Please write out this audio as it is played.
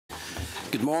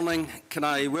Good morning. Can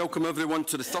I welcome everyone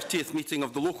to the 30th meeting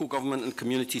of the Local Government and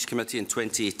Communities Committee in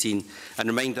 2018 and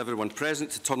remind everyone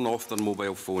present to turn off their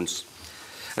mobile phones.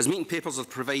 As meeting papers are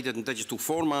provided in digital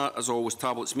format, as always,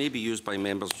 tablets may be used by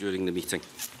members during the meeting.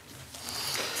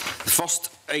 The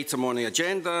first item on the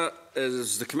agenda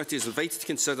is the committee is invited to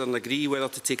consider and agree whether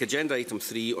to take agenda item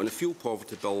 3 on the fuel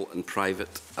poverty bill in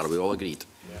private. Are we all agreed?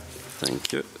 Yeah.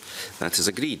 Thank you. That is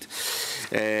agreed.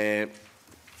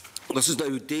 This is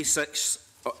now day 6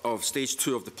 of stage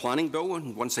 2 of the planning bill,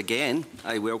 and once again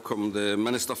I welcome the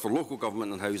Minister for Local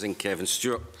Government and Housing, Kevin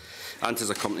Stewart, and his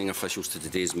accompanying officials to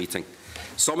today's meeting.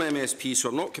 Some MSPs who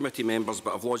are not committee members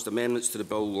but have lodged amendments to the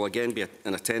bill will again be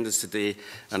in attendance today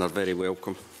and are very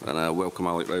welcome. And I welcome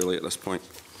Alec Rowley at this point.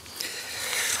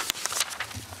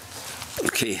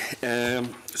 Okay,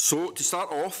 so to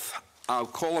start off, I'll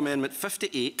call Amendment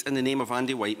 58 in the name of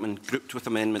Andy Whiteman, grouped with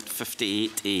Amendment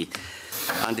 58A.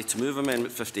 Andy, to move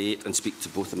Amendment 58 and speak to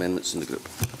both amendments in the group.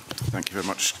 Thank you very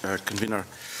much, Convener.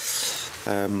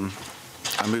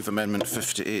 I move Amendment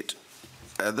 58.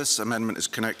 This amendment is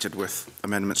connected with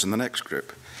amendments in the next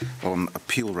group on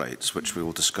appeal rights, which we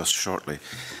will discuss shortly.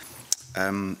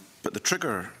 But the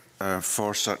trigger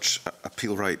for such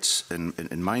appeal rights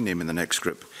in my name in the next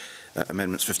group,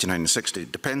 Amendments 59 and 60,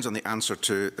 depends on the answer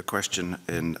to the question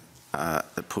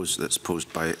that's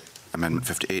posed by Amendment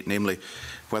 58, namely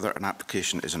whether an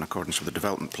application is in accordance with the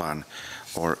development plan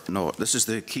or not. This is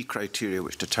the key criteria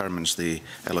which determines the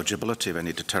eligibility of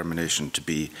any determination to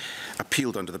be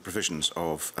appealed under the provisions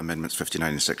of Amendments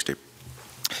 59 and 60.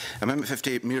 Amendment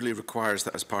 58 merely requires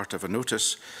that as part of the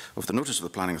notice of the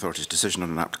Planning Authority's decision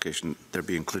on an application, there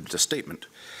be included a statement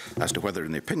as to whether,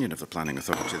 in the opinion of the Planning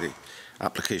Authority, the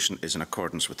application is in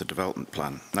accordance with the development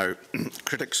plan. Now,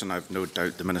 critics, and I've no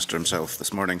doubt the Minister himself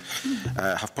this morning,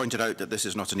 have pointed out that this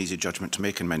is not an easy judgment to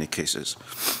make in many cases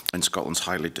in Scotland's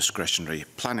highly discretionary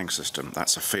planning system.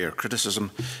 That's a fair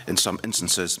criticism in some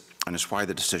instances, and is why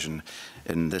the decision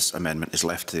in this amendment is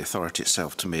left to the authority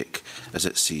itself to make as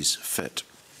it sees fit.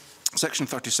 Section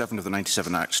 37 of the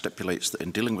 97 Act stipulates that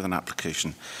in dealing with an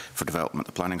application for development,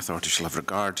 the Planning Authority shall have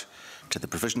regard to the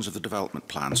provisions of the development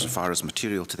plan so far as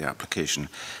material to the application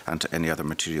and to any other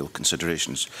material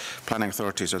considerations. Planning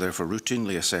authorities are therefore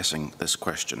routinely assessing this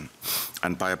question,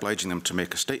 and by obliging them to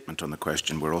make a statement on the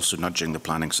question, we're also nudging the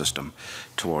planning system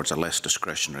towards a less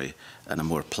discretionary and a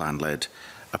more plan-led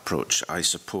approach. I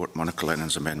support Monica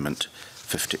Lennon's Amendment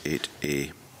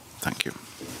 58A. Thank you.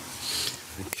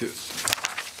 Thank you.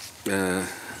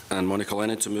 And Monica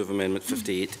Lennon to move Amendment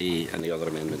 58A and the other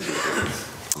amendment.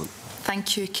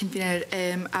 Thank you, Convener.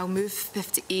 I'll move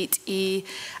 58A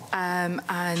and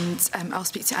I'll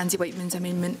speak to Andy Whiteman's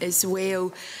amendment as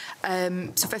well.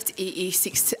 So 58A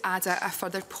seeks to add a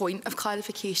further point of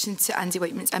clarification to Andy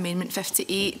Whiteman's Amendment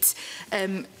 58.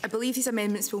 I believe these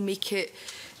amendments will make it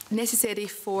necessary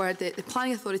for the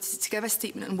Planning Authority to give a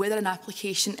statement on whether an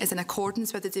application is in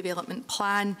accordance with the development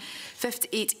plan.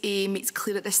 58A makes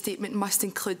clear that this statement must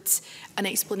include an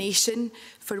explanation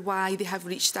for why they have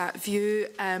reached that view.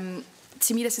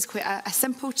 To me, this is quite a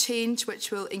simple change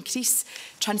which will increase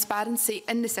transparency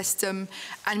in the system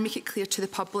and make it clear to the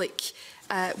public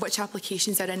which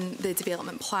applications are in the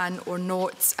development plan or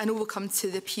not. I know we'll come to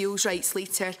the appeals rights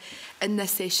later in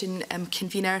this session,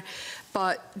 Convener,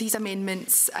 but these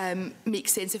amendments make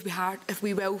sense if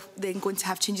we will then going to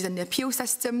have changes in the appeal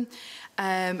system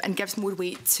and gives more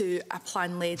weight to a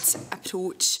plan-led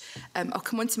approach. I'll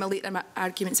come on to my later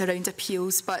arguments around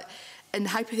appeals, but in the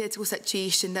hypothetical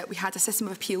situation that we had a system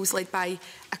of appeals led by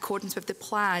accordance with the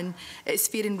plan, it's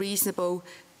fair and reasonable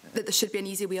that there should be an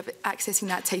easy way of accessing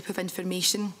that type of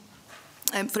information.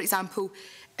 For example,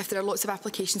 if there are lots of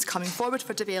applications coming forward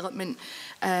for development,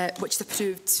 which is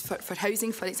approved for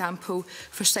housing, for example,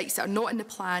 for sites that are not in the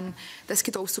plan, this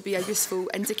could also be a useful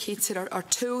indicator or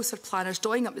tool for planners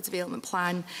drawing up the development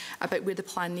plan about where the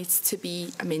plan needs to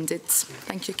be amended.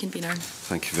 Thank you, Convener.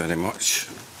 Thank you very much.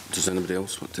 Does anybody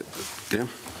else want to? Yeah.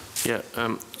 Yeah.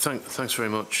 Thanks very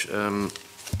much.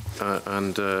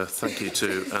 Thank you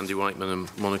to Andy Whiteman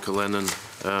and Monica Lennon.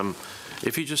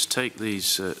 If you just take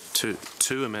these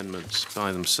two amendments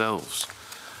by themselves,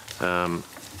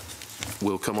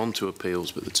 we'll come on to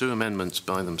appeals, but the two amendments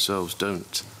by themselves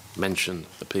don't mention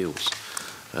appeals.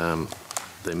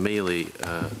 They merely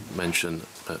mention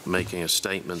making a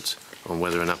statement on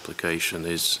whether an application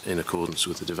is in accordance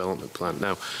with the development plan.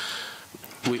 Now,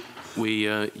 we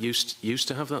used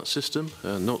to have that system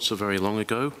not so very long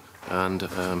ago, and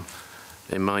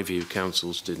in my view,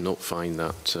 councils did not find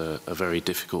that a very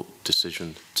difficult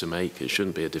decision to make. It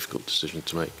shouldn't be a difficult decision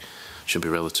to make. It should be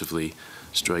relatively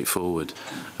straightforward.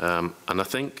 And I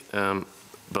think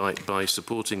by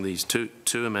supporting these two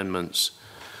amendments,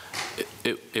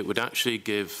 it would actually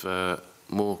give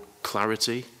more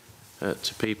clarity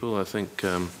to people. I think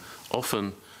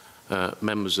often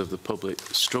members of the public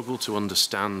struggle to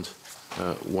understand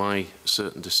why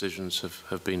certain decisions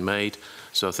have been made.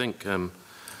 So I think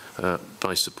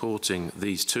by supporting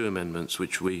these two amendments,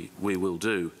 which we will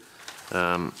do,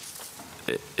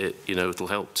 it'll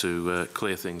help to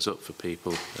clear things up for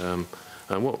people.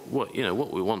 And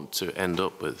what we want to end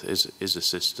up with is a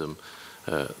system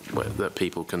that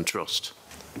people can trust.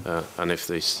 And if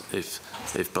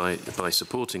by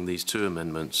supporting these two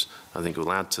amendments, I think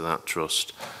we'll add to that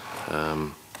trust,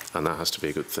 and that has to be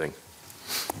a good thing.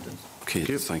 Okay,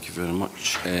 thank you very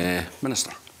much.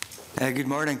 Minister. Good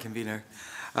morning, Convener.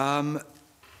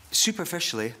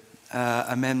 Superficially,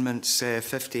 Amendments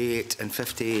 58 and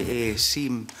 58A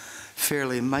seem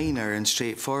fairly minor and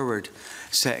straightforward,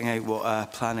 setting out what a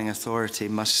planning authority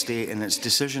must state in its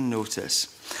decision notice.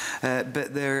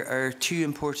 But there are two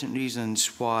important reasons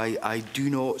why I do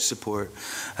not support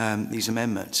these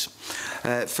amendments.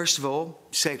 First of all,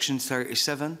 Section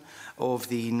 37 of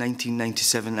the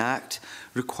 1997 Act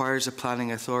requires a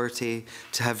planning authority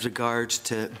to have regard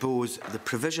to both the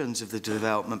provisions of the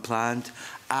development plan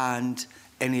and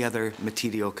any other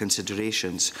material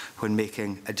considerations when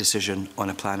making a decision on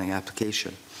a planning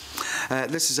application.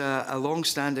 This is a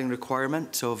long-standing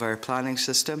requirement of our planning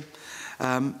system.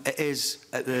 It is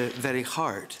at the very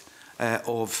heart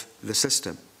of the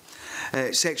system.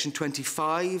 Section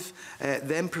 25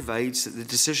 then provides that the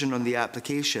decision on the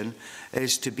application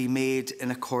is to be made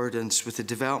in accordance with the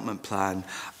development plan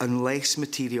unless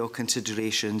material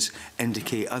considerations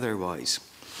indicate otherwise.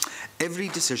 Every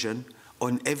decision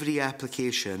on every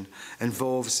application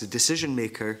involves the decision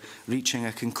maker reaching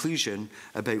a conclusion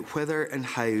about whether and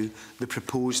how the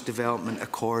proposed development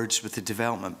accords with the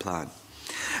development plan.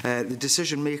 The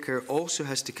decision maker also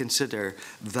has to consider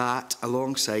that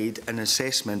alongside an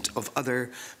assessment of other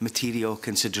material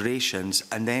considerations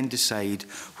and then decide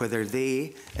whether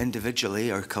they,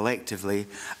 individually or collectively,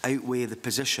 outweigh the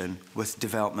position with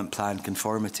development plan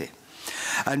conformity.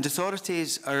 And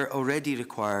authorities are already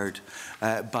required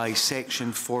by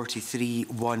Section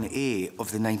 43(1)A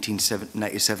of the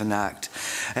 1997 Act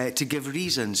to give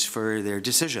reasons for their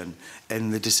decision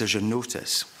in the decision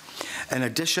notice. In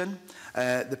addition,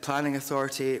 the planning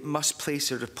authority must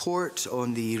place a report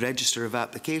on the register of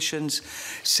applications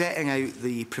setting out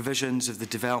the provisions of the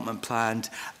development plan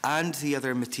and the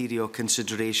other material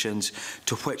considerations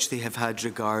to which they have had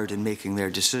regard in making their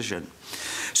decision.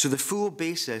 So the full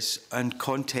basis and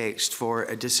context for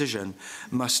a decision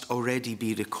must already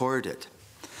be recorded.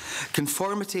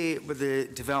 Conformity with the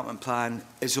development plan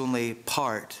is only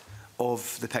part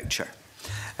of the picture.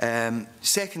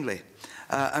 Secondly,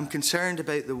 I'm concerned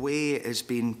about the way it has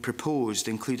been proposed,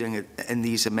 including in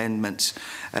these amendments,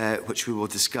 which we will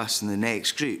discuss in the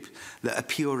next group, that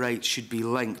appeal rights should be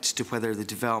linked to whether the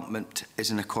development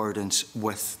is in accordance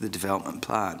with the development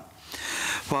plan.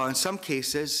 While in some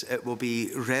cases it will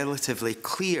be relatively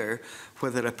clear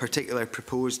whether a particular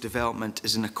proposed development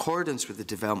is in accordance with the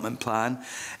development plan,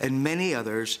 in many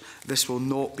others this will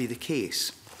not be the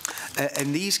case.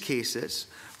 In these cases,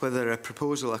 whether a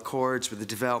proposal accords with the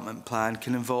development plan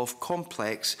can involve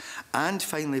complex and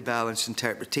finely balanced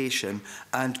interpretation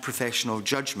and professional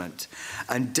judgment,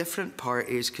 and different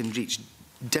parties can reach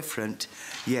different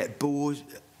yet both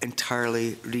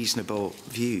entirely reasonable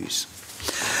views.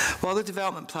 While the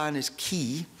development plan is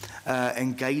key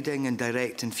in guiding and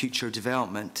directing future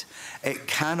development, it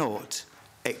cannot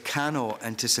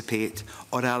anticipate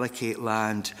or allocate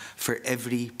land for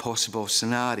every possible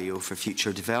scenario for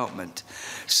future development.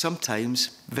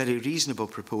 Sometimes very reasonable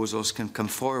proposals can come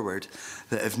forward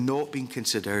that have not been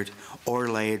considered or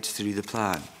led through the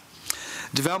plan.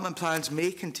 Development plans may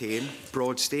contain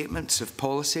broad statements of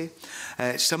policy,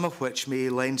 some of which may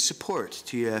lend support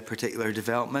to a particular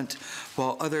development,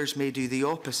 while others may do the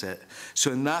opposite.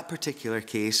 So in that particular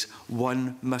case,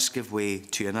 one must give way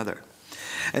to another.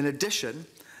 In addition,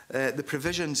 the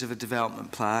provisions of a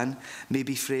development plan may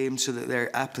be framed so that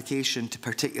their application to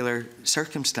particular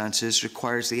circumstances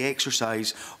requires the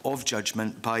exercise of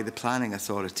judgment by the planning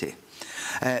authority.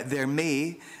 There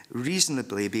may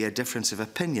reasonably be a difference of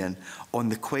opinion on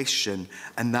the question,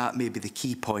 and that may be the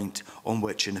key point on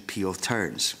which an appeal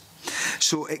turns.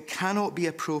 So it cannot be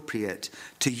appropriate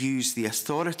to use the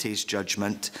authority's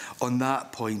judgment on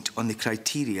that point on the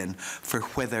criterion for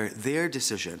whether their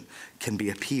decision can be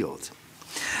appealed.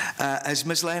 As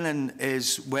Ms Lennon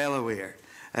is well aware,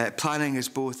 Planning is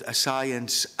both a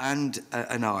science and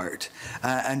an art,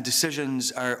 and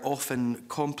decisions are often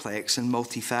complex and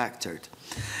multifactored.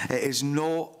 It is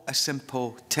not a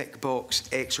simple tick box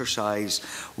exercise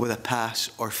with a pass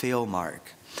or fail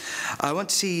mark. I want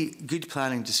to see good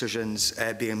planning decisions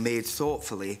being made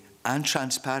thoughtfully and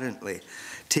transparently,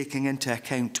 taking into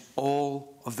account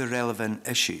all of the relevant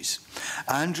issues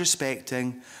and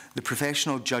respecting the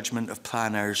professional judgment of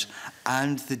planners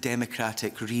and the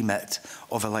democratic remit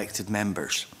of elected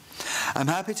members. I'm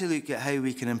happy to look at how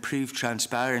we can improve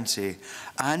transparency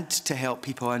and to help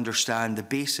people understand the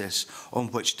basis on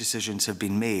which decisions have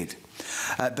been made.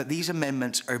 But these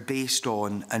amendments are based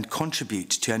on and contribute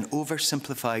to an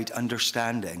oversimplified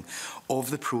understanding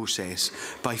of the process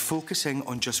by focusing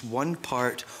on just one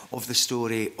part of the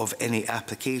story of any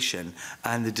application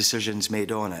and the decisions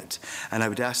made on it. And I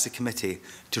would ask the committee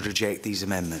to reject these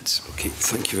amendments. Okay,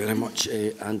 thank you very much.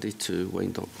 Andy, to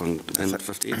wind up on Amendment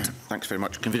 58. Thanks very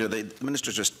much. Convener, the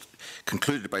Minister just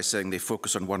concluded by saying they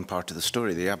focus on one part of the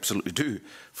story. They absolutely do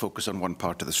focus on one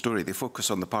part of the story. They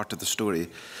focus on the part of the story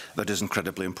that is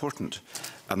incredibly important,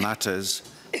 and that is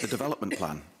the development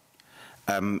plan.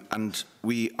 And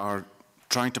we are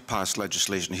trying to pass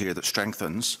legislation here that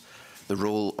strengthens the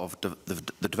role of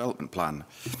the development plan.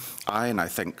 I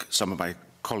think some of my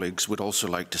colleagues would also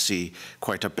like to see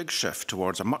quite a big shift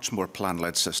towards a much more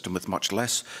plan-led system with much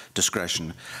less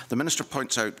discretion. The Minister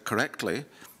points out correctly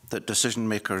that decision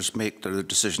makers make their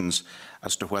decisions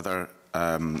as to whether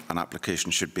an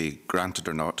application should be granted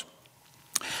or not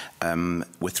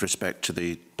with respect to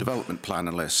the development plan,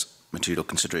 unless material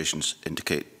considerations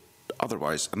indicate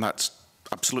otherwise. And that's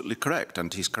absolutely correct.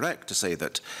 And he's correct to say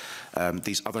that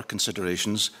these other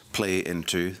considerations play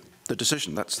into the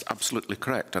decision. That's absolutely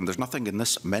correct. And there's nothing in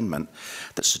this amendment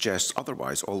that suggests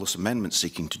otherwise. All this amendment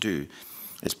seeking to do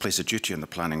is place a duty on the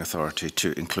planning authority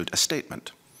to include a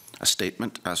statement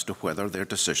as to whether their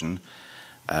decision,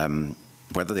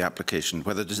 whether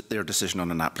their decision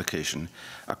on an application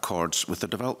accords with the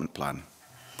development plan,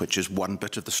 which is one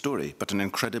bit of the story, but an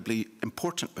incredibly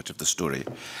important bit of the story.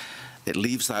 It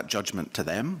leaves that judgment to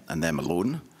them and them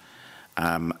alone.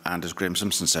 And as Graham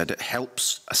Simpson said, it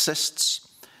assists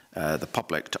the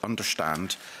public to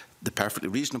understand the perfectly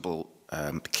reasonable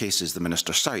cases the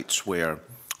Minister cites where,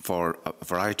 for a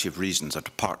variety of reasons, a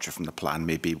departure from the plan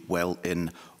may be well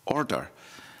in order.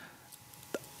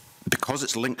 Because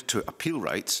it's linked to appeal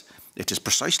rights, it is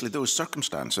precisely those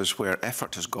circumstances where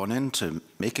effort has gone into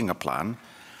making a plan,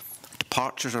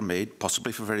 departures are made,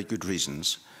 possibly for very good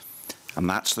reasons, and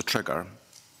that's the trigger,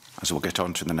 as we'll get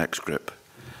on to in the next group,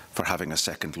 for having a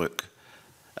second look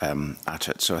at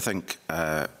it. So I think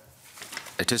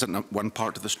it isn't one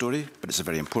part of the story, but it's a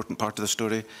very important part of the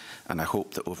story, and I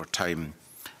hope that over time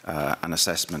an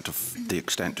assessment of the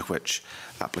extent to which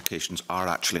applications are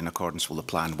actually in accordance with the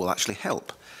plan will actually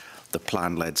help the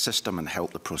plan-led system and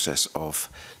help the process of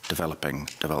developing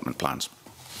development plans.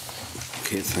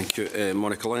 Okay, thank you.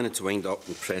 Monica Lennon, to wind up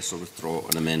and press or withdraw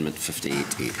on Amendment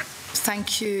 58A.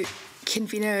 Thank you,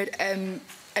 Convener. I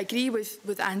agree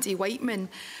with Andy Whiteman,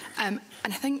 and I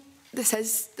think this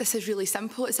is really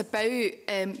simple. It's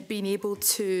about being able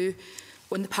to,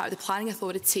 on the part of the planning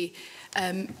authority,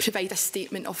 provide a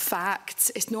statement of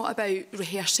fact. It's not about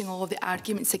rehearsing all of the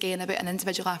arguments again about an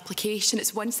individual application.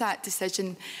 It's once that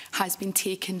decision has been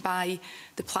taken by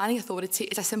the planning authority,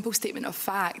 it's a simple statement of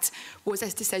fact. Was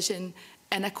this decision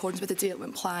in accordance with the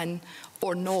development plan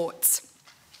or not?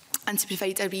 And to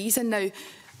provide a reason. Now,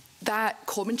 that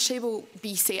commentary will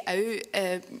be set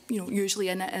out, usually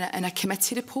in a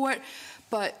committee report,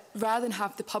 but rather than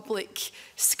have the public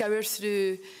scour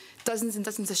through dozens and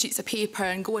dozens of sheets of paper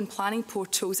and go on planning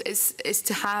portals, is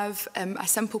to have a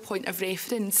simple point of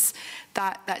reference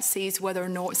that says whether or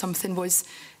not something was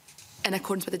in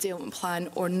accordance with the development plan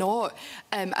or not.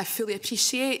 I fully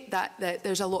appreciate that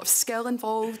there's a lot of skill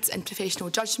involved in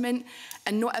professional judgment,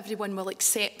 and not everyone will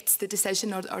accept the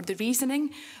decision or the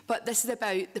reasoning, but this is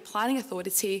about the planning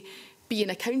authority being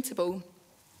accountable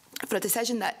for a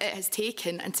decision that it has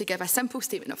taken and to give a simple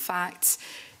statement of facts.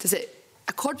 Does it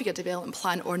accord with your development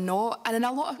plan or not? And on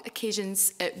a lot of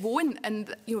occasions it won't,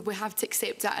 and we have to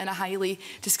accept that in a highly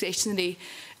discretionary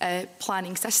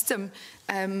planning system.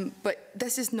 But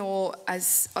this is not,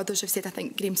 as others have said, I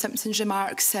think Graham Simpson's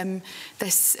remarks,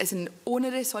 this isn't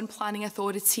onerous on planning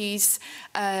authorities.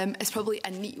 It's probably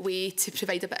a neat way to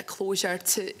provide a bit of closure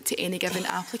to any given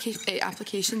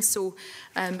application. So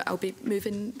I'll be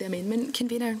moving the amendment,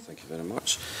 Convener. Thank you very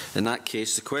much. In that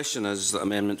case, the question is that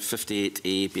Amendment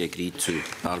 58A be agreed to.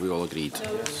 Are we all agreed?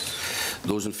 Yes.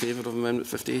 Those in favour of Amendment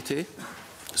 58A?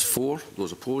 It's 4.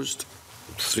 Those opposed?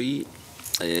 3.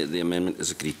 The amendment is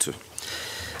agreed to.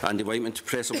 Andy Whiteman to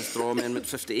press or withdraw Amendment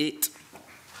 58.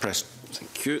 Pressed.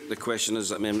 Thank you. The question is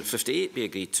that Amendment 58 be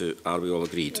agreed to. Are we all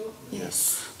agreed?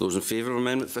 Yes. Those in favour of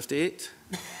Amendment 58?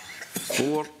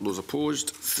 4. Those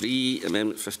opposed? 3.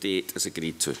 Amendment 58 is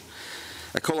agreed to.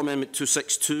 I call Amendment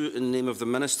 262 in the name of the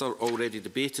Minister, already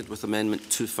debated with Amendment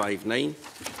 259.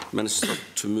 Minister,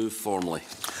 to move formally.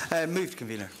 Moved,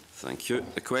 Convener. Thank you.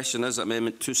 The question is that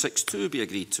Amendment 262 be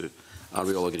agreed to. Are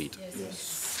we all agreed?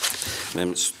 Yes.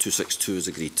 Amendment 262 is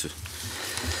agreed to.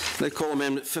 Now call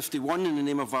Amendment 51 in the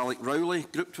name of Alec Rowley,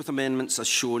 grouped with amendments as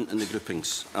shown in the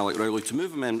groupings. Alec Rowley to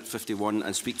move Amendment 51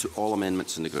 and speak to all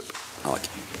amendments in the group. Alec.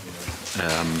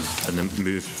 And then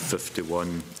move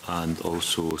 51 and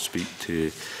also speak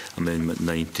to Amendment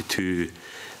 92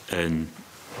 in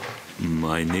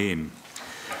my name.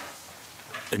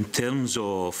 In terms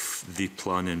of the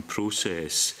planning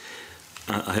process,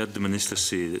 I heard the Minister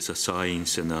say that it's a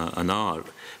science and an art.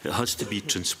 It has to be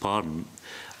transparent,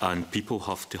 and people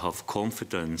have to have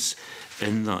confidence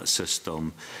in that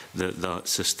system, that that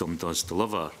system does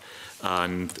deliver.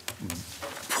 And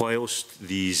whilst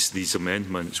these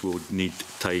amendments will need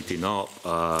tidying up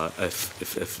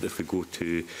if we go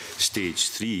to stage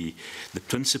 3, the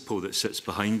principle that sits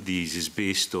behind these is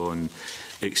based on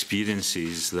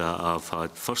experiences that I've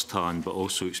had firsthand, but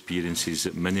also experiences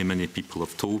that many people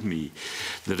have told me.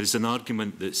 There is an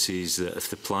argument that says that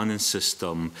if the planning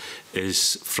system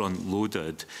is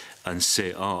front-loaded and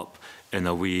set up in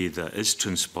a way that is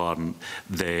transparent,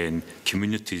 then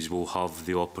communities will have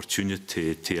the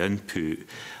opportunity to input,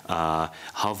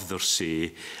 have their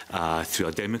say through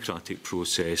a democratic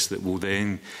process that will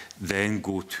then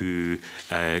go to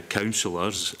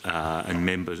councillors and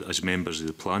members of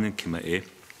the planning committee,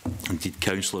 indeed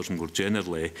councillors more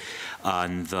generally,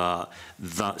 and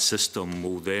that system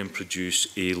will then produce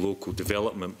a local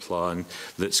development plan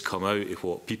that's come out of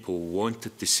what people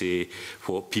wanted to say,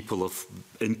 what people have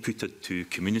inputted to,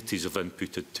 communities have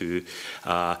inputted to.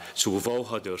 So we've all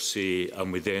had our say,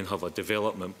 and we then have a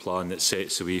development plan that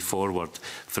sets the way forward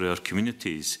for our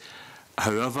communities.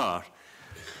 However,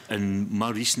 in my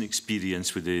recent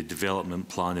experience with the development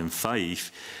plan in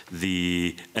Fife,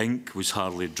 the ink was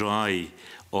hardly dry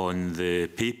on the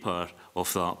paper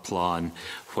of that plan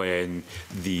when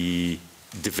the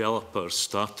developers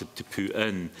started to put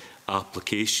in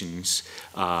applications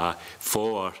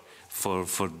for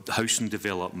housing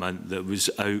development that was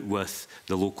out with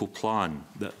the local plan,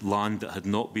 that land that had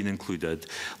not been included,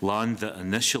 land that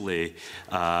initially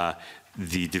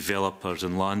the developers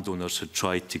and landowners had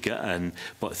tried to get in,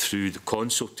 but through the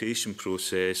consultation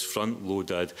process,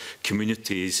 front-loaded,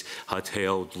 communities had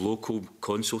held local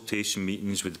consultation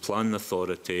meetings with the planning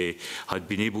authority, had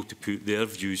been able to put their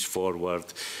views forward.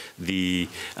 The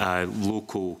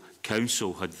local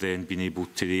council had then been able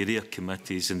to, area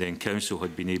committees, and then council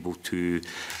had been able to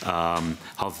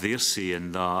have their say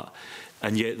in that.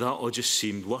 And yet that all just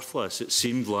seemed worthless. It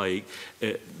seemed like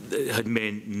it had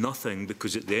meant nothing,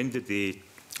 because at the end of the day,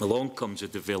 along comes a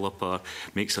developer,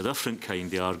 makes a different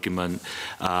kind of argument,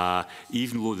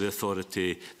 even though the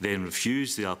authority then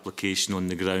refused the application on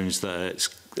the grounds that it's,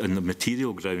 on the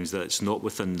material grounds that it's not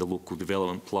within the local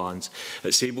development plans.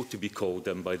 It's able to be called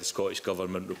in by the Scottish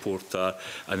Government reporter,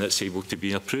 and it's able to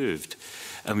be approved.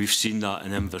 And we've seen that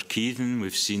in Inverkeithing,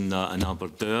 we've seen that in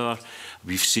Aberdour,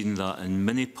 we've seen that in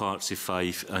many parts of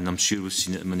Fife, and I'm sure we've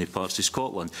seen it in many parts of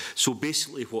Scotland. So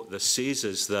basically what this says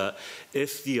is that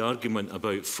if the argument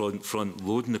about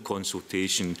front-loading the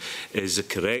consultation is the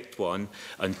correct one,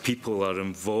 and people are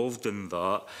involved in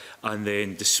that, and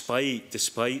then despite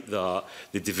that,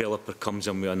 the developer comes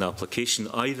in with an application,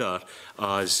 either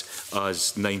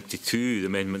as 92, the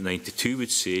Amendment 92 would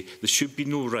say, there should be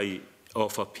no right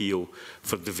of appeal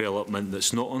for development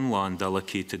that's not on land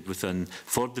allocated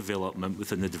for development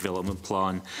within the development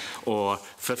plan, or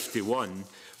 51,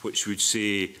 which would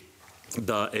say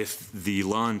that if the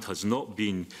land has not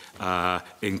been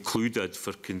included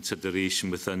for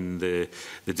consideration within the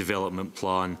development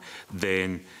plan,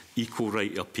 then equal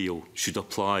right of appeal should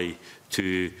apply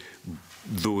to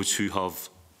those who have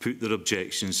put their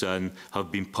objections in,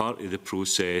 have been part of the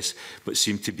process, but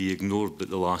seem to be ignored at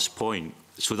the last point.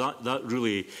 So that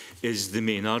really is the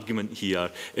main argument here.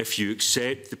 If you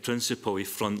accept the principle of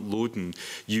front-loading,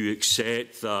 you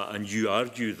accept that and you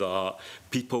argue that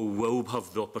people will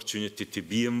have the opportunity to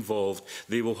be involved,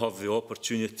 they will have the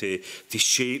opportunity to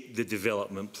shape the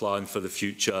development plan for the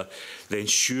future, then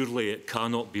surely it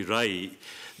cannot be right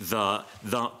that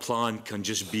that plan can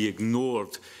just be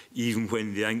ignored even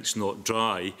when the ink's not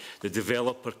dry. The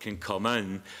developer can come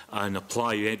in and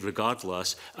apply it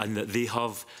regardless, and that they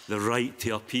have the right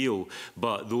to appeal,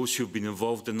 but those who've been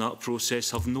involved in that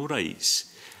process have no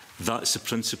rights. That's the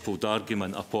principled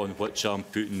argument upon which I'm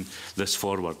putting this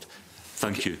forward.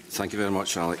 Thank you. Thank you very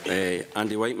much, Alec.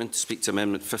 Andy Whiteman to speak to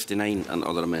Amendment 59 and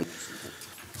other amendments.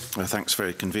 Thanks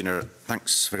very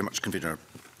much, Convener.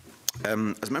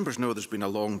 As members know, there's been a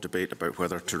long debate about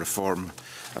whether to reform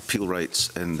appeal rights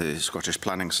in the Scottish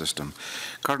planning system.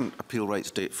 Current appeal rights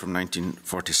date from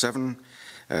 1947,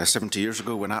 70 years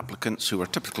ago, when applicants, who were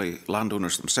typically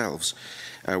landowners themselves,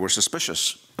 were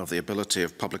suspicious of the ability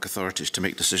of public authorities to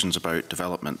make decisions about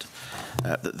development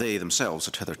that they themselves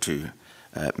had hitherto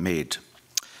made.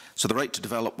 So the right to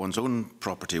develop one's own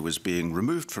property was being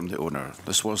removed from the owner.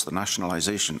 This was the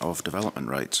nationalisation of development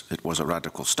rights. It was a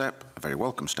radical step, a very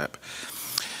welcome step.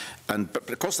 But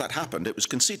because that happened, it was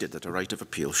conceded that a right of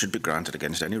appeal should be granted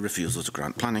against any refusal to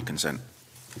grant planning consent.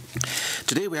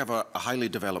 Today we have a highly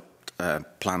developed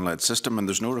plan-led system, and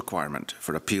there's no requirement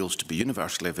for appeals to be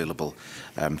universally available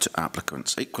to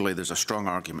applicants. Equally, there's a strong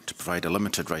argument to provide a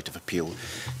limited right of appeal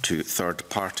to third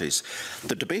parties.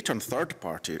 The debate on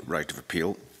third-party right of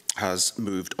appeal has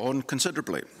moved on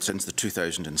considerably since the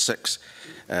 2006,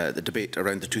 the debate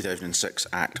around the 2006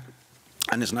 Act,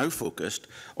 and is now focused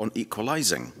on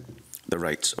equalising the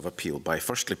rights of appeal by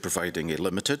firstly providing a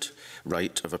limited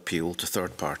right of appeal to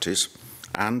third parties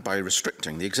and by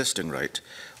restricting the existing right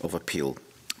of appeal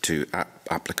to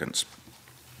applicants.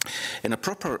 In a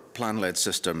proper plan-led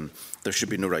system, there should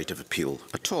be no right of appeal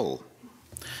at all.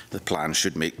 The plan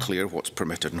should make clear what's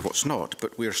permitted and what's not,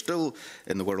 but we are still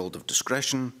in the world of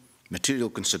discretion, material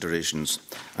considerations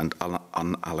and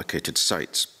unallocated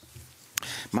sites.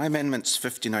 My amendments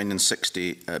 59 and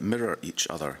 60 mirror each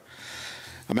other.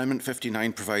 Amendment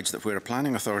 59 provides that where a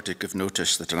planning authority give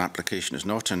notice that an application is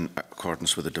not in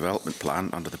accordance with the development plan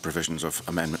under the provisions of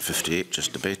Amendment 58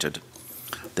 just debated,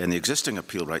 then the existing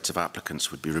appeal rights of applicants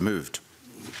would be removed.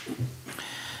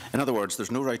 In other words,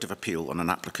 there's no right of appeal on an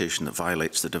application that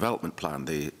violates the development plan,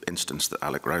 the instance that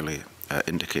Alec Rowley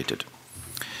indicated.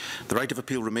 The right of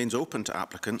appeal remains open to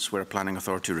applicants where a planning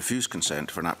authority refused consent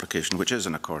for an application which is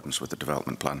in accordance with the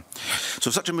development plan.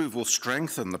 So such a move will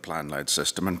strengthen the plan-led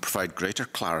system and provide greater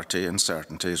clarity and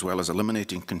certainty, as well as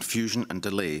eliminating confusion and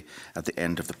delay at the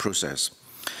end of the process.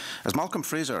 As Malcolm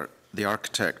Fraser, the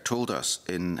architect, told us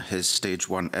in his Stage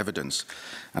 1 evidence,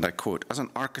 and I quote, "As an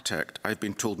architect, I've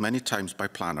been told many times by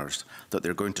planners that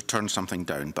they're going to turn something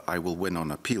down, but I will win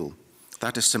on appeal.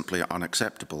 That is simply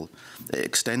unacceptable. It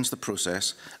extends the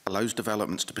process, allows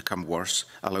developments to become worse,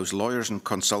 allows lawyers and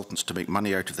consultants to make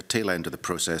money out of the tail end of the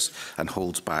process, and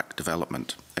holds back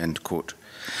development." End quote.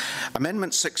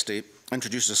 Amendment 60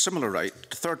 introduces a similar right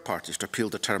to third parties to appeal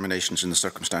determinations in the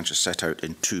circumstances set out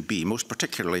in 2B, most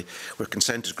particularly where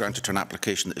consent is granted to an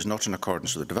application that is not in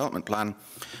accordance with the development plan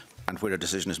and where a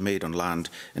decision is made on land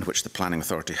in which the planning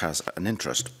authority has an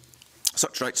interest.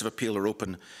 Such rights of appeal are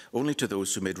open only to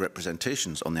those who made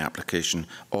representations on the application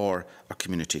or a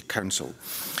community council.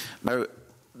 Now,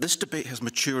 this debate has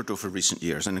matured over recent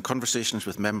years, and in conversations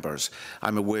with members,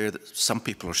 I'm aware that some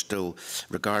people are still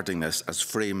regarding this as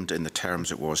framed in the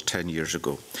terms it was 10 years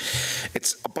ago.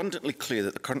 It's abundantly clear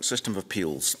that the current system of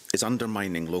appeals is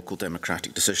undermining local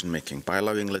democratic decision-making by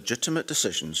allowing legitimate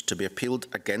decisions to be appealed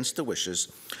against the wishes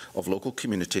of local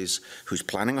communities whose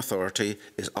planning authority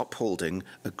is upholding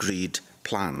agreed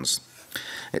plans.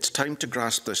 It's time to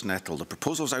grasp this nettle. The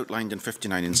proposals outlined in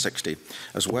 59 and 60,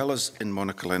 as well as in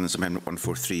Monica Lennon's Amendment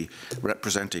 143,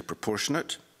 represent a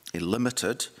proportionate, a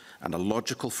limited and a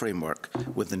logical framework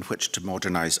within which to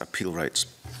modernise appeal rights.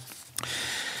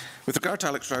 With regard to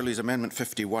Alex Rowley's Amendment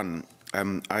 51,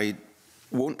 I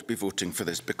won't be voting for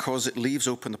this because it leaves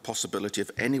open the possibility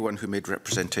of anyone who made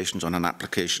representations on an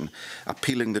application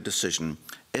appealing the decision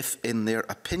if, in their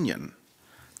opinion,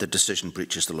 the decision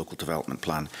breaches the local development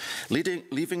plan.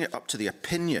 Leaving it up to the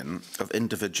opinion of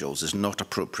individuals is not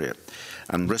appropriate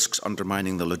and risks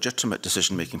undermining the legitimate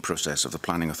decision-making process of the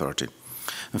planning authority.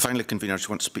 And finally, Convener, I just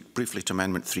want to speak briefly to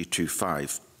Amendment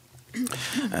 325,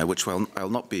 which I'll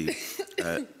not be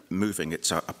moving. It's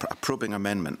a probing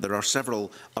amendment. There are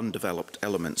several undeveloped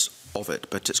elements of it,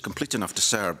 but it's complete enough to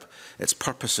serve its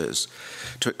purposes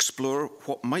to explore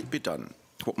what might be done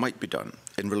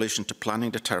in relation to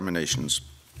planning determinations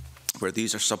where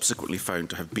these are subsequently found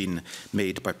to have been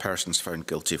made by persons found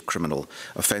guilty of criminal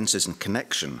offences in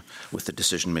connection with the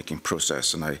decision-making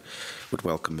process. And I would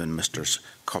welcome the Minister's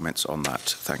comments on that.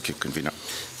 Thank you, Convener.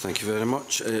 Thank you very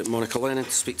much. Monica Lennon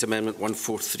to speak to Amendment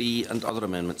 143 and other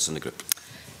amendments in the group.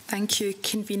 Thank you,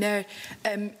 Convener.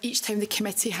 Each time the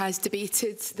committee has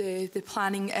debated the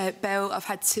planning bill, I've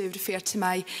had to refer to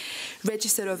my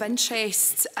register of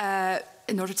interest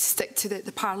in order to stick to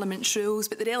the Parliament's rules,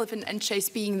 but the relevant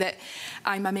interest being that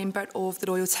I'm a member of the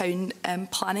Royal Town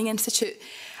Planning Institute.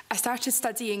 I started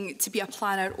studying to be a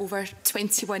planner over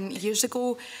 21 years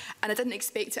ago, and I didn't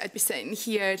expect that I'd be sitting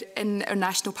here in our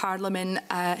national parliament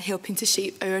helping to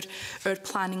shape our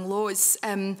planning laws.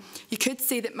 You could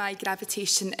say that my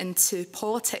gravitation into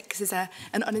politics is an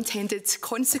unintended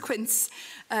consequence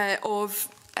of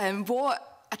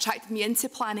what attracted me into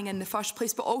planning in the first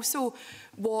place, but also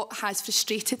what has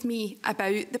frustrated me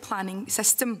about the planning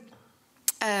system.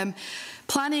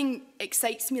 Planning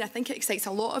excites me, and I think it excites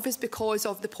a lot of us because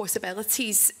of the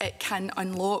possibilities it can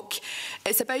unlock.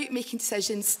 It's about making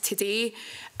decisions today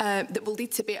that will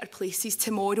lead to better places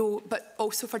tomorrow, but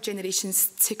also for generations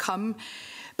to come.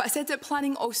 But I said that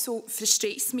planning also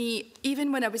frustrates me.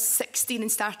 Even when I was 16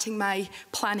 and starting my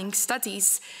planning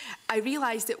studies, I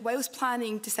realised that whilst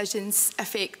planning decisions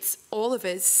affect all of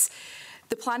us,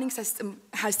 the planning system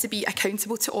has to be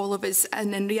accountable to all of us,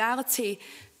 and in reality,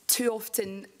 too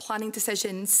often, planning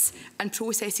decisions and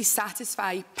processes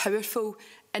satisfy powerful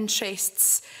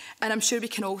interests. And I'm sure we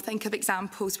can all think of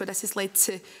examples where this has led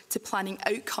to planning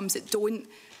outcomes that don't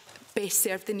best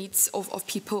serve the needs of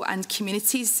people and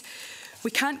communities.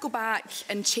 We can't go back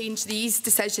and change these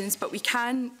decisions, but we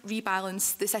can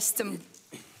rebalance the system.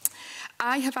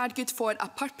 I have argued for a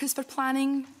purpose for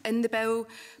planning in the bill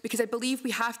because I believe we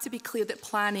have to be clear that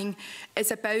planning is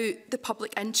about the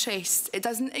public interest. It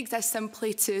doesn't exist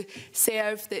simply to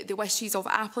serve the wishes of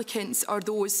applicants or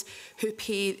those who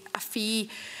pay a fee.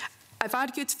 I've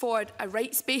argued for a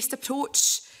rights-based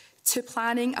approach to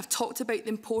planning. I've talked about the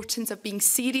importance of being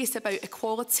serious about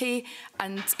equality,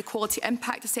 and equality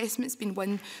impact assessments being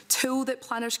one tool that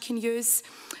planners can use,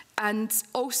 and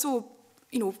also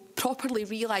properly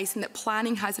realising that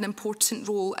planning has an important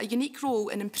role, a unique role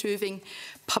in improving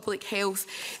public health.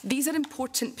 These are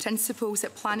important principles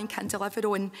that planning can deliver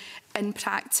on in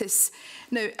practice.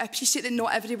 Now, I appreciate that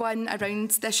not everyone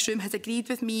around this room has agreed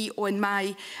with me on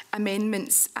my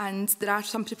amendments, and there are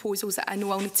some proposals that I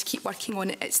know I'll need to keep working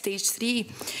on at stage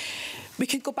 3. We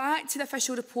could go back to the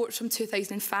official report from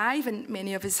 2005, and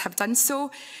many of us have done so,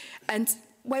 and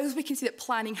whilst we can see that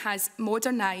planning has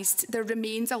modernised, there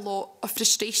remains a lot of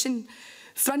frustration.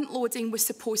 Front-loading was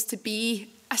supposed to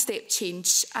be a step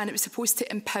change, and it was supposed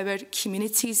to empower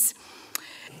communities.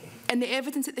 In the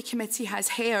evidence that the committee has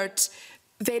heard,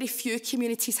 very few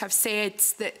communities have said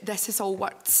that this has all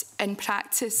worked in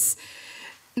practice.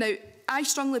 Now, I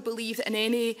strongly believe that in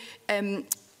any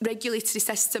regulatory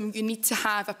system, you need to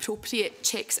have appropriate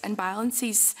checks and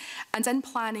balances. And in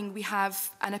planning, we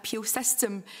have an appeal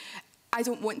system. I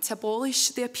don't want to abolish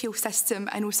the appeal system.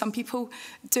 I know some people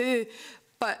do,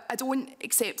 but I don't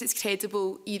accept it's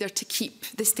credible either to keep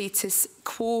the status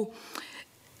quo.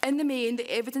 In the main, the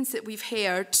evidence that we've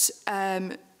heard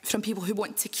from people who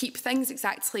want to keep things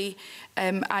exactly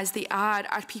as they are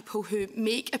people who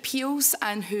make appeals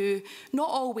and who, not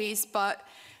always, but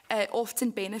often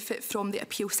benefit from the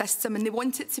appeal system, and they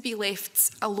want it to be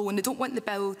left alone. They don't want the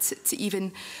bill to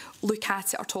even look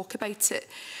at it or talk about it.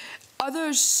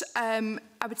 Others, I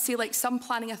would say, like some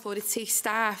planning authority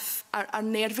staff, are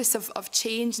nervous of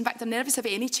change. In fact, they're nervous of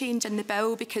any change in the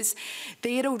bill because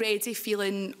they're already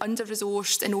feeling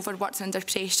under-resourced and overworked and under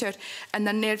pressure, and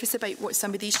they're nervous about what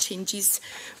some of these changes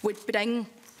would bring.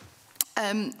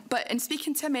 But in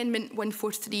speaking to Amendment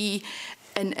 143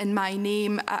 in my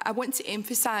name, I want to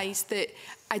emphasise that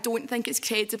I don't think it's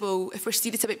credible, if we're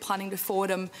serious about planning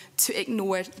reform, to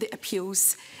ignore the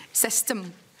appeals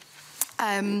system.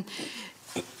 As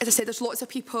I said, there's lots of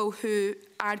people who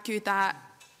argue that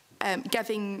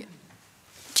giving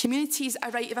communities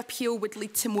a right of appeal would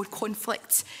lead to more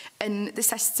conflict in the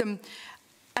system.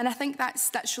 And I think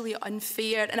that's really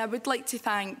unfair. And I would like to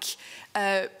thank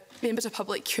members of the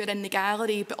public who are in the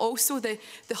gallery, but also the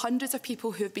hundreds of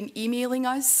people who have been emailing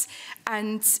us.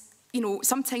 And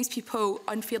sometimes people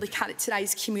unfairly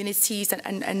characterise communities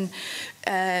and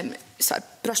sort of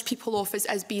brush people off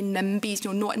as being NIMBYs,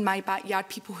 not in my backyard,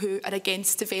 people who are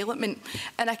against development.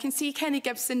 And I can see Kenny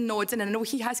Gibson nodding, and I know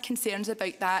he has concerns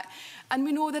about that. And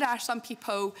we know there are some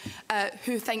people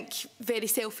who think very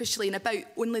selfishly and about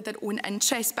only their own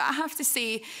interests. But I have to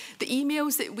say, the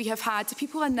emails that we have had to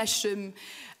people in this room,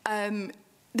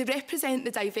 they represent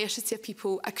the diversity of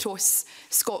people across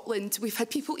Scotland. We've had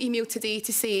people email today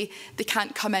to say they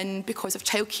can't come in because of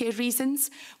childcare reasons.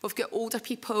 We've got older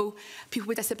people, people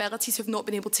with disabilities who have not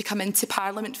been able to come into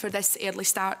Parliament for this early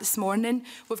start this morning.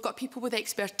 We've got people with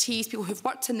expertise, people who've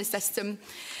worked in the system.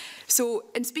 So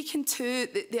in speaking to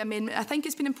the amendment, I think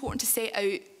it's been important to set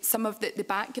out some of the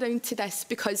background to this,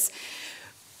 because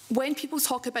when people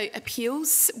talk about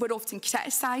appeals, we're often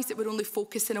criticised that we're only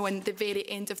focusing on the very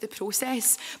end of the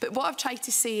process. But what I've tried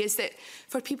to say is that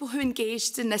for people who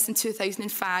engaged in this in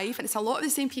 2005, and it's a lot of the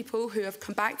same people who have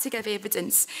come back to give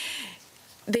evidence,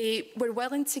 they were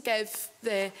willing to give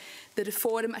the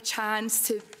reform a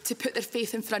chance to put their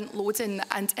faith in front loading,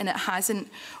 and it hasn't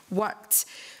worked.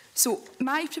 So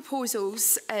my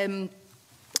proposals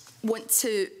want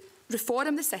to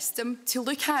reform the system, to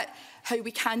look at how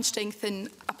we can strengthen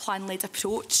a plan-led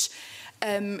approach.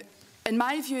 In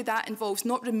my view, that involves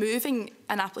not removing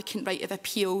an applicant right of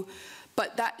appeal,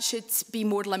 but that should be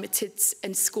more limited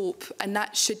in scope, and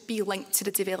that should be linked to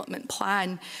the development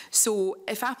plan. So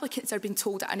if applicants are being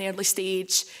told at an early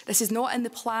stage, this is not in the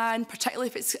plan, particularly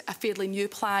if it's a fairly new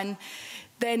plan,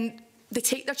 then they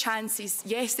take their chances.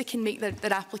 Yes, they can make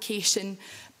their application,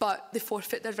 but they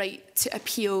forfeit their right to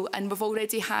appeal. And we've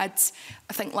already had,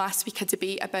 I think last week, a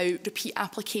debate about repeat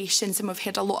applications, and we've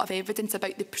heard a lot of evidence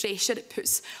about the pressure it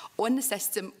puts on the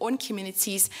system, on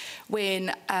communities,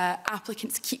 when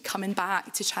applicants keep coming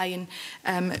back to try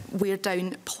and wear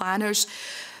down planners.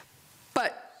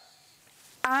 But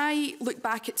I look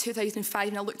back at 2005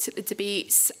 and I looked at the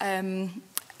debates, and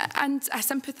I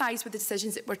sympathise with the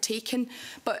decisions that were taken,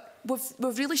 but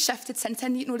we've really shifted since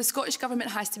then. You know, the Scottish Government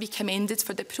has to be commended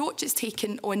for the approach it's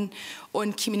taken on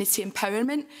community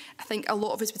empowerment. I think a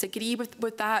lot of us would agree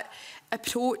with that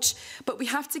approach, but we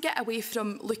have to get away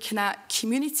from looking at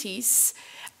communities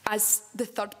as the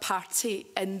third party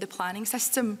in the planning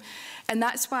system. And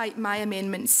that's why my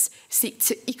amendments seek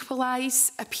to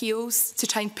equalise appeals, to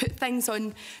try and put things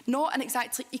on not an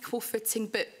exactly equal footing,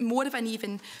 but more of an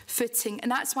even footing. And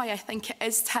that's why I think it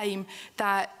is time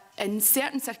that in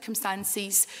certain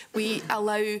circumstances, we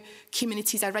allow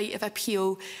communities a right of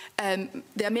appeal.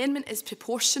 The amendment is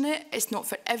proportionate. It's not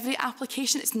for every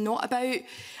application. It's not about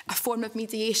a form of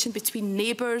mediation between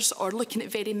neighbours or looking at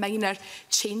very minor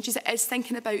changes. It is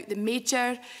thinking about the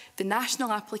major, the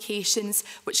national applications,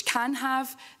 which can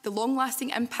have the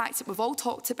long-lasting impacts that we've all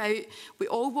talked about. We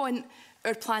all want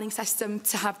our planning system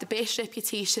to have the best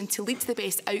reputation, to lead to the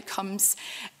best outcomes.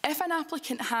 If an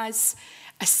applicant has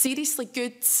a seriously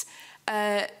good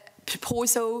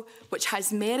proposal which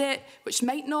has merit, which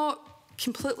might not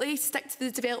completely stick to the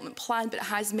development plan, but it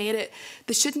has merit,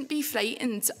 they shouldn't be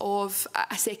frightened of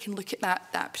a second look at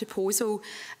that proposal.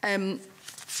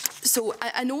 So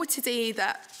I know today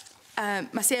that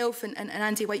myself and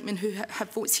Andy Whiteman, who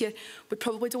have votes here, we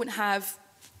probably don't have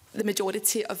the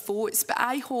majority of votes, but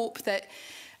I hope that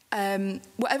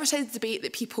whatever side of the debate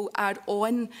that people are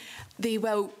on, they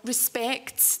will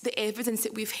respect the evidence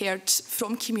that we've heard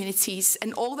from communities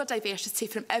and all their diversity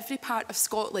from every part of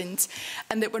Scotland,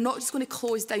 and that we're not just going to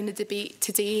close down the debate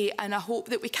today. And I hope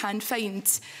that we can find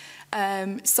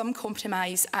some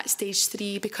compromise at stage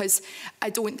 3, because I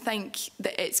don't think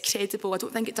that it's credible. I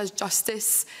don't think it does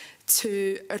justice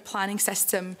to our planning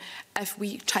system if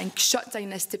we try and shut down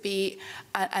this debate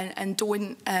and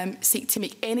don't seek to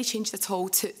make any changes at all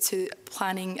to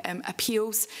planning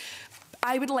appeals.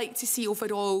 I would like to see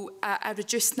overall a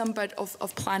reduced number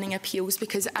of planning appeals,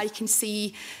 because I can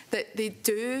see that they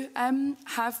do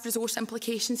have resource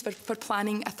implications for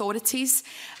planning authorities,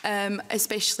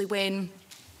 especially when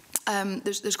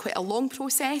there's quite a long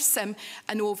process.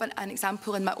 I know of an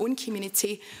example in my own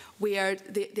community where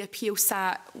the appeal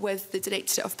sat with the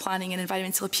Directorate of Planning and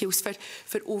Environmental Appeals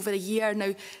for over a year.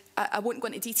 Now, I won't go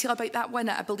into detail about that one.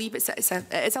 I believe it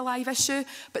is a live issue,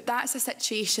 but that's a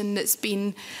situation that's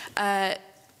been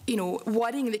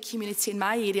worrying the community in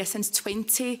my area since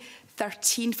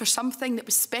 2013 for something that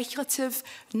was speculative,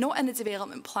 not in the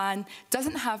development plan,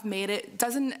 doesn't have merit,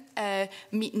 doesn't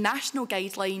meet national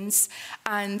guidelines,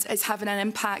 and is having an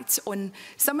impact on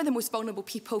some of the most vulnerable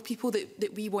people that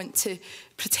we want to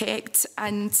protect.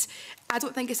 And I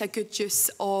don't think it's a good use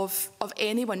of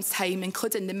anyone's time,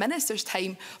 including the Minister's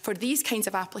time, for these kinds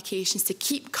of applications to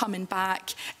keep coming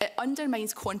back. It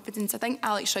undermines confidence. I think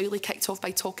Alex Rowley kicked off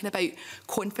by talking about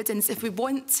confidence. If we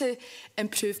want to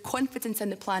improve confidence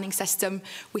in the planning system,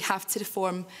 we have to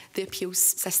reform the appeals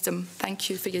system.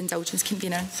 Thank you for your indulgence,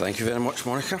 Convener. Thank you very much,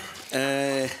 Monica.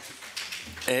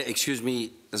 Excuse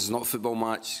me, this is not a football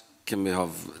match. Can we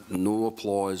have no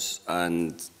applause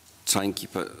and try and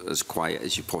keep it as quiet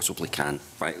as you possibly can?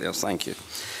 Right there, thank you.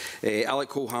 Alec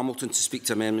Cole-Hamilton to speak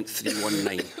to Amendment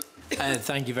 319.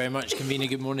 Thank you very much, Convener.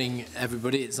 Good morning,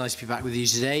 everybody. It's nice to be back with you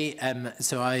today.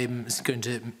 So I'm going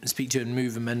to speak to and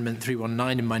move Amendment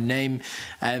 319 in my name.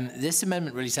 This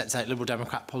amendment really sets out Liberal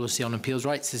Democrat policy on appeals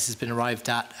rights. This has been arrived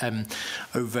at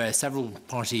over several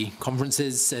party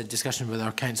conferences, discussion with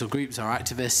our council groups, our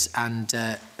activists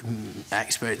and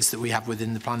experts that we have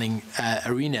within the planning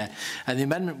arena. And the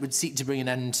amendment would seek to bring an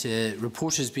end to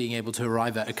reporters being able to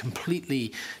arrive at a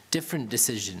completely different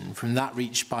decision from that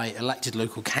reached by elected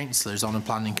local councillors on a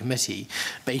planning committee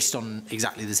based on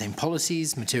exactly the same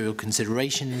policies, material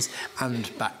considerations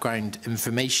and background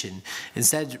information.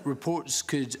 Instead, reports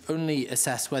could only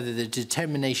assess whether the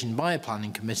determination by a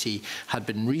planning committee had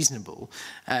been reasonable.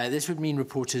 This would mean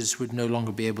reporters would no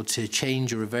longer be able to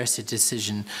change or reverse a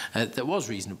decision that was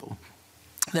reasonable.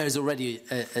 There is already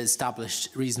an established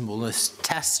reasonableness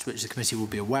test, which the committee will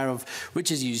be aware of,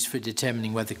 which is used for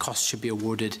determining whether costs should be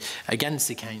awarded against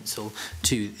the council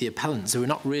to the appellant. So we're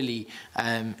not really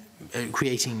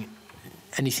creating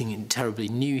anything terribly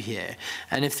new here.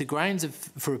 And if the grounds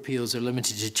for appeals are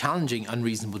limited to challenging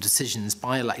unreasonable decisions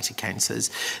by elected councillors,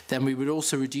 then we would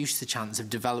also reduce the chance of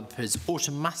developers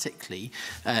automatically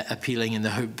appealing in the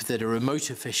hope that a remote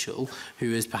official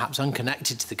who is perhaps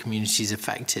unconnected to the communities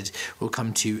affected will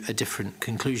come to a different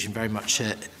conclusion. Very much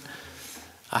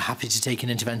happy to take an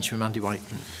intervention from Andy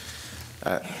Whiteman.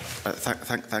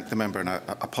 Thank the member, and I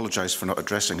apologise for not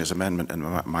addressing his amendment in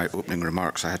my opening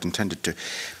remarks. I had intended to.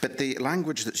 But the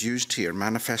language that's used here,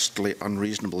 manifestly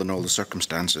unreasonable in all the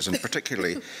circumstances, and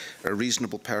particularly a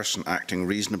reasonable person acting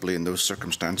reasonably in those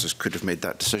circumstances could have made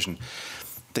that decision.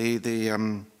 They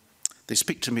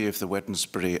speak to me of the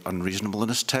Wednesbury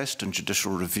unreasonableness test and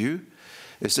judicial review.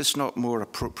 Is this not more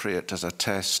appropriate as a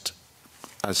test,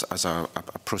 as a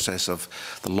process of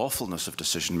the lawfulness of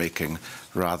decision-making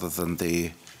rather than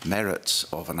the merits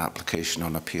of an application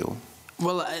on appeal?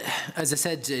 Well, as I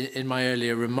said in my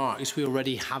earlier remarks, we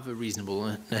already have a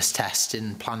reasonableness test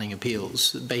in planning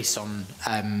appeals based on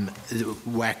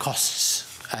where costs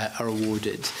are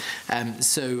awarded.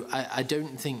 So I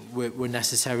don't think we're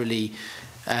necessarily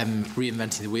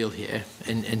reinventing the wheel here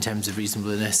in terms of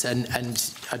reasonableness, and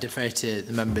I defer to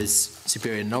the member's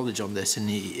superior knowledge on this, and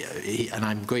and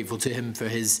I'm grateful to him for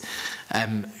his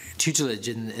tutelage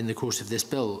in the course of this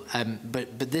bill.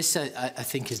 But this, I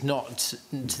think, is not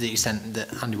to the extent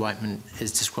that Andy Whiteman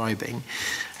is describing.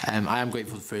 I am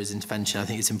grateful for his intervention. I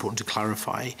think it's important to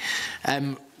clarify.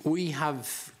 We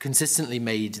have consistently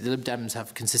made, the Lib Dems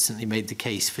have consistently made the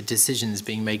case for decisions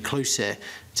being made closer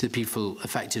to the people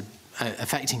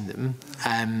affecting them,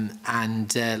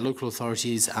 and local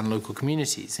authorities and local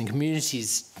communities. And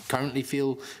communities currently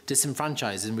feel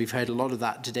disenfranchised, and we've heard a lot of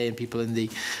that today, and people in the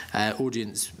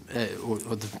audience or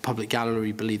the public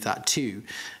gallery believe that too,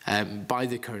 by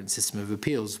the current system of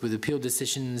appeals. With appeal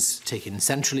decisions taken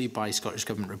centrally by Scottish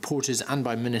Government reporters and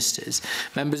by ministers,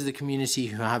 members of the community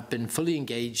who have been fully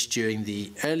engaged during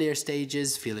the earlier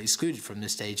stages feel excluded from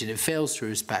this stage, and it fails to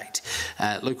respect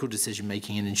local decision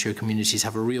making and ensure communities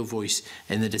have a real voice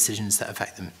in the decisions that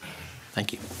affect them.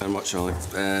 Thank you. Very much, Ollie.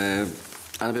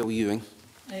 Annabel Ewing.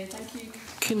 Thank you,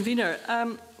 Convener.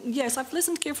 Yes, I've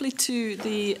listened carefully to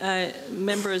the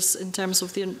members in terms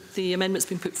of the amendments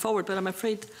being put forward, but I'm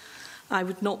afraid I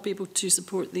would not be able to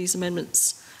support these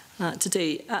amendments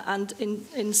today. And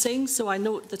in saying so, I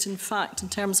note that, in fact, in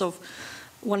terms of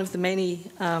one of the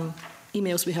many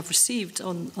emails we have received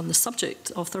on the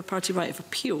subject of third-party right of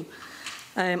appeal,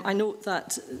 I note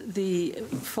that the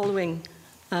following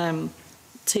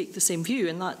take the same view,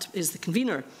 and that is the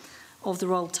convener of the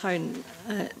Royal Town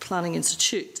Planning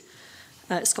Institute,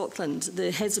 Scotland,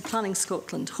 the Heads of Planning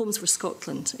Scotland, Homes for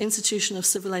Scotland, Institution of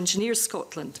Civil Engineers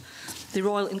Scotland, the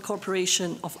Royal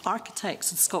Incorporation of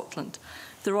Architects in Scotland,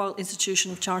 the Royal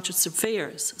Institution of Chartered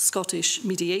Surveyors, Scottish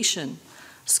Mediation,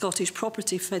 Scottish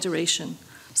Property Federation,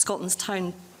 Scotland's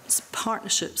Town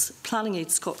Partnerships, Planning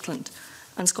Aid Scotland,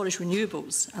 and Scottish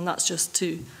Renewables, and that's just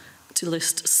to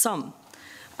list some.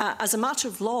 As a matter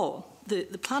of law,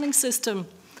 the planning system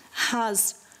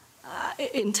has,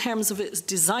 in terms of its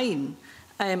design,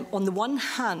 on the one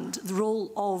hand, the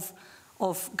role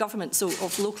of government, so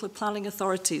of local planning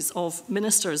authorities, of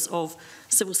ministers, of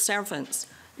civil servants,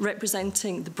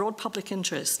 representing the broad public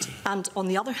interest, and on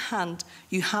the other hand,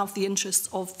 you have the interests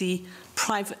of the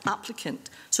private applicant.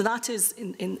 So that is,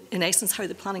 in essence, how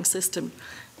the planning system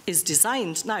is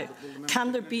designed. Now,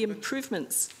 can there be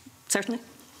improvements? Certainly.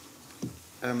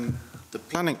 The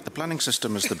planning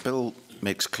system, as the bill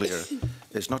makes clear,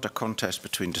 is not a contest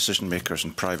between decision makers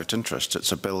and private interests.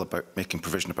 It's a bill about making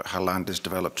provision about how land is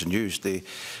developed and used. The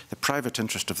private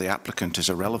interest of the applicant is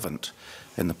irrelevant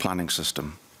in the planning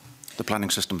system. The planning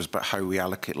system is about how we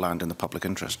allocate land in the public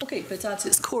interest. Okay, but at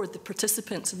its core, the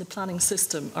participants in the planning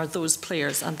system are those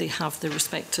players, and they have their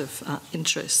respective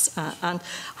interests. And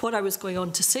what I was going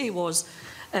on to say was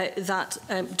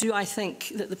do I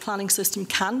think that the planning system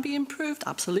can be improved?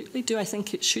 Absolutely. Do I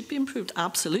think it should be improved?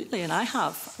 Absolutely. And I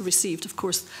have received, of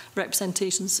course,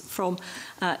 representations from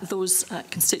those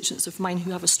constituents of mine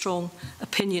who have a strong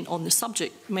opinion on the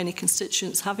subject, many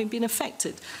constituents having been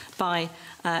affected by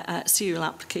serial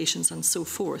applications and so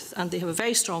forth. And they have a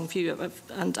very strong view,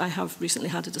 and I have recently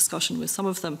had a discussion with some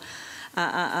of them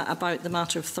about the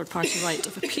matter of third-party right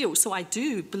of appeal. So I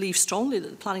do believe strongly that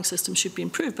the planning system should be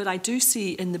improved, but I do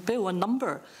see in the bill a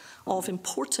number of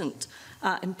important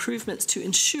improvements to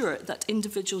ensure that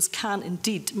individuals can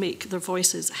indeed make their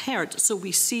voices heard. So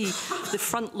we see the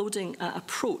front-loading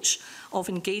approach of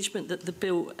engagement that the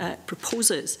bill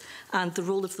proposes and the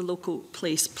role of the local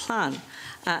place plan.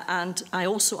 And I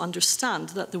also understand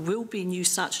that there will be new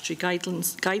statutory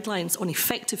guidelines on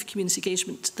effective community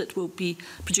engagement that will be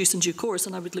produced in due course,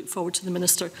 and I would look forward to the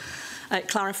Minister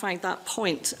clarifying that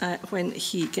point when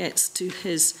he gets to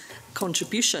his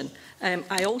contribution.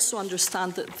 I also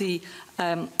understand that the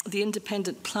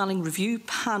Independent Planning Review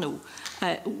Panel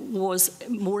was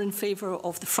more in favour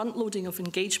of the front-loading of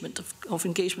engagement, of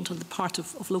engagement on the part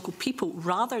of local people,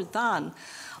 rather than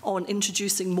on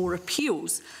introducing more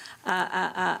appeals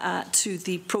to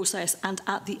the process and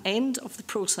at the end of the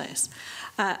process.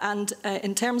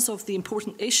 In terms of the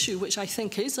important issue, which I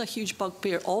think is a huge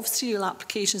bugbear of serial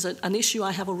applications, an issue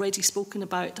I have already spoken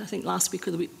about, I think last week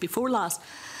or the week before last,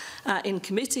 in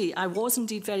committee, I was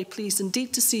indeed very pleased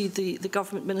indeed to see the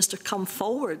Government Minister come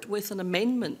forward with an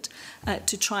amendment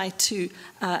to try to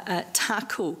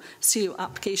tackle serial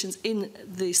applications in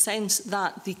the sense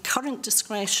that the current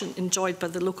discretion enjoyed by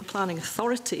the local planning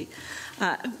authority,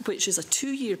 which is a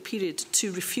 2-year period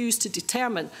to refuse to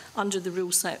determine under the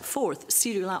rules set forth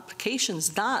serial applications,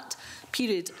 that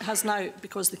period has now,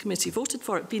 because the committee voted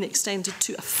for it, been extended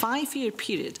to a 5-year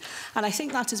period. And I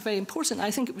think that is very important.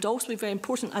 I think it would also be very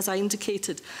important, as I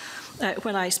indicated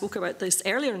when I spoke about this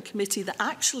earlier in committee, that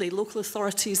actually local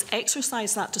authorities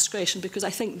exercise that discretion, because I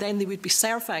think then they would be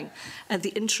serving the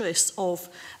interests of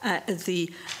the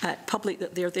public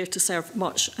that they're there to serve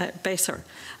much better.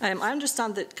 I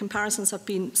understand that comparisons have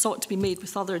been sought to be made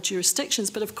with other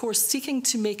jurisdictions, but of course seeking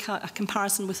to make a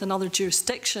comparison with another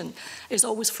jurisdiction is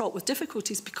always fraught with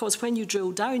difficulties, because when you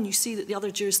drill down you see that the other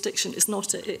jurisdiction is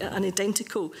not an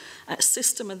identical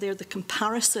system, and there the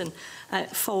comparison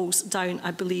falls down,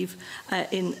 I believe,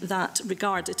 in that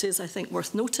regard. It is, I think,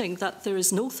 worth noting that there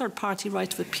is no third-party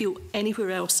right of appeal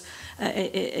anywhere else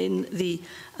in the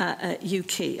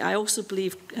UK. I also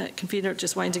believe, Convener,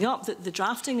 just winding up, that the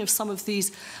drafting of some of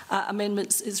these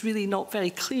amendments is really not very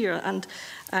clear, and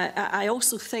I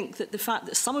also think that the fact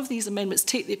that some of these amendments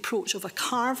take the approach of a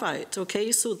carve-out,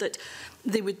 okay, so that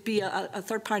there would be a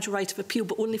third-party right of appeal,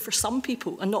 but only for some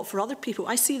people and not for other people.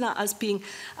 I see that as being,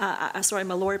 sorry, I'm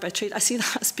a lawyer by trade, I see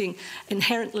that as being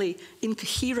inherently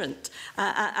incoherent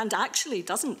and actually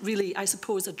doesn't really, I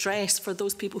suppose, address for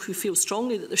those people who feel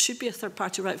strongly that there should be a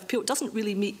third-party right of appeal. It doesn't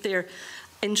really meet their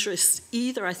interests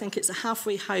either. I think it's a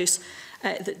halfway house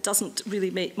that doesn't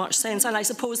really make much sense. And I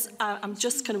suppose I'm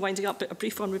just kind of winding up, but a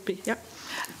brief one would be, yeah.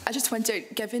 I just wonder,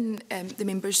 given the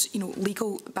members'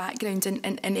 legal background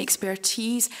and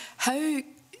expertise, how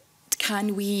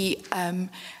can we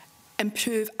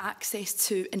improve access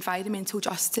to environmental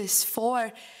justice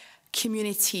for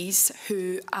communities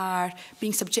who are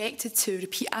being subjected to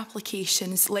repeat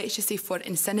applications, let's just say for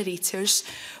incinerators,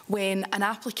 when an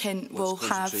applicant will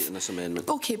have...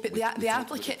 Okay, but the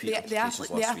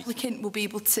applicant will be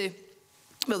able to...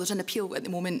 Well, there's an appeal at the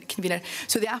moment, Convener.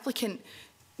 So the applicant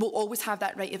will always have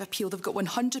that right of appeal. They've got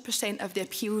 100% of the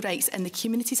appeal rights, and the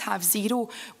communities have 0.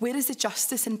 Where is the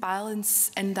justice and balance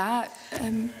in that?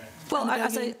 Well,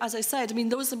 as I said, I mean,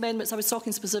 those amendments, I was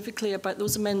talking specifically about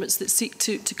those amendments that seek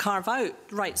to carve out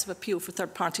rights of appeal for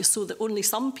third parties so that only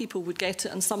some people would get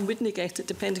it and some wouldn't get it,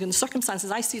 depending on the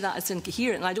circumstances. I see that as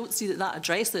incoherent, and I don't see that that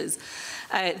addresses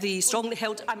the strongly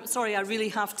held... I'm sorry, I really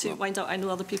have to wind up. I know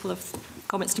other people have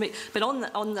comments to make. But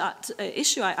on that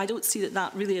issue, I don't see that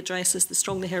that really addresses the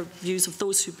strongly held views of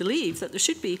those who believe that there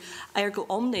should be, ergo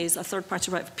omnes, a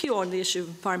third-party right of appeal. On the issue of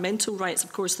environmental rights,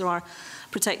 of course, there are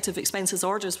protective expenses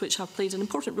orders which have played an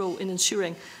important role in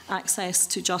ensuring access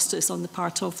to justice on the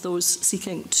part of those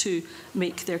seeking to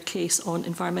make their case on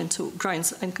environmental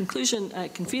grounds. In conclusion,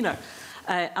 Convener,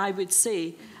 I would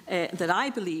say that I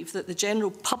believe that the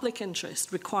general public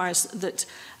interest requires that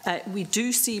we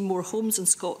do see more homes in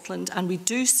Scotland and we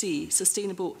do see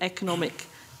sustainable economic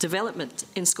development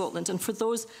in Scotland. And for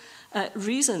those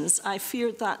reasons, I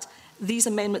fear that these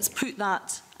amendments put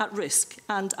that at risk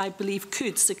and I believe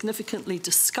could significantly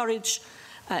discourage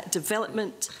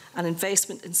development and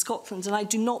investment in Scotland, and I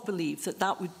do not believe that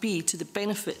that would be to the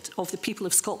benefit of the people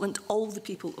of Scotland, all the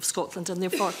people of Scotland, and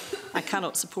therefore I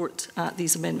cannot support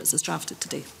these amendments as drafted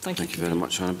today. Thank you. Thank you very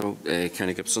much, Annabel.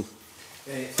 Kenny Gibson.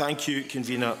 Thank you,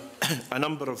 Convener. A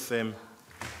number of...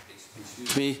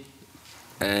 Excuse me.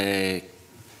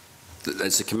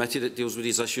 It's the committee that deals with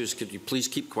these issues. Could you please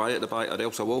keep quiet at the back, or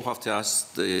else I will have to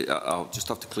ask I'll just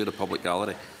have to clear the public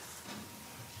gallery.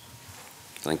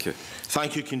 Thank you.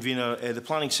 Thank you, Convener. The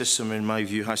planning system, in my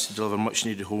view, has to deliver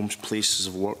much-needed homes, places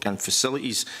of work and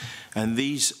facilities, and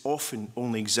these often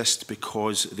only exist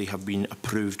because they have been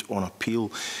approved on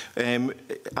appeal.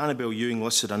 Annabel Ewing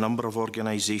listed a number of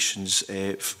organisations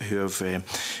who have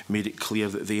made it clear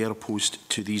that they are opposed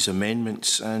to these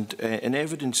amendments, and in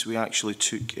evidence we actually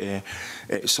took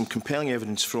some compelling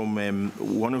evidence from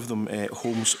one of them,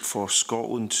 Homes for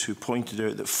Scotland, who pointed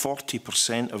out that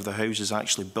 40% of the houses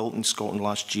actually built in Scotland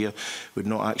last year would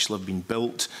not actually have been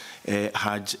built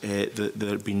had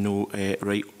there been no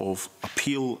right of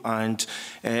appeal, and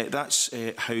that's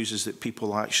houses that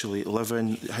people actually live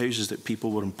in, houses that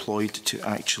people were employed to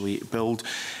actually build,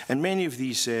 and many of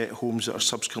these homes that are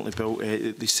subsequently built,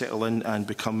 they settle in and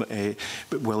become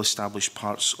well-established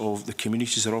parts of the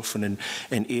communities. They're often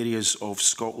in areas of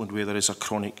Scotland where there is a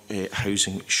chronic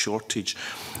housing shortage.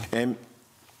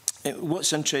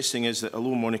 What's interesting is that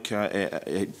although Monica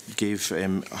gave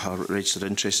her registered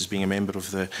interest as being a member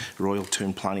of the Royal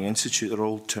Town Planning Institute, the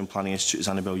Royal Town Planning Institute, as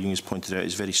Annabel Ewing has pointed out,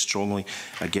 is very strongly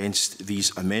against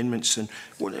these amendments. And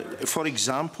for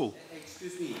example...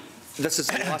 Excuse me. This is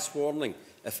the last warning.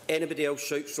 If anybody else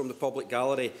shouts from the public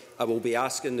gallery, I will be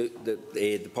asking that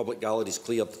the public gallery is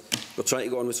cleared. We're trying to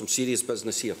go on with some serious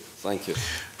business here. Thank you.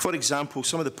 For example,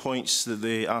 some of the points that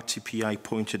the RTPI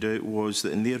pointed out was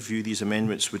that in their view these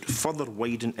amendments would further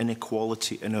widen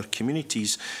inequality in our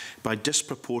communities by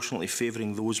disproportionately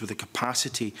favouring those with the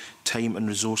capacity, time and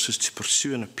resources to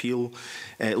pursue an appeal,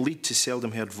 lead to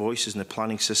seldom heard voices in the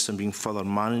planning system being further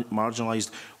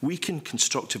marginalised, weaken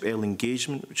constructive early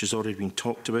engagement, which has already been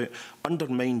talked about,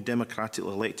 undermine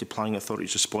democratically elected planning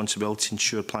authorities' responsibility to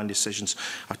ensure planning decisions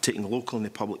are taken local in the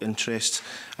public interest,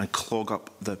 and clog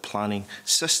up the planning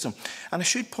system. And I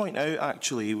should point out,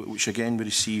 actually, which again we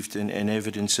received in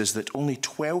evidence, is that only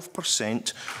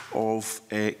 12% of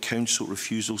council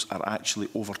refusals are actually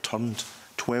overturned.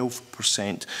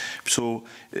 12%. So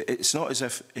it's not as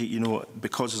if, you know,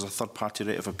 because there's a third-party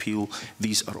right of appeal,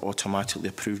 these are automatically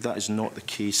approved. That is not the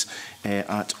case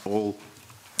at all.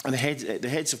 And the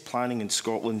heads of planning in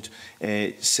Scotland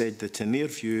said that in their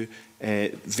view,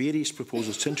 various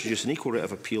proposals to introduce an equal right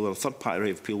of appeal or a third-party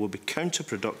right of appeal will be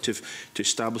counterproductive to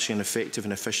establishing an effective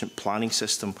and efficient planning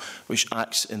system which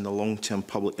acts in the long-term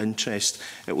public interest.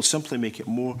 It will simply make it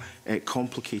more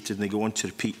complicated, and they go on to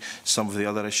repeat some of the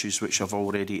other issues which I've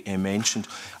already mentioned.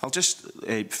 I'll just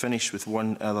finish with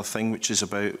one other thing, which is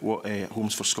about what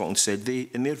Homes for Scotland said.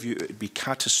 In their view, it would be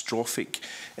catastrophic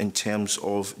in terms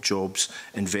of jobs,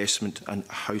 investment and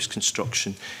house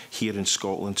construction here in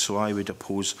Scotland, so I would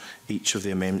oppose each of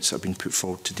the amendments that have been put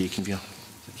forward today, Convener.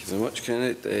 Thank you very much,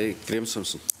 Kenneth. Graham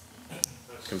Simpson.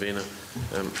 Convener,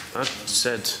 I've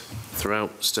said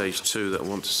throughout stage 2 that I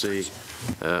want to see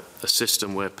a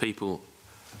system where people,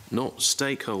 not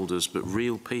stakeholders, but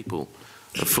real people,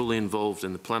 are fully involved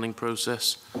in the planning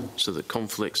process so that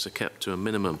conflicts are kept to a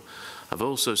minimum. I've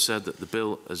also said that the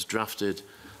bill as drafted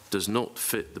does not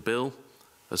fit the bill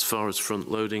as far as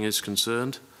front-loading is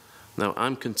concerned. Now,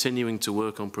 I'm continuing to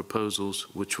work on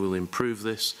proposals which will improve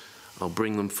this. I'll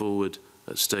bring them forward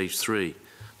at stage 3.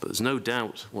 But there's no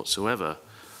doubt whatsoever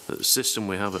that the system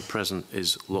we have at present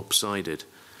is lopsided.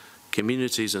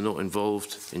 Communities are not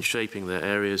involved in shaping their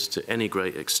areas to any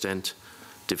great extent.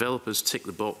 Developers tick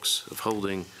the box of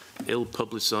holding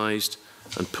ill-publicised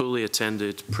and poorly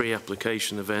attended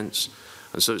pre-application events,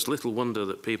 and so it's little wonder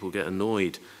that people get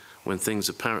annoyed when things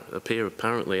appear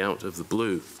apparently out of the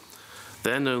blue.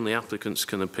 Then only applicants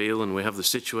can appeal, and we have the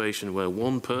situation where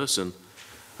one person,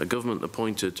 a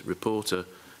government-appointed reporter,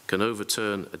 can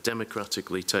overturn a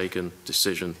democratically taken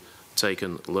decision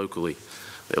taken locally.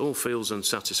 It all feels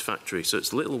unsatisfactory, so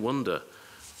it's little wonder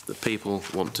that people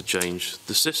want to change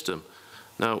the system.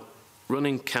 Now,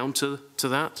 running counter to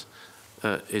that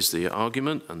is the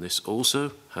argument, and this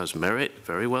also has merit,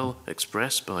 very well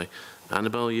expressed by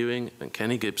Annabel Ewing and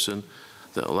Kenny Gibson,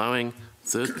 that allowing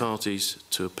third parties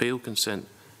to appeal consent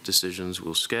decisions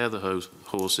will scare the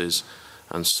horses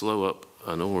and slow up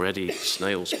an already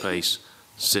snail's pace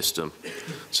system.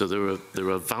 So there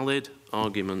are valid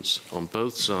arguments on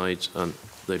both sides, and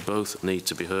they both need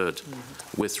to be heard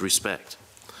with respect.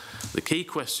 The key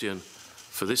question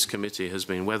for this committee has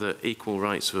been whether equal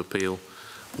rights of appeal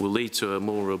will lead to a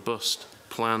more robust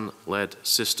plan-led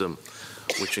system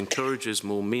which encourages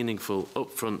more meaningful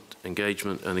upfront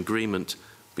engagement and agreement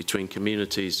between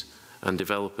communities and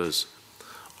developers,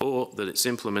 or that its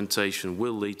implementation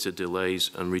will lead to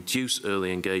delays and reduce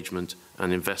early engagement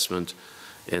and investment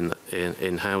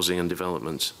in housing and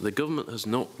development. The government has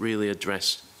not really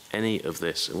addressed any of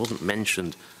this. It wasn't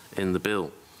mentioned in the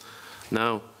bill.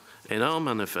 Now, in our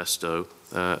manifesto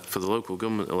for the local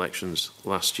government elections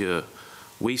last year,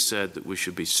 we said that we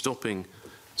should be stopping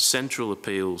central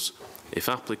appeals if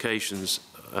applications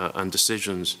and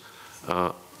decisions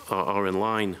are in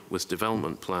line with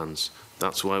development plans.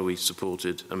 That's why we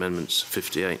supported Amendments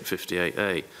 58 and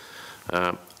 58A,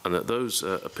 and that those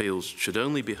appeals should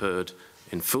only be heard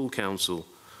in full council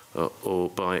or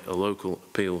by a local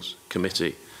appeals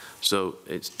committee. So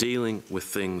it's dealing with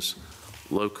things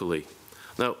locally.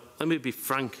 Now, let me be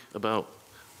frank about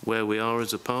where we are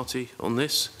as a party on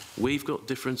this. We've got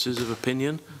differences of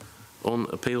opinion on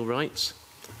appeal rights.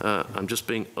 I'm just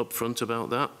being upfront about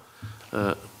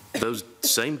that. Those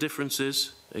same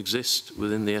differences exist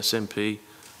within the SNP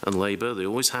and Labour. They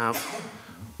always have.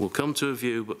 We'll come to a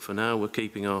view, but for now we're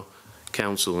keeping our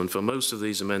counsel. And for most of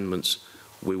these amendments,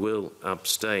 we will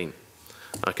abstain.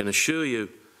 I can assure you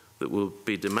that we'll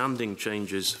be demanding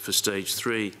changes for stage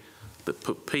 3 that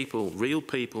put people, real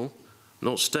people,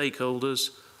 not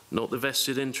stakeholders, not the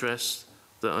vested interests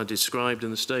that I described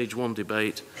in the stage 1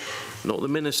 debate, not the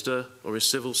minister or his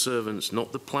civil servants,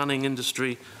 not the planning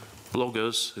industry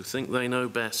bloggers who think they know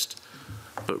best,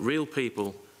 but real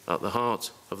people at the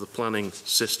heart of the planning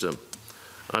system.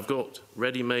 I've got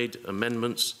ready-made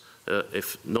amendments.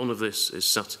 If none of this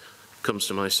comes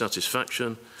to my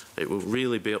satisfaction, it will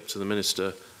really be up to the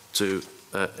minister to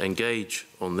engage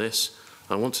on this.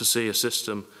 I want to see a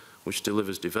system which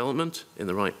delivers development in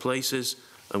the right places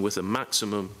and with a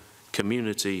maximum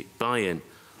community buy-in.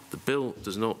 The bill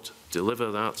does not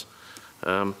deliver that.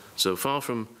 So far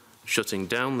from shutting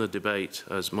down the debate,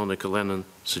 as Monica Lennon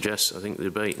suggests, I think the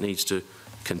debate needs to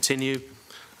continue.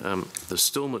 There's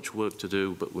still much work to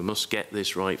do, but we must get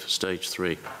this right for stage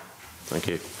 3. Thank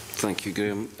you. Thank you,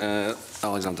 Graham.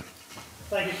 Alexander.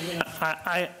 Thank you,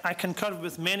 Convener. I concur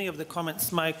with many of the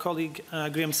comments my colleague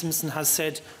Graham Simpson has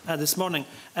said this morning.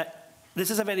 This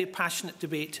is a very passionate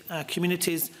debate.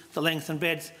 Communities, the length and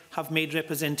breadth, have made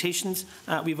representations.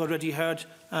 We've already heard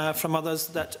from others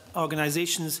that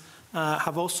organisations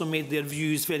have also made their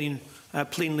views very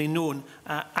plainly known,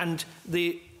 and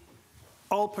they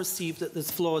all perceive that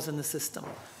there's flaws in the system,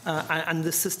 and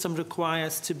the system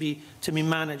requires to be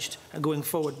managed going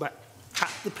forward. But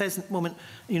at the present moment,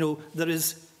 there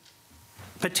is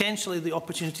potentially the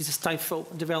opportunity to stifle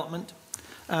development.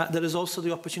 There is also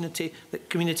the opportunity that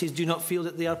communities do not feel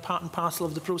that they are part and parcel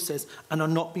of the process and are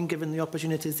not being given the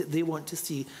opportunities that they want to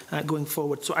see going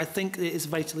forward. So I think it is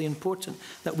vitally important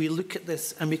that we look at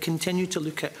this and we continue to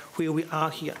look at where we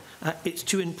are here. It's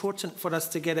too important for us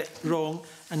to get it wrong,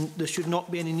 and there should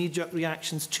not be any knee-jerk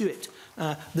reactions to it.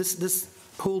 This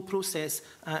whole process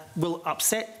will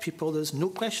upset people. There's no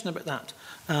question about that.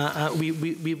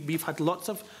 We've had lots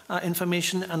of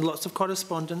information and lots of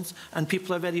correspondence, and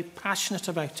people are very passionate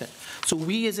about it. So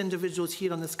we as individuals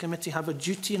here on this committee have a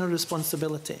duty and a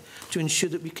responsibility to ensure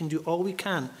that we can do all we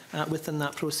can within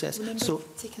that process. So,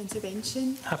 take an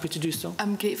intervention. Happy to do so.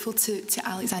 I'm grateful to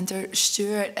Alexander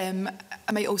Stewart.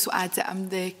 I might also add that I'm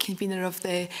the convener of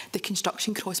the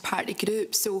construction cross-party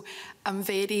group, so I'm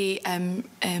very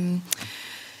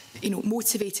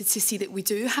motivated to see that we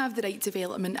do have the right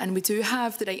development and we do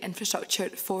have the right infrastructure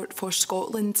for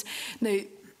Scotland. Now,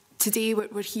 today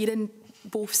we're hearing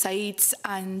both sides,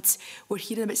 and we're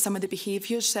hearing about some of the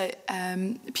behaviours that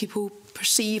people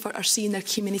perceive or see in their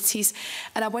communities.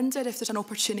 And I wonder if there's an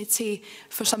opportunity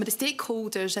for some of the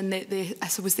stakeholders and I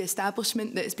suppose the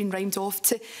establishment that has been rhymed off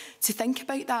to think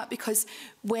about that, because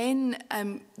when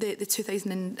the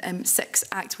 2006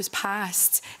 Act was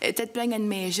passed, it did bring in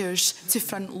measures to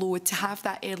front load, to have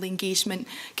that early engagement.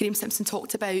 Graham Simpson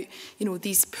talked about,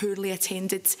 these poorly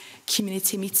attended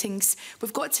community meetings.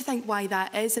 We've got to think why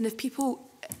that is, and if people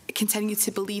continue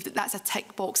to believe that that's a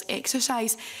tick box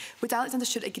exercise, would Alexander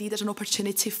Stewart agree there's an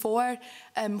opportunity for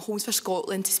Homes for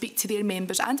Scotland to speak to their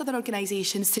members and other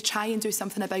organisations to try and do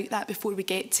something about that before we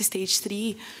get to stage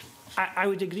 3? I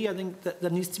would agree. I think that there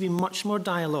needs to be much more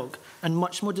dialogue and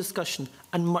much more discussion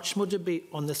and much more debate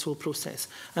on this whole process,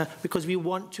 because we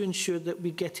want to ensure that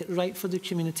we get it right for the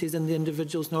communities and the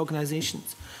individuals and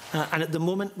organisations. And at the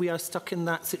moment we are stuck in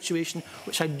that situation,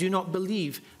 which I do not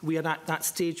believe we are at that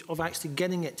stage of actually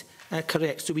getting it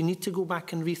correct. So we need to go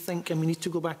back and rethink, and we need to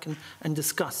go back and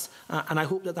discuss. And I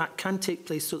hope that that can take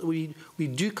place so that we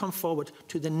do come forward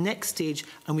to the next stage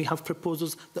and we have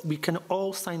proposals that we can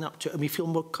all sign up to and we feel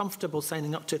more comfortable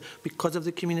signing up to because of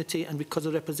the community and because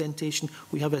of representation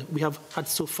we have had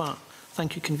so far.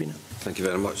 Thank you, Convener. Thank you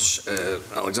very much,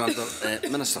 Alexander.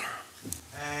 Minister.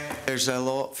 There's a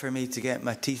lot for me to get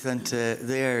my teeth into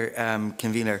there,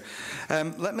 Convener.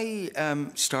 Let me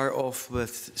start off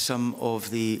with some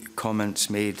of the comments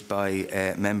made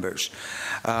by members.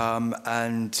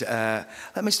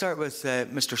 Let me start with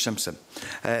Mr Simpson,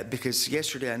 because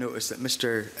yesterday I noticed that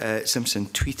Mr Simpson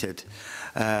tweeted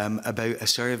about a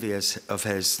survey of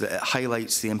his that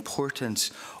highlights the importance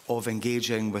of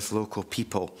engaging with local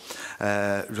people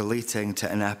relating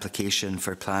to an application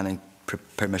for planning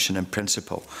permission in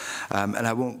principle. And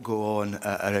I won't go on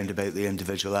around about the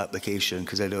individual application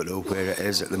because I don't know where it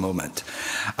is at the moment.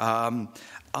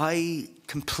 I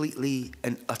completely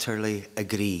and utterly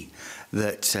agree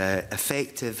that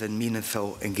effective and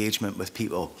meaningful engagement with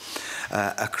people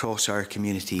across our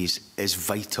communities is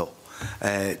vital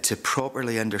to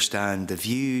properly understand the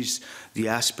views, the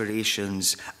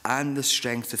aspirations and the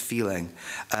strength of feeling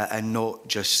and not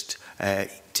just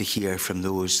to hear from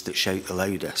those that shout the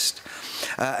loudest.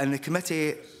 And the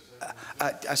committee,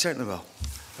 I certainly will.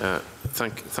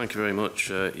 Thank you very much.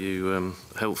 You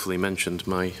helpfully mentioned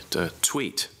my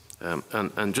tweet.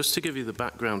 And just to give you the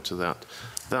background to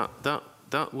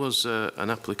that was an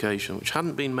application which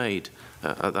hadn't been made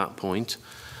at that point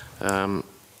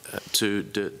to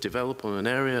develop on an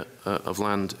area of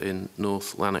land in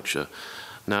North Lanarkshire.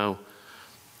 Now,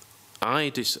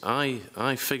 I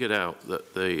figured out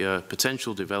that the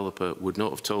potential developer would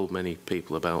not have told many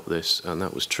people about this, and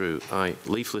that was true. I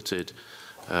leafleted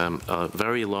a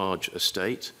very large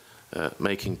estate,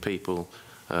 making people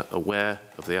aware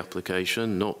of the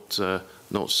application, not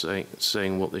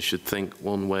saying what they should think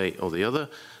one way or the other,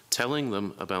 telling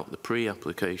them about the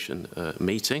pre-application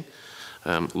meeting.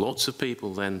 Lots of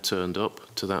people then turned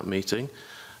up to that meeting.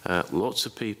 Lots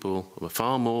of people,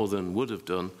 far more than would have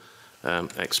done,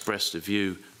 expressed a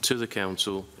view to the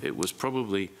council. It was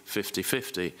probably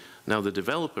 50-50. Now, the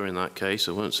developer in that case,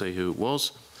 I won't say who it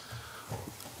was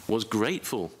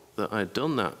grateful that I had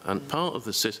done that. And part of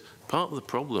the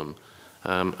problem,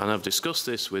 and I've discussed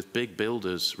this with big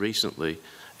builders recently,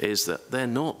 is that they're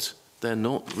not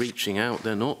reaching out.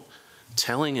 They're not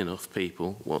telling enough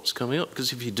people what's coming up.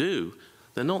 Because if you do,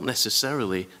 they're not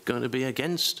necessarily going to be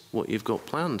against what you've got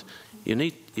planned. You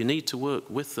need to work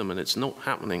with them, and it's not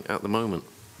happening at the moment.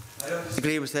 I don't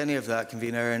disagree with any of that,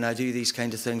 Convener, and I do these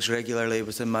kind of things regularly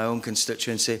within my own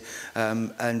constituency,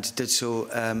 and did so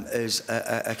as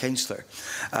a councillor.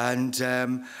 And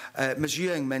Ms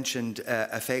Ewing mentioned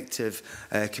effective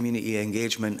community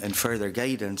engagement and further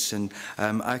guidance, and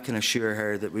I can assure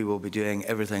her that we will be doing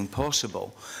everything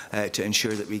possible to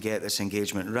ensure that we get this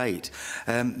engagement right.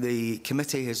 The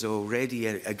committee has already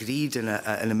agreed in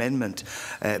an amendment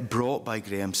brought by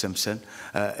Graham Simpson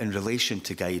in relation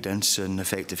to guidance and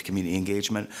effective community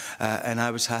engagement, and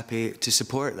I was happy to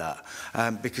support that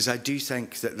because I do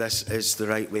think that this is the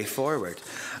right way forward.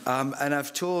 And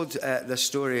I've told this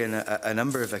story on a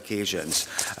number of occasions,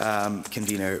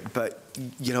 Convener, but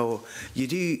you know, you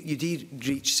do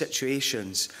reach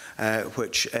situations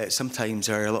which sometimes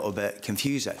are a little bit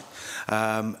confusing.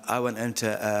 I went into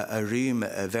a room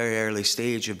at a very early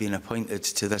stage of being appointed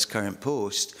to this current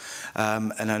post,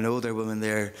 and an older woman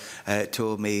there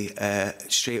told me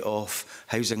straight off,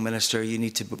 Housing Minister, you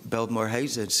need to build more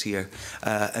houses here.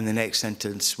 And the next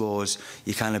sentence was,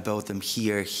 you can't build them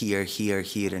here, here, here,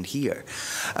 here and here.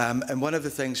 And one of the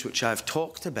things which I've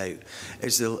talked about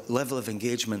is the level of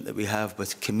engagement that we have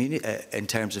with community in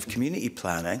terms of community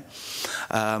planning,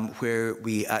 where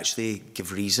we actually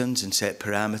give reasons and set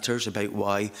parameters about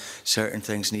why certain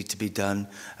things need to be done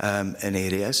in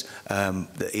areas.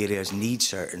 The areas need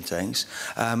certain things.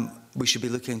 We should be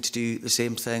looking to do the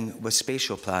same thing with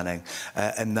spatial planning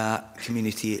and that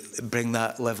community, bring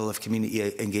that level of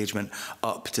community engagement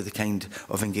up to the kind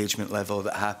of engagement level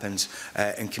that happens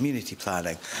in community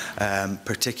planning,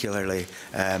 particularly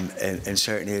in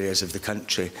certain areas of the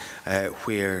country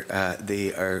where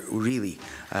they are really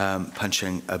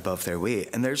punching above their weight.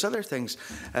 And there's other things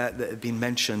that have been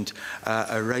mentioned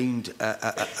around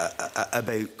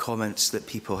about comments that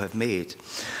people have made.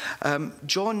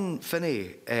 John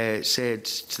Finney said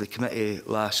to the committee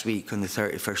last week on the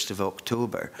 31st of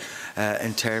October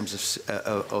in terms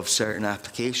of certain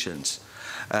applications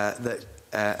that,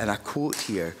 and I quote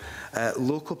here,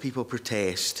 local people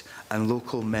protest and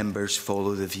local members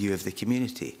follow the view of the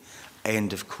community.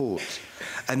 End of quote.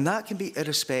 And that can be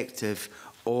irrespective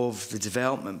of the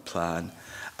development plan,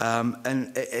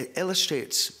 and it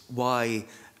illustrates why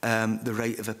the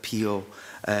right of appeal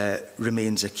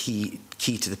remains a key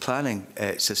to the planning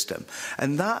system.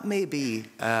 And that may be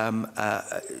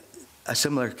a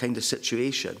similar kind of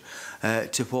situation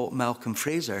to what Malcolm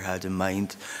Fraser had in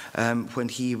mind when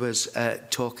he was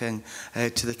talking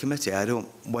to the committee. I don't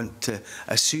want to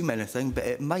assume anything, but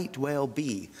it might well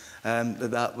be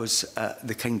that was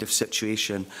the kind of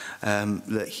situation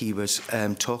that he was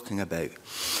talking about.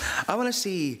 I want to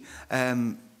see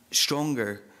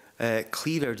stronger,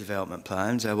 clearer development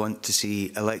plans. I want to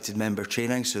see elected member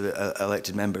training so that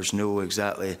elected members know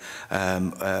exactly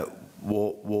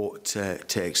what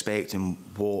to expect and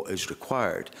what is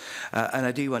required. And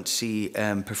I do want to see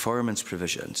performance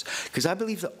provisions, because I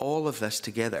believe that all of this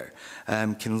together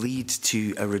can lead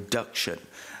to a reduction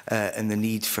in the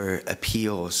need for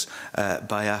appeals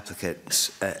by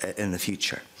applicants in the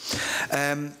future.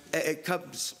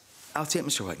 I'll take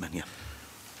Mr. Whiteman, yeah.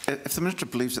 If the Minister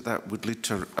believes that that would lead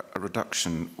to a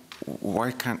reduction,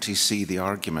 why can't he see the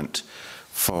argument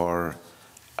for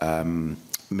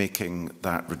making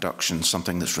that reduction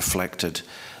something that's reflected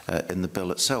in the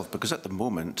bill itself? Because at the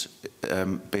moment,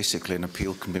 basically an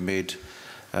appeal can be made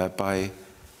by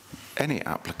any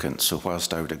applicant. So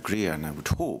whilst I would agree and I would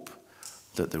hope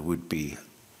that there would be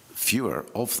fewer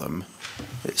of them,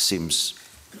 it seems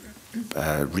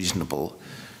reasonable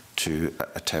to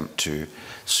attempt to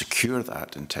secure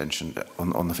that intention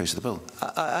on the face of the bill.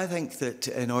 I think that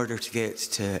in order to get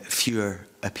to fewer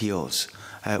appeals,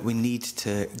 we need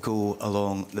to go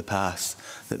along the path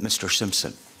that Mr.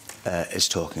 Simpson is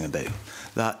talking about,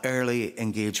 that early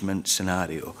engagement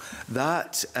scenario.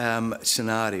 That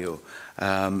scenario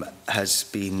has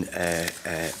been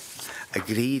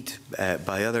agreed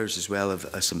by others as well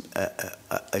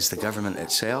as the government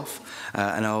itself,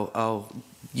 and I'll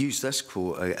use this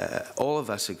quote. All of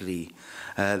us agree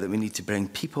that we need to bring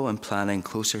people and planning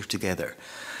closer together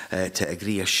to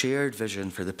agree a shared vision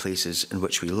for the places in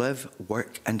which we live,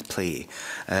 work and play,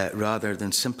 rather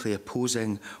than simply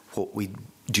opposing what we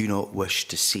do not wish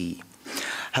to see.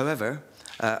 However,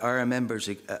 our members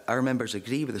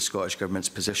agree with the Scottish Government's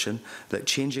position that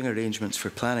changing arrangements for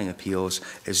planning appeals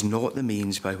is not the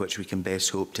means by which we can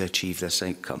best hope to achieve this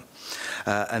outcome.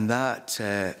 And that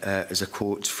is a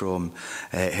quote from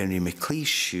Henry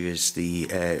McLeish, who is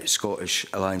the Scottish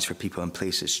Alliance for People and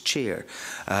Places chair,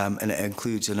 and it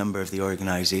includes a number of the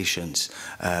organisations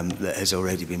that has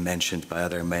already been mentioned by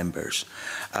other members.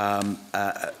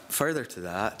 Further to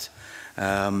that,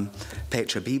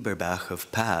 Petra Bieberbach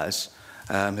of PAS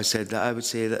has said that I would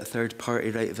say that a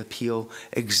third-party right of appeal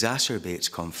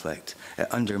exacerbates conflict. It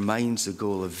undermines the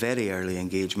goal of very early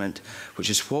engagement, which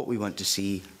is what we want to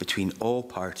see between all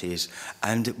parties,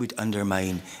 and it would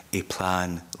undermine a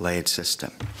plan-led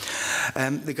system.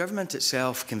 The government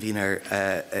itself, convener,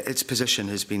 its position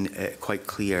has been quite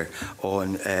clear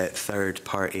on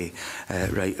third-party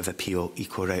right of appeal,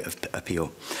 equal right of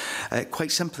appeal.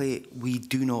 Quite simply, we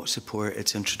do not support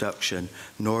its introduction,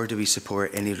 nor do we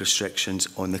support any restrictions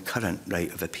on the current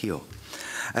right of appeal.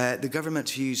 The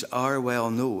government's views are well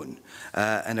known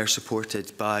and are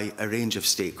supported by a range of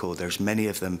stakeholders, many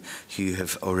of them who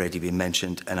have already been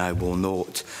mentioned, and I will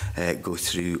not go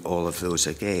through all of those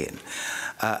again.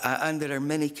 And there are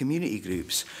many community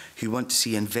groups who want to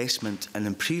see investment and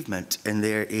improvement in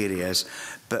their areas,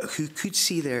 but who could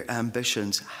see their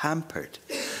ambitions hampered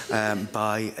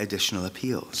by additional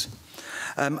appeals.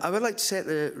 I would like to set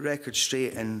the record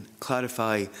straight and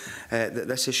clarify that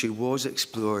this issue was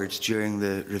explored during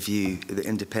the review, the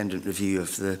independent review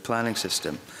of the planning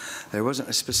system. There wasn't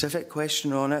a specific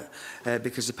question on it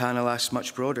because the panel asked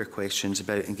much broader questions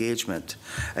about engagement.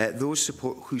 Those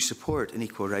who support an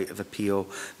equal right of appeal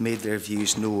made their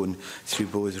views known through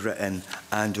both written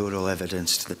and oral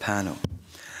evidence to the panel.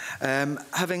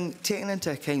 Having taken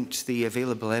into account the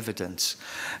available evidence,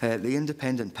 the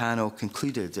independent panel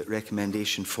concluded at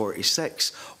recommendation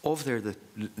 46 of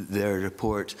their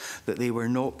report that they were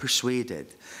not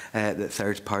persuaded that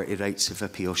third-party rights of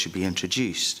appeal should be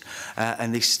introduced.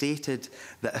 And they stated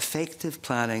that effective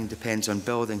planning depends on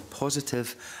building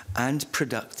positive and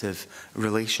productive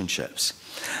relationships.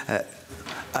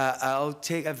 I'll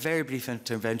take a very brief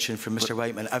intervention from Mr.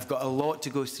 Whiteman. I've got a lot to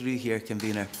go through here,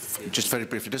 convener. Just very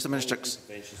briefly, does the Minister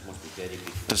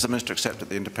accept that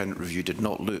the independent review did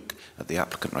not look at the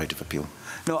applicant right of appeal?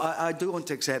 No, I don't want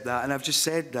to accept that, and I've just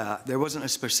said that. There wasn't a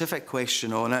specific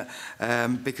question on it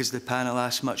because the panel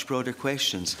asked much broader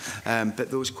questions,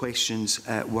 but those questions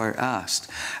were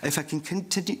asked. If I can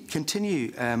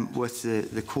continue with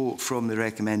the quote from the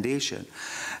recommendation,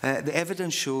 the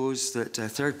evidence shows that a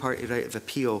third-party right of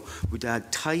appeal would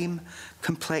add time,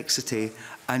 complexity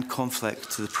and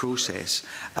conflict to the process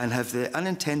and have the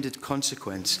unintended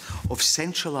consequence of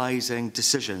centralising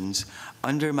decisions,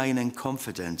 undermining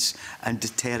confidence and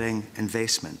deterring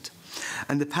investment.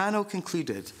 And the panel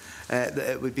concluded that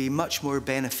it would be much more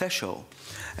beneficial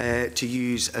to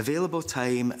use available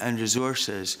time and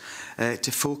resources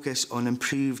to focus on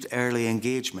improved early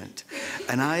engagement.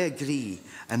 And I agree,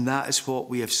 and that is what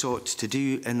we have sought to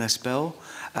do in this bill,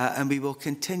 and we will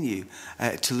continue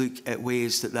to look at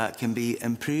ways that that can be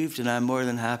improved, and I'm more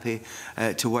than happy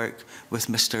to work with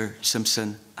Mr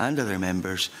Simpson and other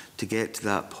members to get to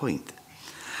that point.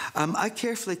 I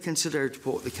carefully considered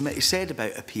what the committee said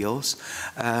about appeals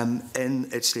in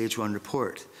its Stage 1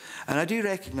 report. And I do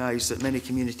recognise that many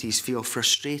communities feel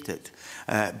frustrated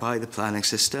by the planning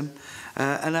system,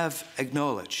 and I've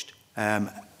acknowledged,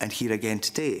 and here again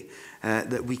today,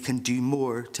 that we can do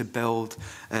more to build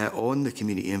on the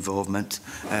community involvement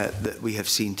that we have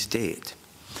seen to date.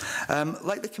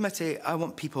 Like the committee, I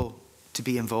want people to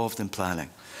be involved in planning,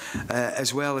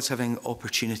 as well as having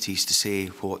opportunities to say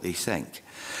what they think.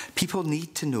 People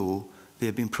need to know they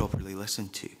have been properly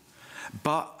listened to.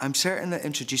 But I'm certain that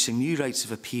introducing new rights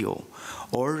of appeal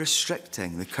or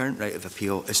restricting the current right of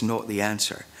appeal is not the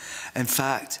answer. In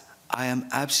fact, I am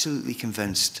absolutely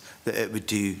convinced that it would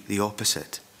do the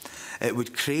opposite. It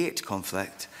would create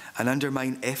conflict and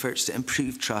undermine efforts to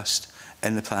improve trust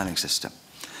in the planning system.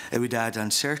 It would add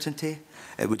uncertainty,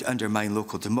 it would undermine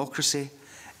local democracy,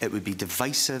 it would be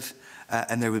divisive,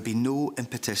 and there would be no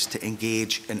impetus to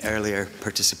engage in earlier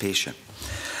participation.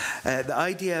 The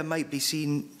idea might be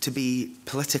seen to be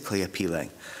politically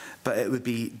appealing, but it would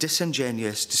be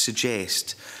disingenuous to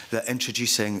suggest that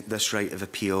introducing this right of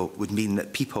appeal would mean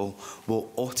that people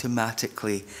will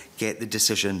automatically get the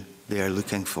decision they are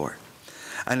looking for.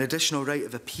 An additional right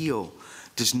of appeal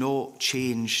does not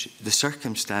change the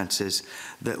circumstances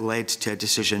that led to a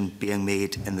decision being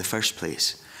made in the first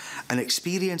place. And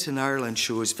experience in Ireland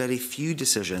shows very few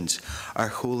decisions are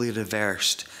wholly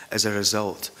reversed as a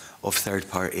result of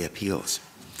third-party appeals.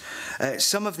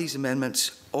 Some of these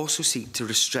amendments also seek to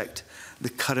restrict the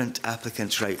current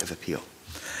applicant's right of appeal.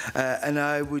 And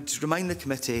I would remind the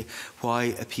committee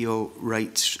why appeal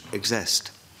rights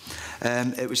exist.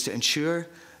 It was to ensure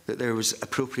that there was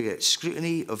appropriate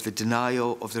scrutiny of the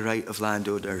denial of the right of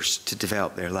landowners to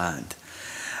develop their land.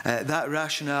 That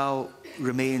rationale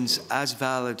remains as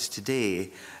valid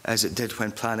today as it did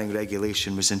when planning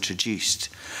regulation was introduced,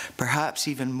 perhaps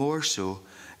even more so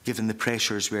given the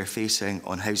pressures we are facing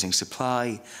on housing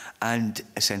supply and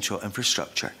essential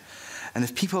infrastructure. And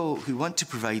if people who want to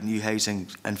provide new housing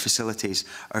and facilities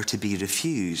are to be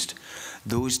refused,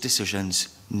 those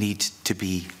decisions need to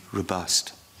be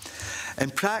robust.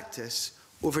 In practice,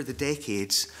 over the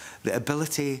decades, the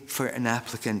ability for an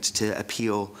applicant to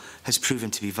appeal has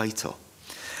proven to be vital.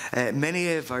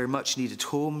 Many of our much-needed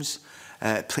homes,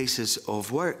 places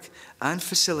of work and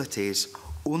facilities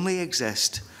only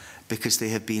exist because they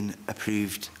have been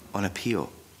approved on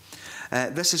appeal.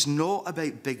 This is not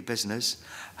about big business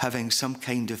having some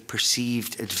kind of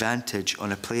perceived advantage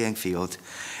on a playing field.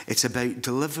 It's about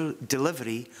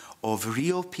delivery of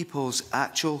real people's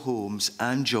actual homes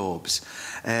and jobs,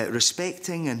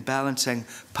 respecting and balancing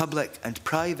public and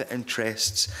private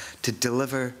interests to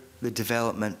deliver the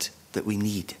development that we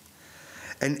need.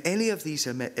 And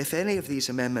if any of these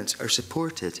amendments are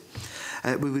supported,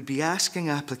 we would be asking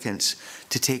applicants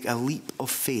to take a leap of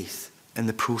faith in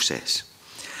the process.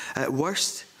 At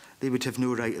worst, they would have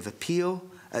no right of appeal.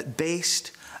 At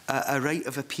best, a right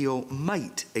of appeal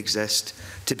might exist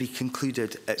to be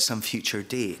concluded at some future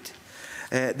date.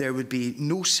 There would be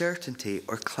no certainty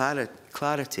or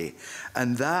clarity,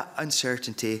 and that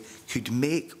uncertainty could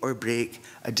make or break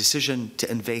a decision to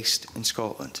invest in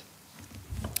Scotland.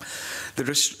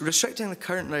 Restricting the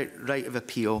current right of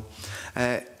appeal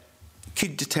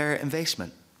could deter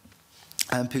investment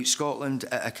and put Scotland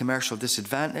at a commercial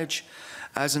disadvantage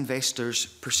as investors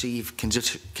perceive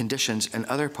conditions in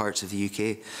other parts of the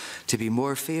UK to be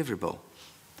more favourable,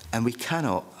 and we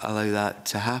cannot allow that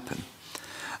to happen.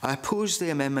 I oppose the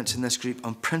amendments in this group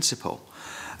on principle,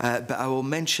 but I will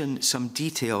mention some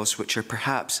details which are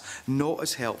perhaps not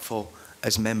as helpful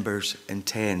as members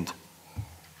intend.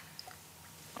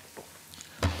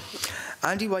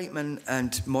 Andy Whiteman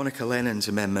and Monica Lennon's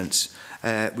amendments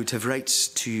would have rights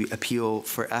to appeal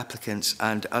for applicants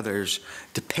and others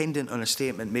dependent on a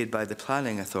statement made by the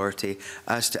planning authority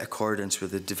as to accordance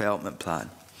with the development plan.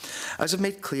 As I've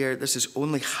made clear, this is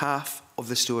only half of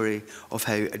the story of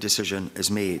how a decision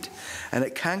is made, and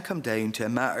it can come down to a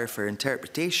matter for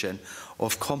interpretation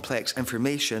of complex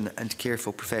information and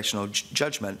careful professional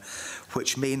judgment,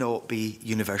 which may not be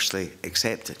universally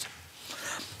accepted.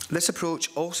 This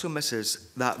approach also misses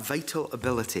that vital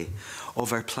ability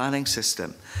of our planning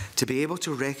system to be able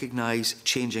to recognise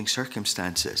changing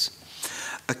circumstances.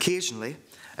 Occasionally,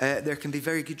 there can be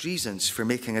very good reasons for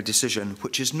making a decision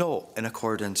which is not in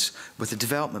accordance with the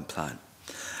development plan.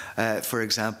 For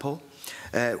example,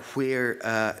 where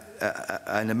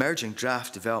an emerging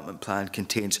draft development plan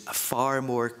contains a far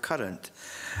more current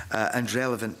and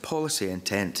relevant policy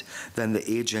intent than the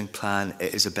ageing plan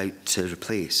it is about to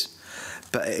replace,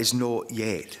 but it is not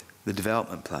yet the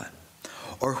development plan.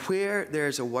 Or where there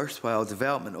is a worthwhile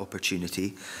development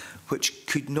opportunity which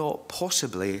could not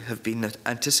possibly have been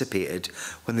anticipated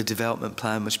when the development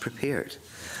plan was prepared.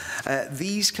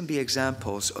 These can be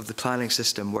examples of the planning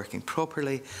system working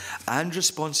properly and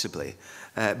responsibly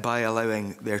by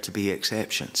allowing there to be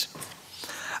exceptions.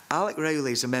 Alec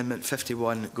Rowley's Amendment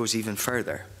 51 goes even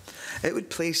further. It would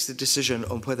place the decision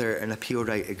on whether an appeal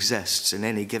right exists in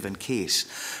any given case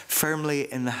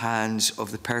firmly in the hands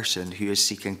of the person who is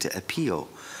seeking to appeal,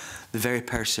 the very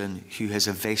person who has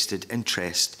a vested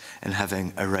interest in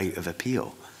having a right of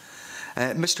appeal.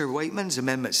 Mr Whiteman's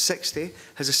Amendment 60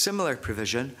 has a similar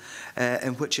provision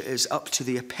in which it is up to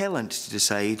the appellant to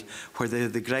decide whether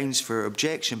the grounds for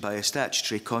objection by a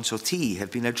statutory consultee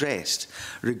have been addressed,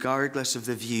 regardless of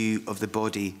the view of the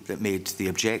body that made the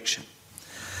objection.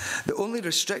 The only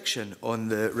restriction on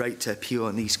the right to appeal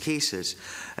in these cases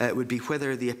would be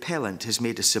whether the appellant has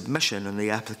made a submission on the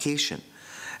application.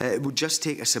 It would just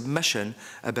take a submission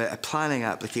about a planning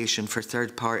application for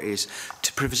third parties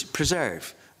to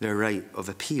preserve their right of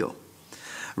appeal.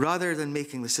 Rather than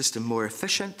making the system more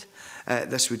efficient,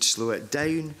 this would slow it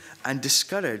down and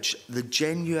discourage the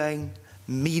genuine,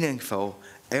 meaningful,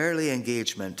 early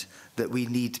engagement that we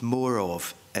need more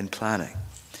of in planning.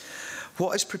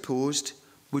 What is proposed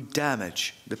would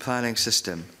damage the planning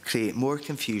system, create more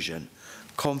confusion,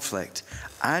 conflict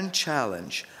and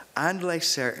challenge, and less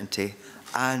certainty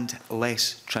and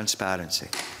less transparency.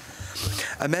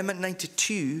 Amendment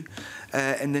 92,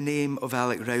 in the name of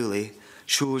Alec Rowley,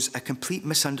 shows a complete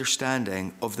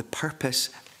misunderstanding of the purpose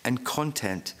and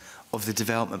content of the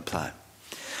development plan.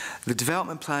 The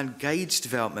development plan guides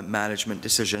development management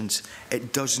decisions.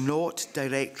 It does not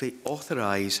directly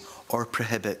authorise or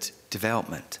prohibit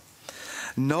development.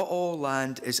 Not all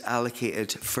land is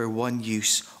allocated for one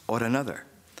use or another.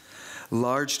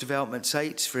 Large development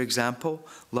sites, for example,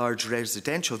 large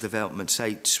residential development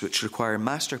sites which require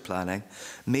master planning,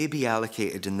 may be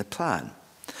allocated in the plan.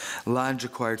 Land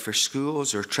required for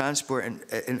schools or transport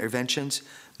interventions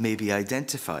may be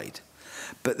identified.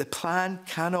 But the plan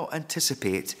cannot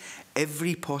anticipate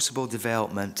every possible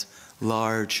development,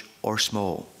 large or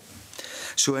small.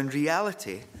 So in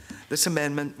reality, this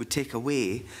amendment would take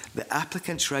away the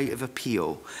applicant's right of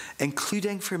appeal,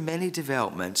 including for many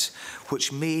developments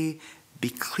which may be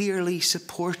clearly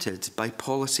supported by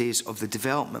policies of the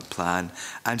development plan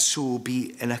and so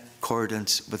be in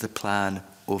accordance with the plan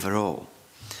overall.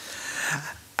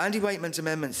 Andy Whiteman's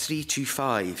Amendment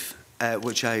 325,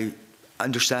 which I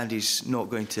understand he's not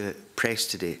going to press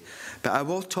today, but I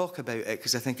will talk about it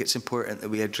because I think it's important that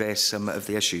we address some of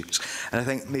the issues. And I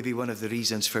think maybe one of the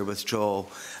reasons for withdrawal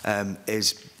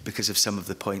is because of some of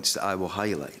the points that I will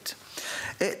highlight.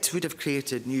 It would have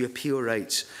created new appeal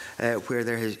rights where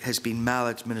there has been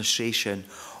maladministration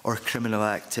or criminal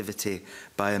activity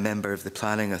by a member of the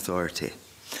planning authority.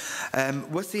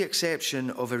 With the exception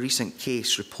of a recent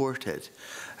case reported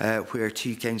where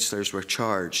 2 councillors were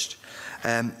charged,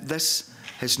 this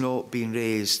has not been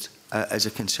raised as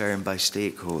a concern by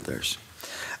stakeholders.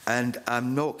 And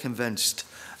I'm not convinced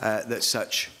that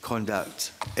such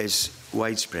conduct is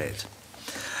widespread.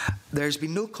 There's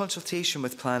been no consultation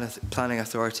with planning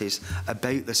authorities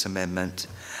about this amendment,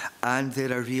 and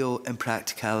there are real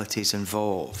impracticalities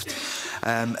involved,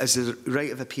 as the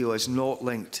right of appeal is not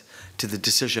linked to the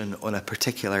decision on a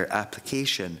particular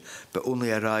application, but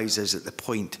only arises at the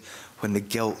point when the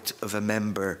guilt of a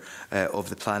member of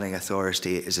the planning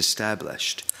authority is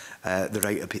established. The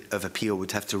right of appeal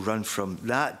would have to run from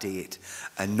that date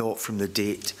and not from the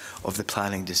date of the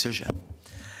planning decision.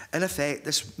 In effect,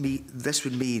 this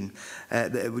would mean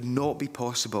that it would not be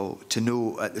possible to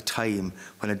know at the time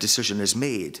when a decision is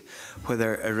made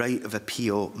whether a right of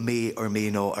appeal may or may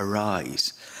not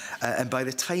arise. And by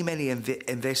the time any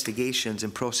investigations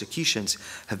and prosecutions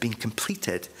have been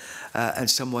completed and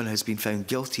someone has been found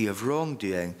guilty of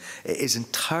wrongdoing, it is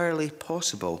entirely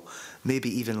possible, maybe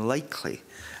even likely,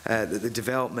 that the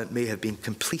development may have been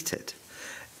completed.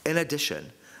 In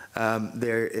addition,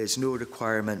 there is no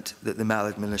requirement that the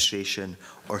maladministration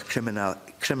or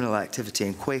criminal activity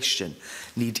in question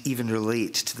need even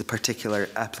relate to the particular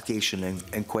application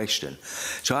in question.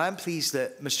 So I am pleased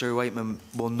that Mr Whiteman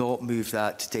will not move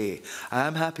that today. I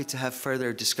am happy to have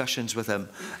further discussions with him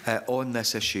on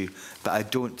this issue, but I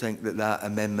don't think that that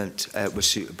amendment was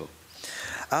suitable.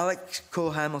 Alex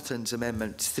Cole-Hamilton's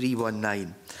Amendment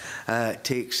 319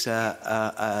 takes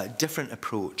a different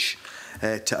approach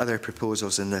to other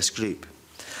proposals in this group.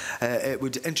 It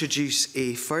would introduce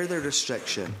a further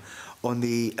restriction on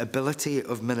the ability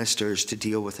of ministers to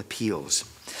deal with appeals.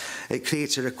 It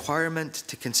creates a requirement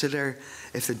to consider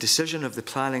if the decision of the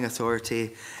planning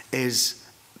authority is,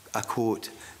 I quote,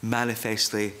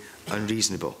 manifestly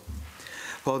unreasonable.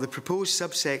 While the proposed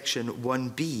subsection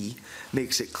 1b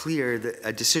makes it clear that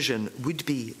a decision would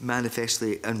be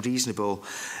manifestly unreasonable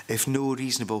if no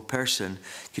reasonable person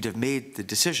could have made the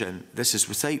decision, this is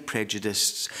without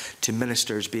prejudice to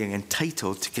ministers being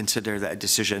entitled to consider that a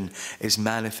decision is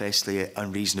manifestly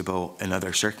unreasonable in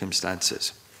other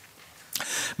circumstances.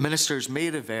 Ministers may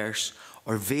reverse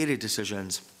or vary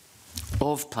decisions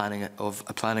of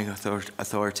a planning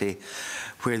authority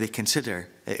where they consider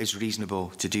it is reasonable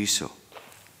to do so.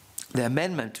 The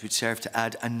amendment would serve to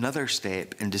add another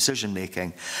step in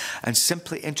decision-making and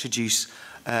simply introduce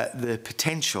the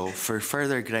potential for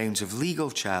further grounds of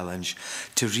legal challenge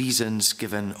to reasons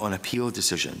given on appeal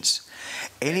decisions.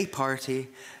 Any party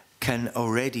can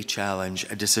already challenge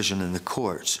a decision in the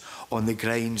courts on the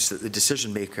grounds that the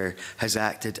decision-maker has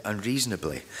acted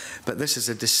unreasonably, but this is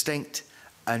a distinct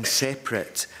and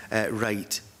separate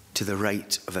right to the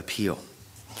right of appeal.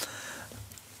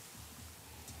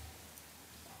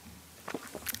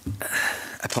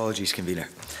 Apologies, Convener.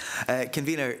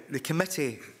 Convener, the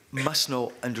committee must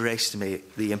not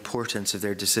underestimate the importance of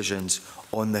their decisions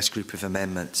on this group of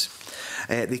amendments.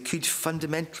 They could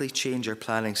fundamentally change our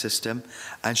planning system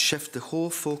and shift the whole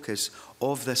focus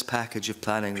of this package of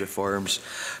planning reforms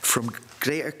from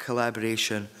greater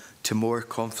collaboration to more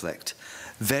conflict,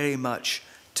 very much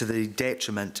to the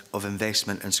detriment of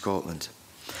investment in Scotland.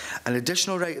 An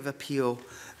additional right of appeal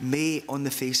may, on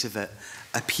the face of it,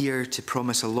 appear to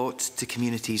promise a lot to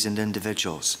communities and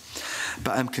individuals.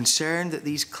 But I'm concerned that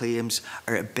these claims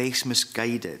are at best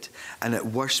misguided and at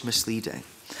worst misleading.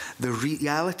 The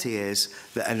reality is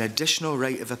that an additional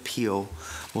right of appeal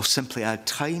will simply add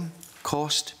time,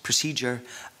 cost, procedure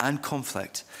and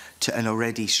conflict to an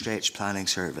already stretched planning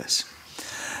service.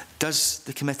 Does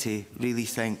the committee really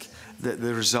think that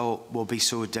the result will be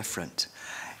so different?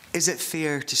 Is it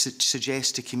fair to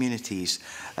suggest to communities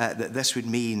that this would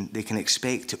mean they can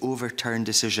expect to overturn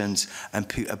decisions and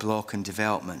put a block in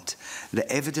development? The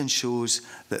evidence shows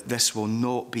that this will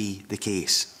not be the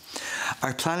case.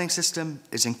 Our planning system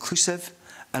is inclusive,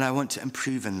 and I want to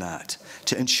improve on that,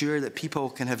 to ensure that people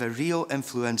can have a real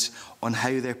influence on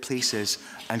how their places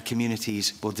and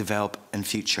communities will develop in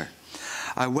future.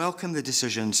 I welcome the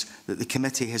decisions that the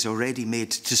committee has already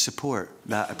made to support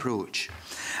that approach.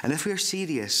 And if we are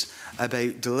serious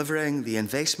about delivering the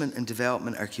investment and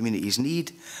development our communities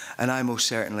need, and I most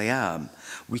certainly am,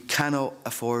 we cannot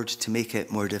afford to make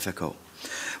it more difficult.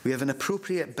 We have an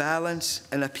appropriate balance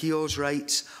in appeals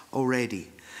rights already.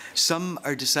 Some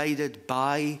are decided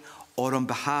by or on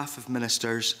behalf of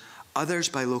ministers, others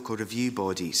by local review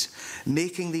bodies.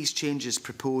 Making these changes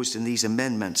proposed in these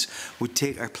amendments would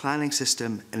take our planning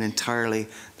system in entirely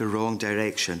the wrong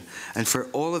direction. And for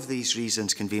all of these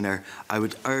reasons, Convener, I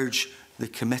would urge the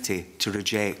committee to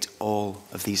reject all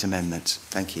of these amendments.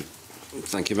 Thank you.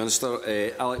 Thank you,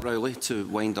 Minister. Alec Rowley to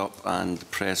wind up and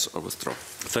press or withdraw.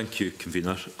 Thank you,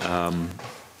 Convener.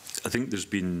 I think there's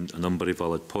been a number of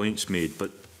valid points made,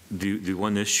 but the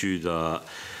one issue that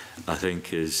I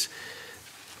think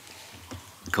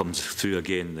comes through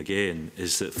again and again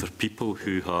is that for people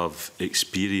who have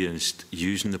experienced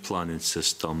using the planning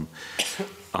system,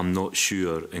 I'm not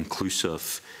sure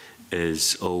inclusive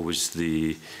is always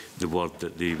the word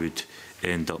that they would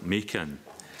end up making.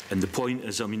 And the point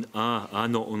is, I mean, I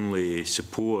not only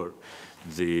support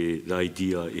the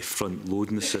idea of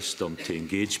front-loading the system to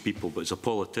engage people, but as a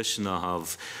politician I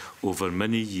have, over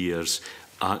many years,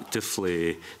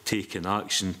 actively taken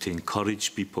action to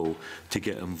encourage people to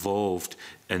get involved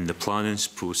in the planning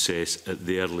process at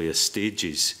the earliest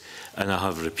stages. And I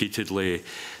have repeatedly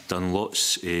done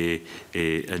lots in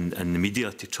the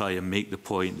media to try and make the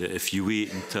point that if you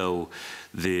wait until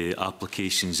the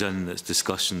application's in that's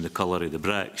discussing the colour of the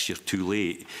bricks, you're too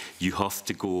late. You have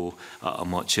to go at a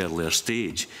much earlier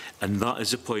stage. And that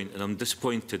is a point, and I'm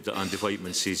disappointed that Andy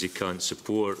Whiteman says he can't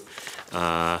support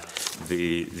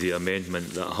the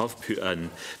amendment that I have put in,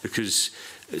 because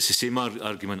it's the same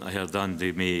argument I heard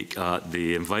Andy make at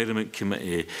the Environment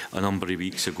Committee a number of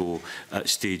weeks ago at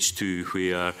stage 2,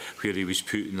 where he was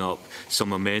putting up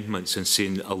some amendments and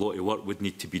saying a lot of work would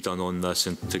need to be done on this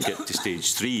and to get to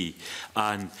stage 3.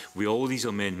 And with all these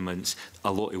amendments,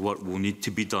 a lot of work will need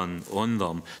to be done on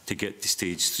them to get to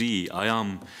stage 3. I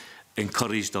am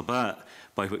encouraged a bit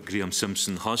by what Graham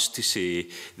Simpson has to say,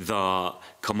 that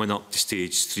coming up to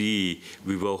stage 3,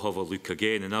 we will have a look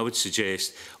again. And I would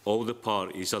suggest all the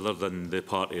parties, other than the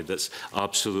party that's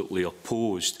absolutely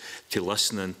opposed to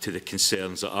listening to the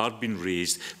concerns that are being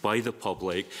raised by the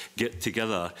public, get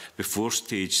together before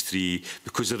stage 3,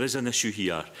 because there is an issue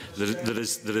here. There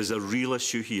is a real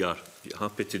issue here. You're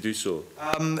happy to do so?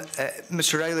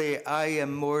 Mr Riley, I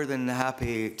am more than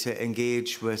happy to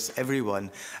engage with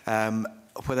everyone.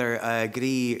 Whether I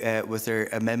agree with their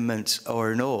amendments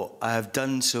or not. I have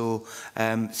done so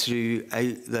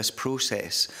throughout this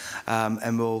process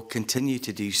and will continue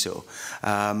to do so.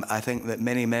 I think that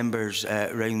many members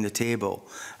around the table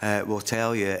will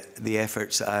tell you the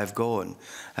efforts that I've gone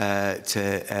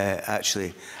to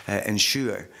actually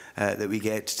ensure that we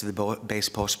get to the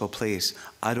best possible place.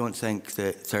 I don't think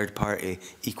that third-party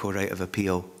equal right of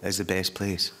appeal is the best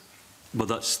place. Well,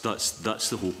 that's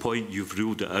the whole point. You've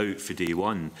ruled it out for day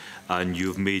one, and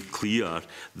you've made clear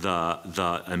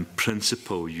that in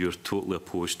principle you're totally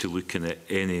opposed to looking at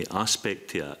any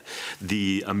aspect to it.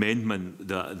 The amendment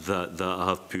that I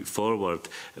have put forward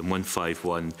in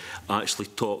 151 actually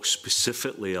talks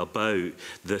specifically about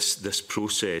this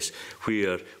process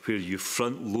where you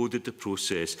front-loaded the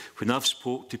process. When I've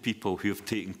spoke to people who have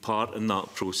taken part in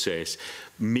that process,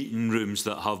 meeting rooms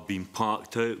that have been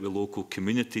parked out with local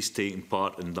communities taking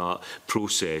part in that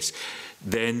process,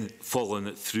 then following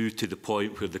it through to the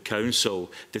point where the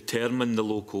council determine the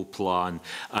local plan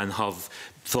and have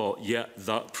thought, yeah,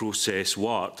 that process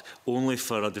worked, only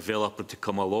for a developer to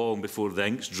come along before the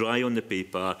ink's dry on the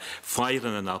paper, fire in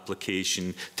an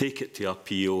application, take it to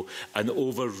appeal and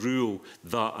overrule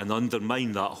that and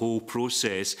undermine that whole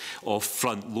process of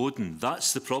front-loading.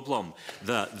 That's the problem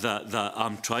that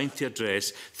I'm trying to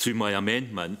address through my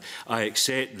amendment. I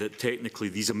accept that technically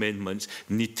these amendments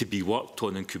need to be worked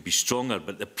on and could be stronger,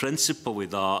 but the principle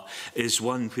with that is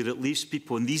one where it leaves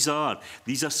people, and these are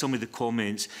some of the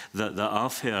comments that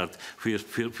I've heard where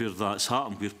that's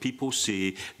happened, where people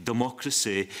say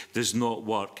democracy does not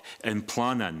work in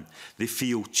planning. They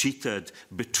feel cheated,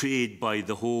 betrayed by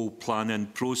the whole planning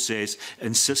process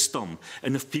and system.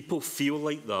 And if people feel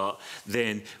like that,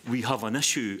 then we have an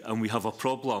issue and we have a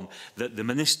problem that the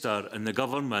Minister and the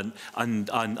government and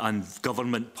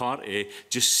government party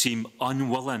just seem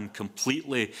unwilling,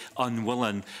 completely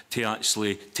unwilling to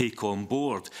actually take on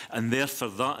board. And therefore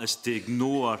that is to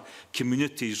ignore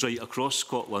communities right across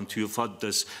Scotland who have had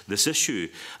this issue.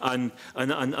 And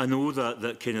I know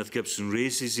that Kenneth Gibson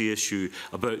raises the issue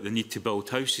about the need to build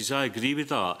houses. I agree with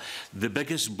that. The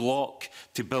biggest block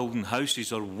to building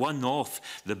houses, or one of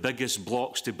the biggest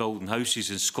blocks to building houses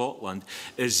in Scotland,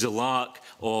 is the lack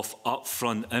of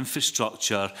upfront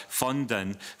infrastructure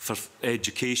funding for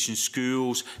education,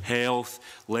 schools, health,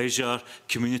 leisure,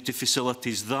 community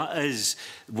facilities. That is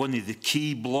one of the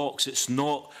key blocks. It's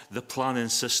not the planning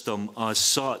system as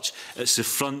such. It's the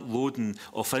front-loading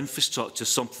of infrastructure,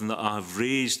 something that I have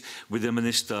raised with the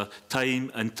Minister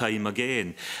time and time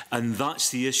again. And that's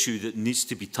the issue that needs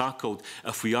to be tackled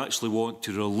if we actually want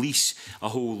to release a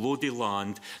whole load of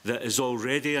land that is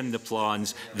already in the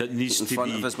plans that needs to be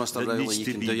built.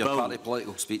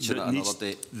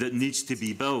 That needs to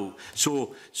be built.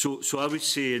 So I would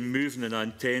say in moving, and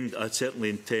I certainly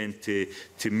intend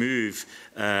to move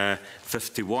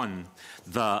 51,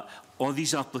 that all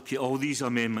these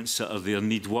amendments that are there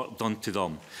need work done to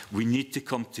them. We need to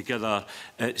come together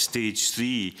at stage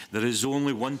 3. There is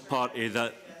only one party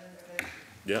that...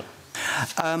 Yeah.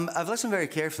 I've listened very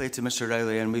carefully to Mr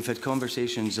Rowley, and we've had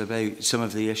conversations about some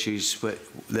of the issues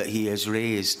that he has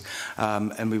raised,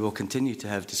 and we will continue to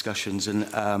have discussions. And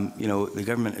you know, the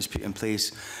government has put in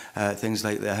place things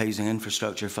like the Housing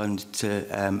Infrastructure Fund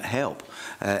to help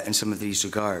in some of these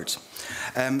regards.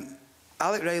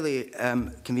 Alec Riley,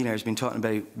 convener, has been talking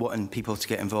about wanting people to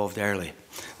get involved early.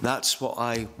 That's what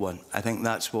I want. I think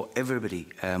that's what everybody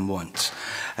wants.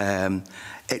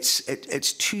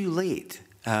 It's too late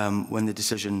when the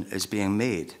decision is being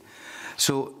made.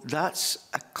 So that's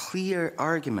a clear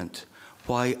argument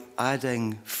why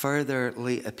adding further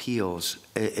late appeals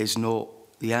is not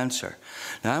the answer.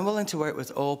 Now, I'm willing to work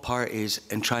with all parties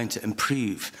in trying to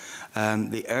improve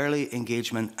the early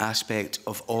engagement aspect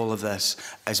of all of this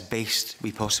as best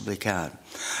we possibly can.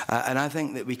 And I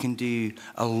think that we can do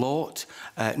a lot,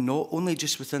 not only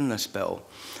just within this bill,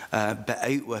 but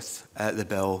out with the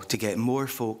bill to get more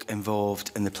folk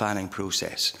involved in the planning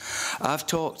process. I've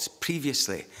talked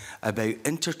previously about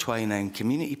intertwining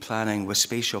community planning with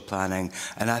spatial planning,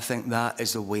 and I think that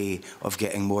is the way of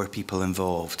getting more people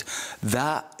involved.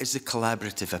 That is the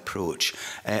collaborative approach.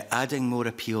 Adding more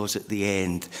appeals at the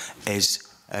end is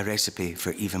a recipe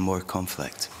for even more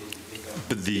conflict.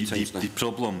 But the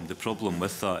problem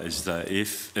with that is that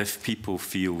if people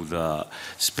feel that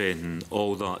spending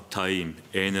all that time,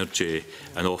 energy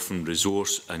and often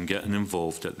resource and getting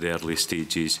involved at the early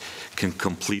stages can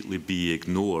completely be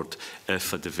ignored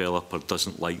if a developer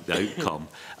doesn't like the outcome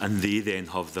and they then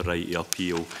have the right to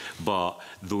appeal, but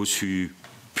those who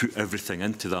put everything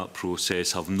into that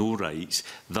process have no rights,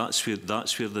 that's where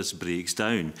this breaks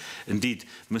down. Indeed,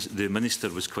 the Minister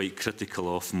was quite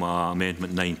critical of my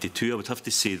Amendment 92. I would have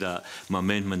to say that my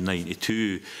Amendment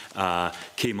 92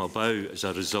 came about as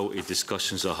a result of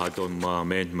discussions I had on my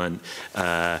amendment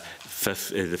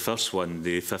the first one,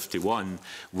 the 51,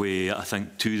 where I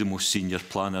think two of the most senior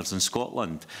planners in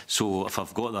Scotland. So if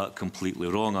I've got that completely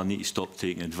wrong, I need to stop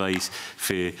taking advice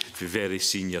for very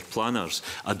senior planners.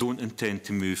 I don't intend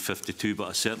to move 52, but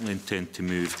I certainly intend to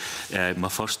move my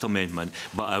first amendment.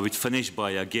 But I would finish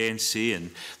by again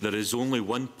saying there is only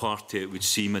one party, it would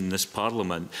seem, in this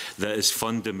Parliament that is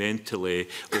fundamentally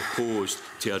opposed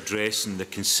to addressing the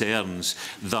concerns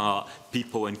that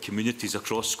people and communities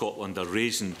across Scotland are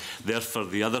raising. Therefore,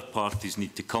 the other parties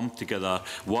need to come together,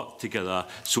 work together,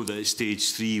 so that at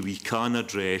stage 3 we can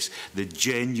address the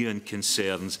genuine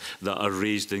concerns that are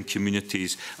raised in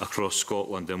communities across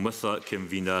Scotland. And with that,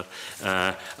 Convener,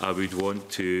 I would want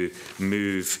to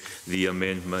move the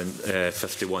Amendment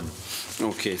 51.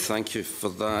 Okay, thank you for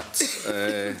that.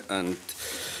 And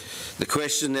the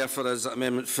question, therefore, is that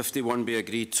Amendment 51 be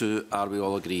agreed to. Are we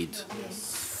all agreed?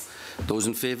 Yes. Those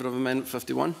in favour of Amendment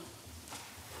 51?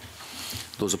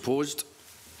 Those opposed?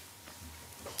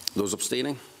 Those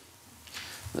abstaining?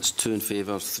 That's 2 in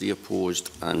favour, 3 opposed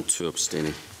and 2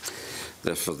 abstaining.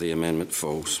 Therefore, the amendment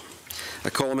falls. I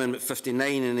call Amendment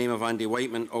 59 in the name of Andy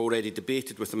Whiteman, already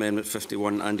debated with Amendment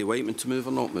 51. Andy Whiteman, to move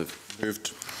or not move? Moved.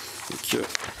 Thank you.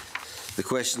 The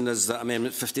question is that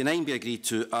Amendment 59 be agreed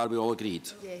to. Are we all agreed?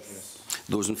 Yes.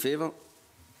 Those in favour?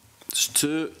 There's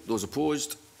 2. Those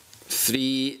opposed?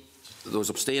 3.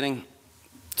 Those abstaining?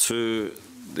 2.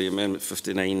 The Amendment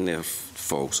 59 there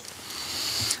falls.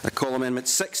 I call Amendment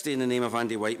 60 in the name of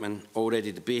Andy Whiteman,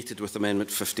 already debated with Amendment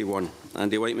 51.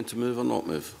 Andy Whiteman, to move or not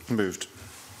move? Moved.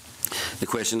 The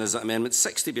question is that Amendment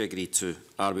 60 be agreed to.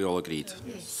 Are we all agreed?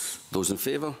 Yes. Those in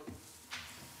favour?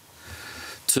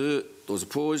 2. Those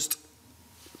opposed?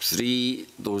 3.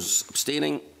 Those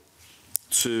abstaining?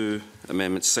 2.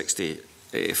 Amendment 60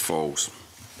 falls.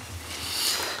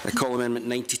 I call Amendment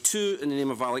 92 in the name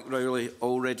of Alec Rowley,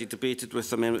 already debated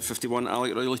with Amendment 51.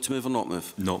 Alec Rowley, to move or not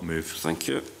move? Not move. Thank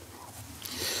you.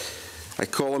 I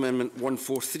call Amendment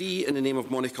 143 in the name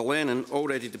of Monica Lennon,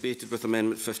 already debated with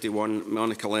Amendment 51.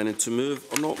 Monica Lennon, to move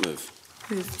or not move?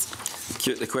 Moved. Thank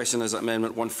you. The question is that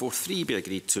Amendment 143 be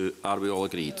agreed to. Are we all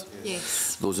agreed?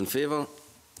 Yes. Those in favour?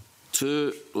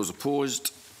 2. Those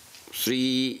opposed?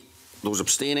 3. Those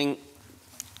abstaining?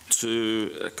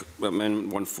 2. Amendment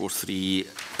 143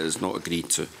 is not agreed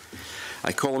to.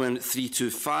 I call Amendment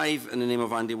 325 in the name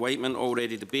of Andy Whiteman,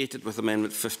 already debated with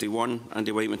Amendment 51.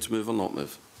 Andy Whiteman, to move or not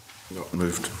move? Not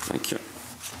moved. Thank you.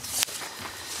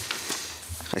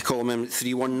 I call Amendment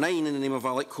 319 in the name of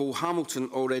Alec Cole-Hamilton,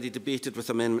 already debated with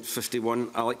Amendment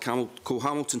 51. Alec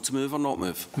Cole-Hamilton, to move or not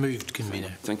move? Moved,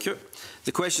 Convener. Thank you.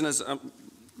 The question is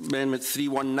Amendment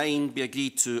 319 be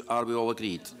agreed to. Are we all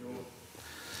agreed?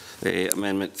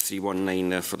 Amendment 319,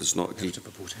 therefore, is not agreed.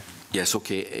 Yes,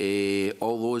 okay.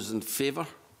 All those in favour?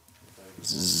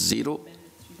 0.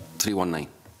 319.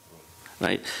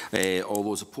 Right. All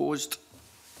those opposed?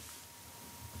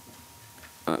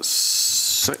 That's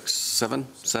 6,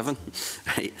 7.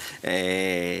 Right.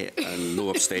 And no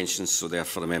abstentions, so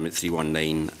therefore Amendment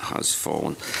 319 has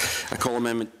fallen. I call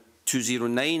Amendment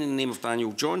 209 in the name of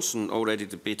Daniel Johnson, already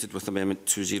debated with Amendment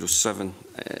 207.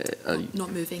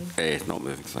 Not moving. Not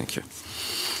moving, thank you.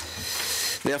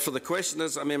 Therefore, the question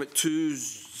is Amendment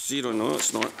 20... No,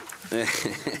 it's not.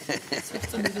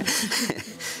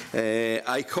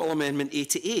 I call Amendment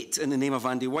 88 in the name of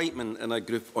Andy Whiteman in a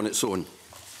group on its own.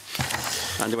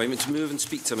 Andy Whiteman to move and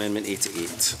speak to Amendment 88.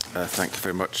 Thank you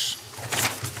very much,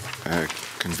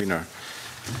 Convener.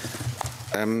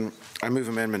 I move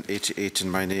Amendment 88 in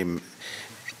my name.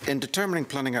 In determining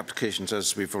planning applications,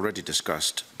 as we've already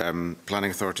discussed,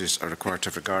 planning authorities are required to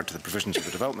have regard to the provisions of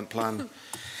the development plan,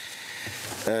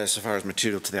 so far as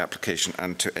material to the application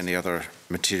and to any other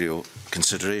material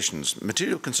considerations.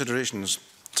 Material considerations,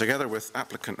 together with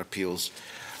applicant appeals,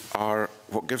 are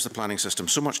what gives the planning system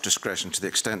so much discretion to the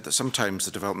extent that sometimes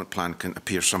the development plan can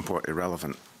appear somewhat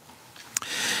irrelevant.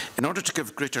 In order to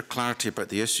give greater clarity about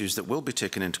the issues that will be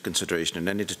taken into consideration in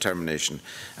any determination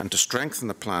and to strengthen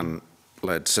the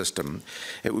plan-led system,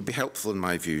 it would be helpful, in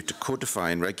my view, to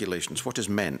codify in regulations what is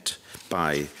meant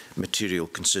by material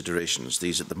considerations.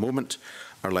 These, at the moment,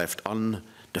 are left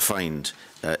undefined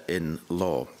in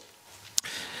law.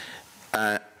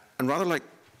 And rather like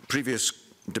previous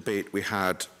debate we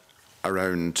had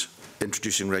around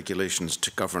introducing regulations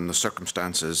to govern the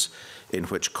circumstances in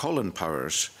which call-in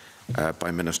powers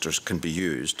by ministers can be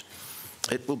used,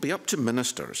 it will be up to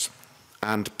ministers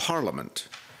and Parliament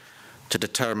to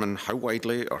determine how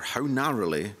widely or how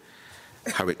narrowly,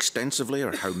 how extensively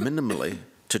or how minimally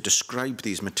to describe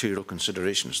these material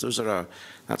considerations.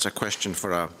 That's a question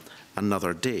for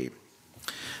another day.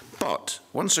 But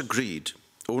once agreed,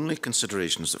 only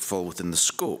considerations that fall within the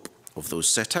scope of those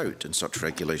set out in such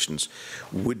regulations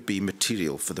would be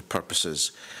material for the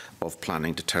purposes of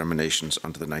planning determinations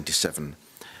under the 97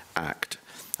 Act.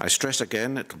 I stress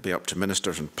again, it will be up to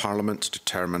ministers and Parliament to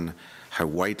determine how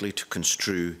widely to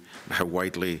construe and how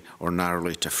widely or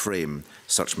narrowly to frame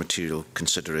such material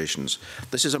considerations.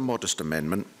 This is a modest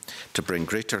amendment to bring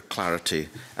greater clarity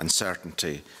and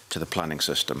certainty to the planning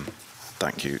system.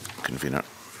 Thank you, Convener.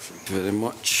 Thank you very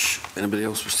much. Anybody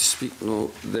else wish to speak?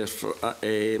 No. Therefore,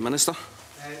 Minister.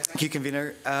 Thank you,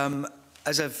 Convener.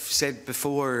 As I've said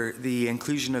before, the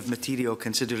inclusion of material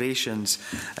considerations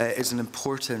is an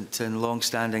important and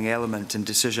long-standing element in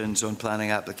decisions on planning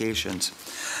applications.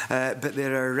 But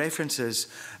there are references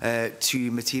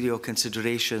to material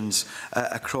considerations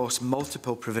across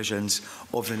multiple provisions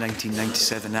of the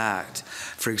 1997 Act.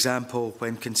 For example,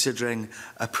 when considering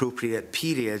appropriate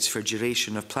periods for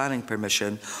duration of planning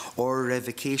permission or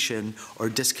revocation or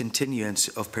discontinuance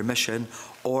of permission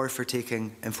or for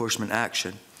taking enforcement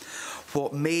action.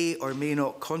 What may or may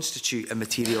not constitute a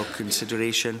material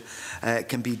consideration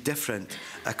can be different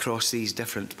across these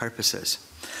different purposes.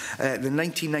 The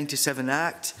 1997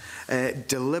 Act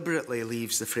deliberately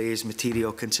leaves the phrase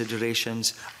material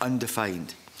considerations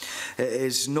undefined.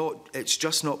 It's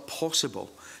just not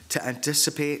possible to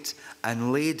anticipate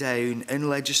and lay down in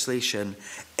legislation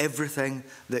everything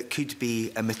that could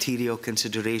be a material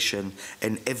consideration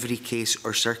in every case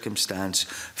or circumstance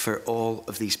for all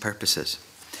of these purposes.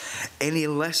 Any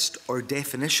list or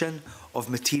definition of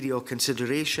material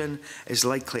consideration is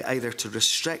likely either to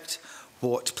restrict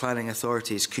what planning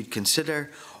authorities could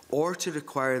consider or to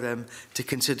require them to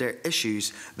consider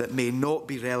issues that may not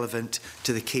be relevant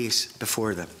to the case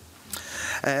before them.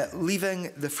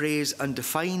 Leaving the phrase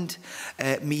undefined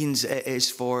means it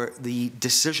is for the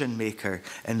decision maker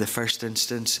in the first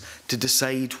instance to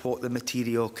decide what the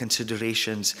material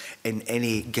considerations in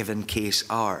any given case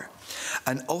are.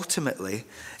 And ultimately,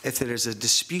 if there is a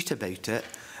dispute about it,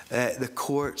 the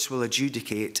courts will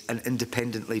adjudicate and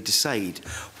independently decide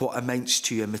what amounts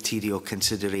to a material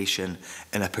consideration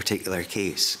in a particular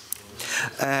case.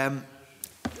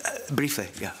 Briefly,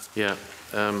 yeah. Yeah.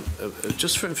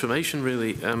 Just for information,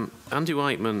 really, Andy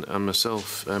Whiteman and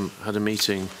myself had a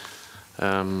meeting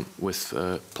with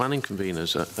planning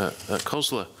conveners at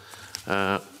COSLA,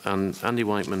 and Andy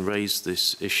Whiteman raised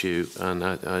this issue, and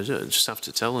I just have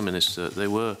to tell the Minister they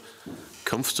were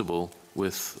comfortable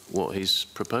with what he's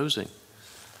proposing.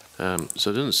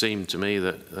 So it doesn't seem to me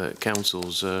that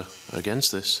Council's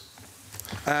against this.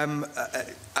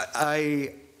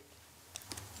 I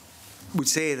would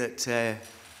say that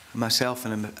myself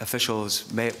and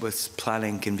officials met with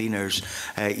planning conveners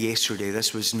yesterday.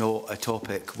 This was not a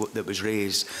topic that was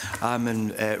raised. I'm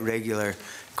in regular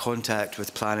contact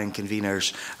with planning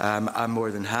conveners. I'm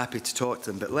more than happy to talk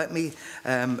to them. But let me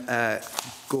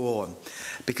go on,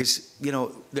 because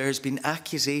there has been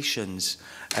accusations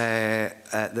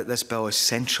that this bill is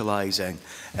centralising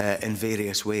in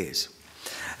various ways.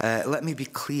 Let me be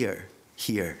clear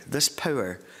here. This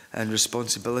power and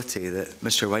responsibility that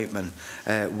Mr Whiteman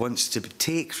wants to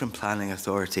take from planning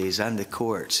authorities and the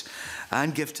courts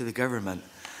and give to the government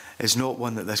is not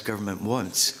one that this government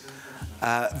wants.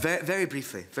 Very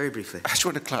briefly. I just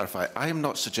want to clarify. I am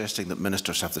not suggesting that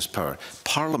ministers have this power.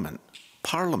 Parliament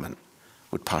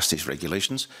would pass these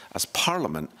regulations, as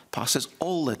Parliament passes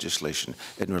all legislation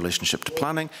in relationship to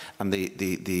planning, and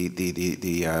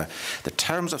the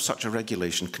terms of such a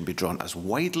regulation can be drawn as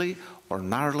widely or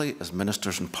narrowly as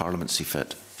ministers and Parliament see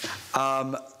fit.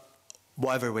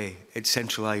 Whatever way, it's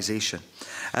centralisation.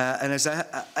 And as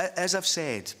I've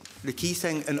said, the key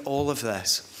thing in all of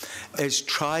this is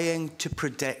trying to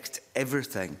predict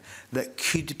everything that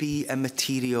could be a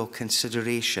material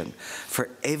consideration for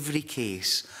every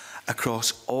case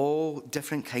across all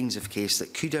different kinds of cases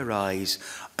that could arise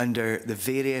under the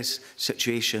various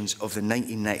situations of the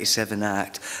 1997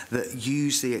 Act that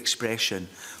use the expression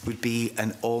would be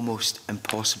an almost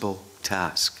impossible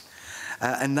task.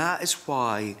 And that is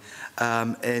why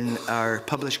in our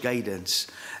published guidance,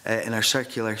 in our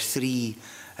Circular 3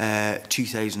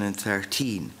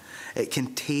 2013, it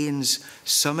contains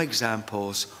some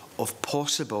examples of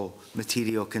possible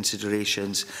material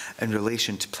considerations in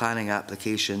relation to planning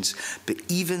applications, but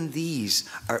even these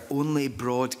are only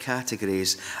broad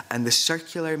categories, and the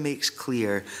circular makes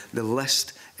clear the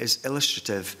list is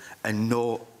illustrative and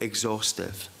not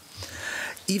exhaustive.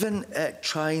 Even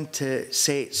trying to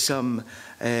set some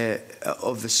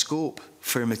of the scope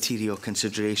for material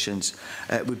considerations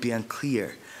would be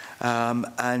unclear.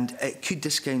 And it could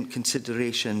discount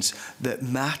considerations that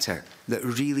matter, that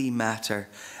really matter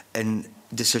in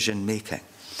decision making.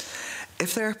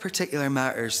 If there are particular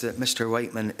matters that Mr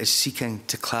Whiteman is seeking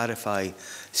to clarify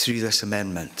through this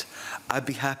amendment, I'd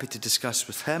be happy to discuss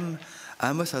with him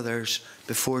and with others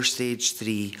before stage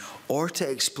 3, or to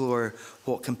explore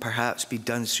what can perhaps be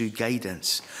done through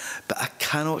guidance. But I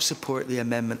cannot support the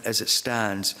amendment as it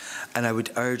stands, and I would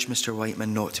urge Mr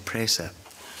Whiteman not to press it.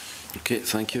 Okay,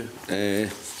 thank you.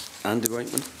 Andy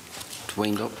Whiteman, to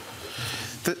wind up.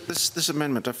 This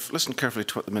amendment, I've listened carefully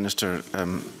to what the Minister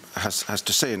has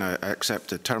to say, and I accept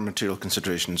the term material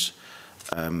considerations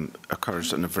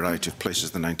occurs in a variety of places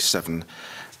in the 97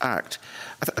 Act.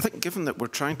 I think given that we're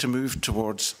trying to move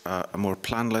towards a more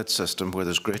plan-led system where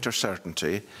there's greater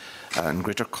certainty and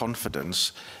greater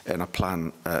confidence in a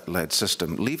plan-led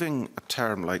system, leaving a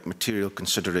term like material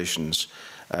considerations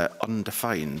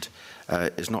undefined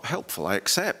is not helpful. I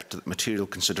accept that material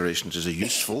considerations is a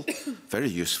useful, very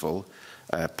useful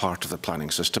part of the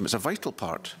planning system. It's a vital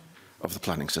part of the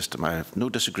planning system. I have no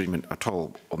disagreement at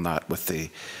all on that with the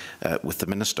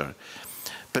Minister.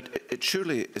 But it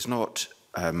surely is not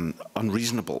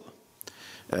unreasonable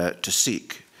to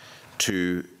seek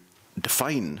to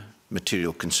define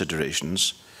material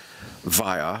considerations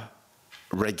via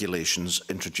regulations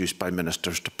introduced by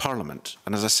ministers to Parliament.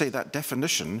 And as I say, that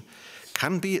definition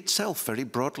can be itself very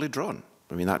broadly drawn.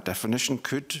 I mean, that definition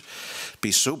could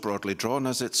be so broadly drawn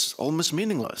as it's almost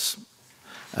meaningless.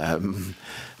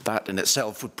 That in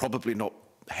itself would probably not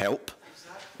help,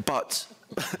 but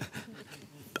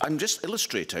I'm just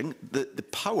illustrating the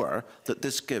power that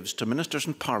this gives to ministers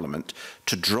in Parliament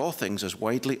to draw things as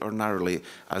widely or narrowly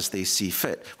as they see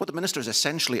fit. What the Minister is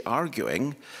essentially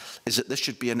arguing is that this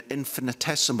should be an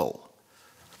infinitesimal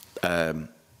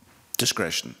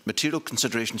discretion. Material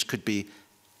considerations could be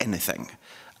anything,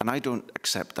 and I don't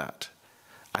accept that.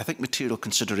 I think material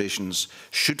considerations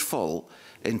should fall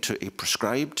into a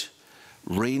prescribed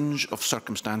range of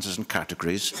circumstances and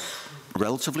categories,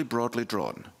 relatively broadly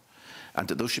drawn, and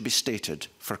that those should be stated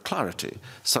for clarity,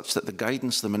 such that the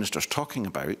guidance the Minister is talking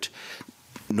about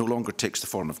no longer takes the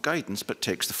form of guidance, but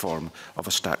takes the form of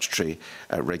a statutory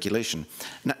regulation.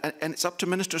 Now, and it's up to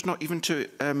ministers not even to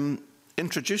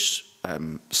introduce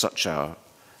such a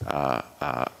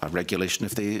regulation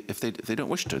if they don't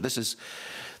wish to. This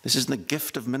is the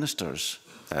gift of ministers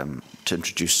to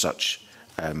introduce such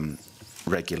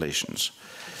regulations.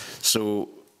 So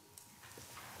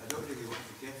I don't really want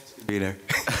the gift,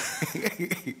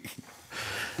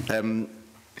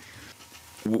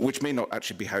 which may not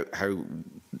actually be how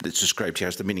it's described here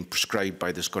as the meaning prescribed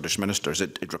by the Scottish ministers.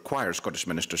 It requires Scottish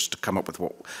ministers to come up with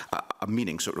what a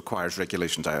meaning, so it requires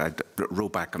regulations. I roll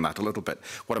back on that a little bit.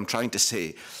 What I'm trying to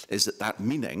say is that that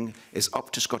meaning is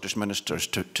up to Scottish ministers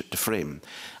to frame.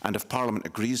 And if Parliament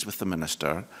agrees with the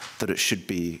minister that it should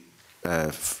be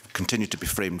continue to be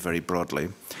framed very broadly,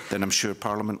 then I'm sure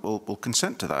Parliament will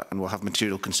consent to that, and we'll have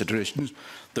material considerations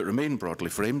that remain broadly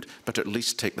framed, but at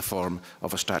least take the form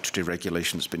of a statutory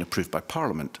regulation that's been approved by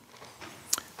Parliament.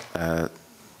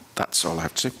 That's all I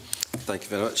have to say. Thank you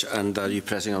very much. And are you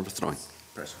pressing or withdrawing?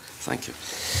 Press. Thank you.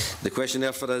 The question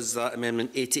therefore is that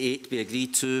Amendment 88 be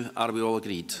agreed to. Are we all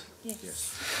agreed?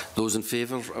 Yes. Those in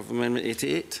favour of Amendment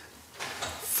 88?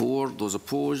 4. Those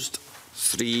opposed?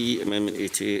 3. Amendment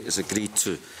 88 is agreed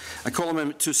to. I call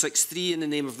Amendment 263 in the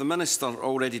name of the Minister,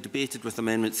 already debated with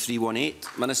Amendment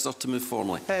 318. Minister, to move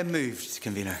formally. Moved,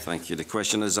 Convener. Thank you. The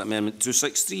question is that Amendment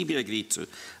 263 be agreed to.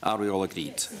 Are we all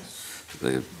agreed?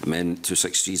 The Amendment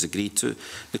 263 is agreed to.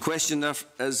 The question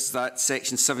is that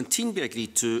Section 17 be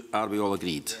agreed to. Are we all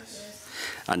agreed?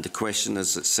 Yes. And the question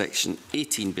is that Section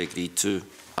 18 be agreed to.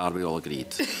 Are we all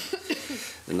agreed?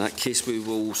 In that case, we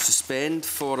will suspend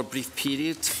for a brief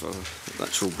period for a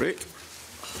natural break.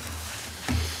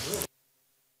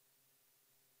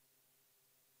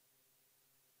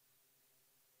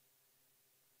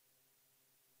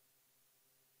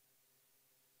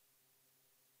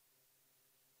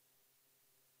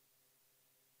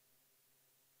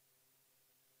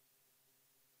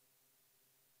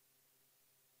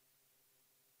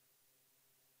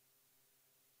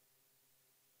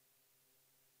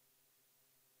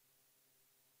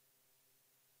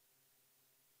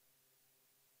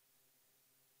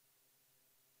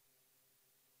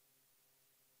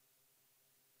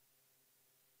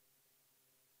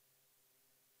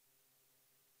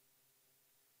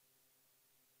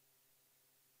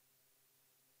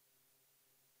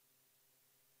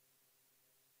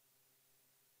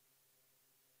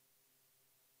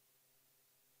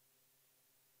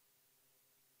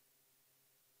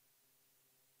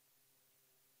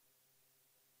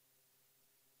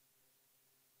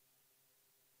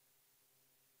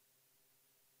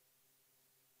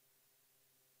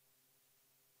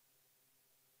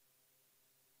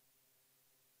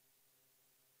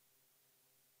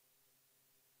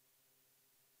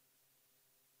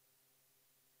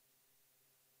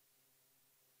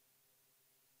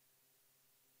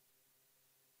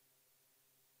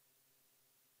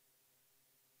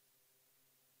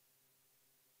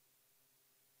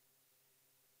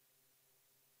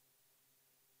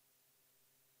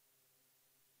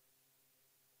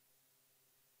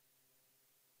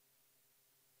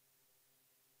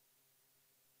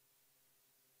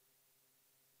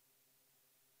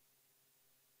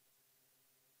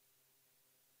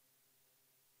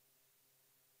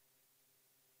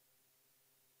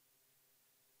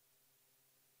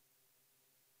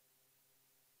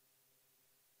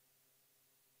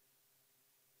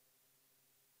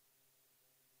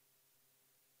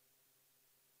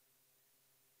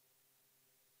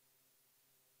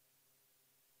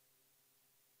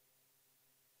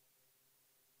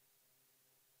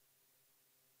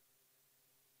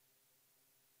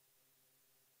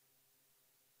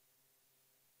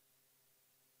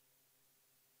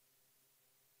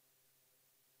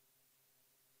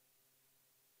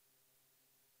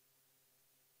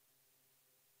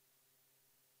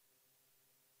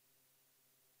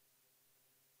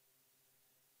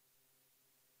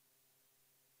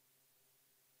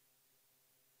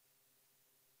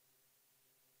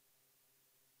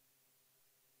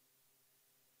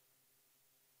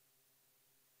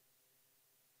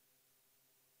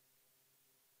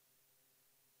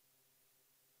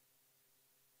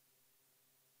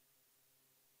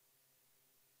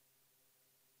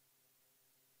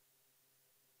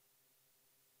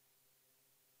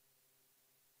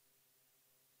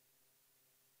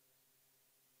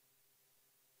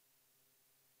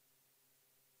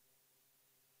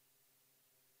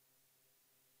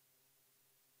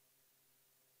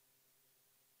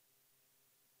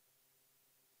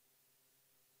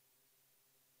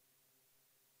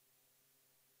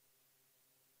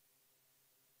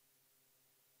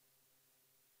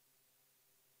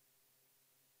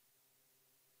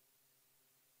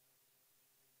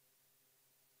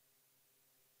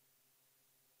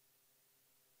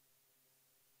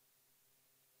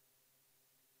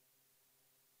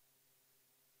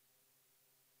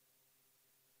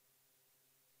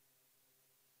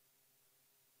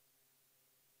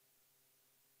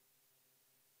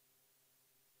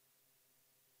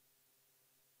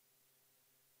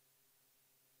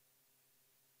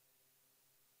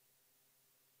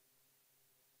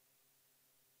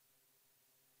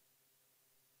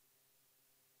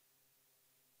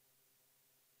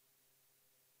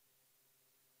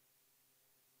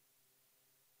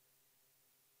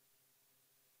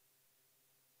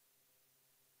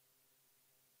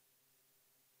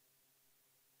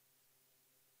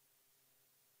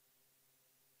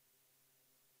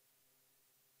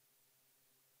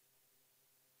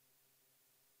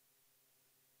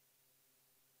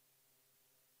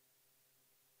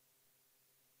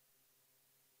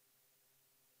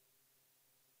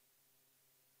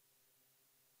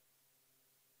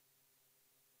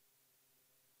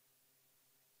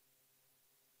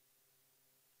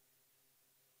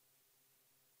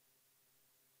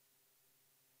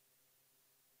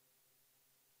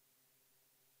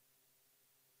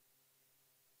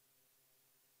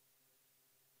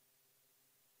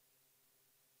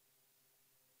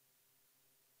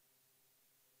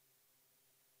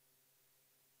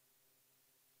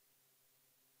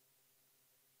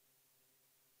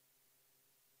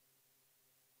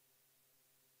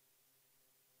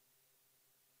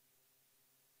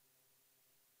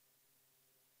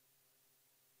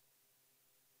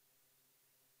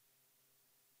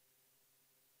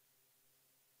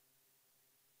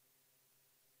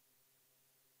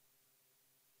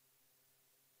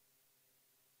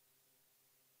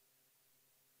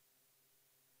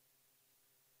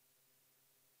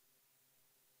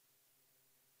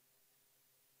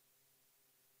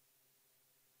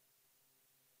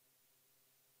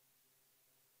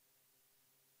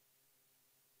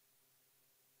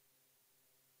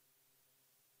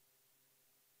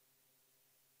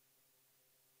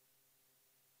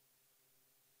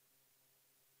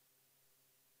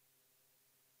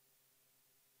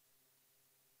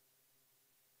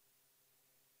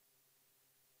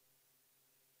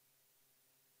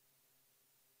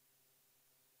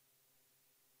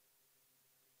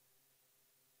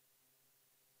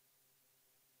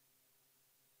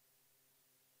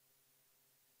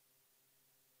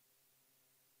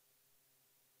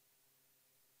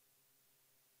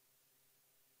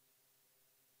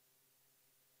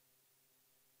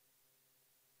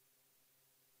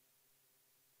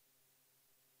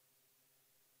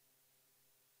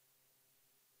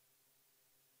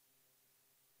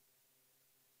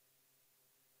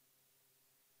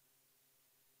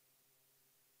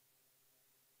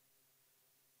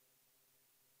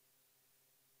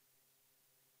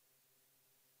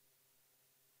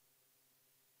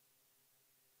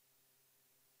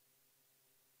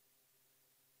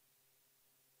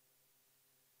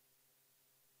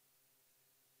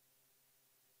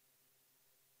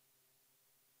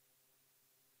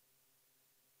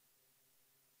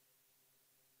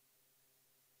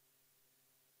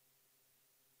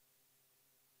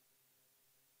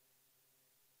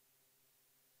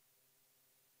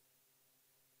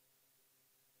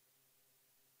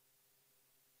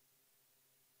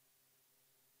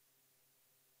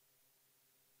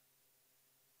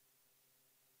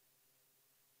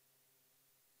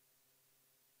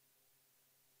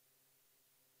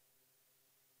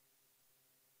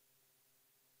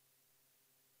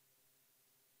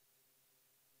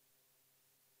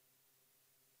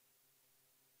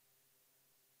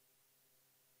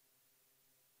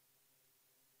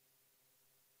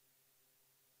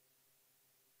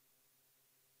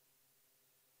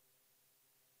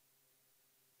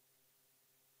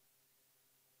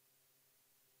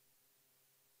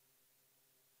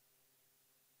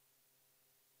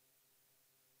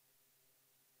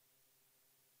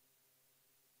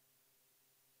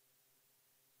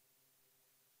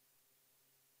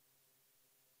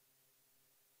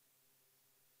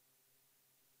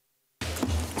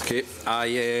 Okay,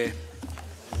 I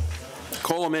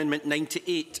call Amendment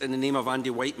 98 in the name of Andy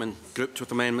Whiteman, grouped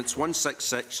with Amendments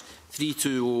 166,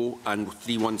 320 and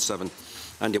 317.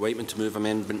 Andy Whiteman to move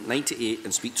Amendment 98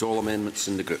 and speak to all amendments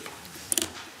in the group.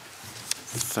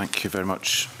 Thank you very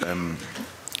much,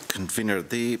 Convener.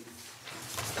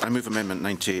 I move Amendment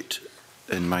 98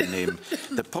 in my name.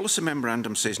 The policy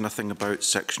memorandum says nothing about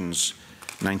sections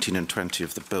 19 and 20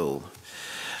 of the bill.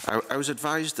 I was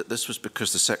advised that this was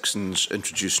because the sections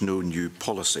introduce no new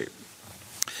policy.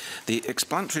 The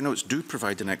explanatory notes do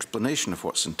provide an explanation of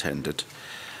what's intended,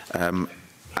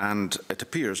 and it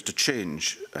appears to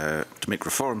change, to make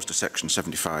reforms to Section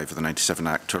 75 of the 97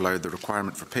 Act to allow the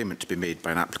requirement for payment to be made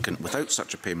by an applicant without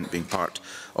such a payment being part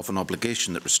of an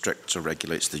obligation that restricts or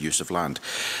regulates the use of land.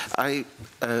 I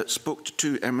spoke to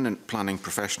two eminent planning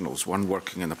professionals, one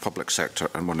working in the public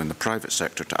sector and one in the private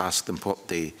sector, to ask them what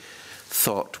they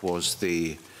thought was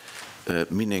the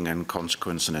meaning and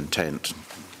consequence and intent,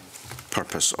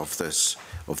 purpose of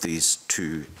these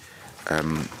two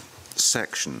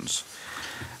sections.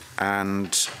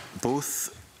 And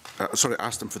both,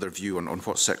 asked them for their view on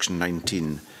what Section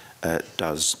 19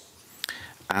 does.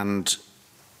 And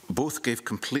both gave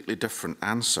completely different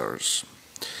answers.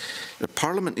 The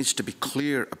Parliament needs to be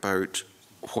clear about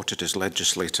what it is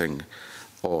legislating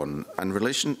on. And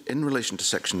in relation to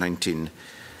Section 19,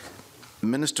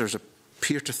 ministers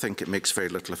appear to think it makes very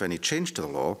little, if any, change to the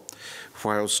law,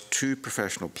 whilst two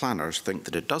professional planners think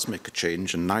that it does make a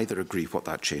change and neither agree what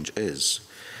that change is.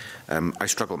 I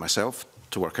struggle myself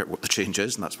to work out what the change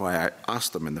is, and that's why I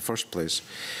asked them in the first place.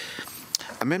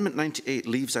 Amendment 98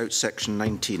 leaves out Section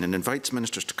 19 and invites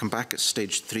ministers to come back at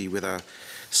stage 3 with a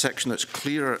section that's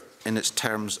clearer in its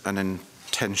terms and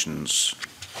intentions.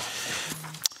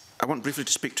 I want briefly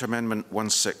to speak to Amendment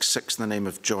 166 in the name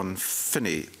of John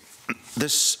Finney.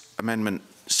 This amendment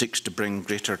seeks to bring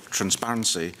greater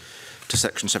transparency to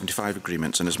Section 75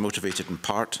 agreements and is motivated in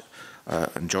part,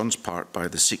 and John's part, by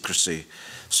the secrecy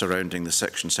surrounding the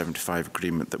Section 75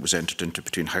 agreement that was entered into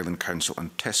between Highland Council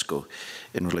and Tesco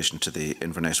in relation to the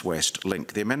Inverness West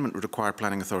link. The amendment would require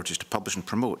planning authorities to publish and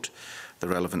promote the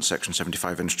relevant Section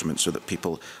 75 instruments so that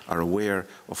people are aware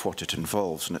of what it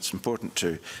involves. And it's important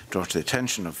to draw to the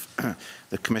attention of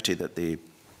the committee that the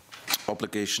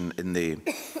obligation in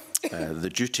the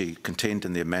duty contained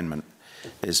in the amendment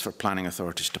is for planning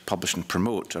authorities to publish and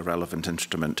promote a relevant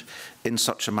instrument in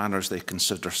such a manner as they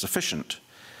consider sufficient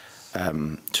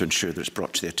to ensure that it's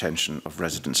brought to the attention of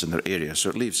residents in their area. So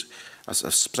it leaves a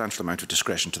substantial amount of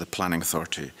discretion to the planning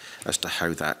authority as to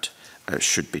how that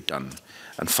should be done.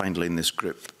 And finally, in this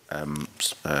group,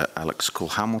 Alex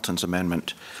Cole-Hamilton's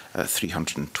amendment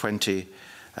 320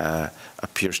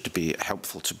 appears to be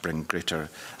helpful to bring greater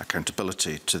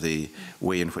accountability to the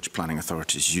way in which planning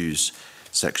authorities use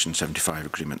Section 75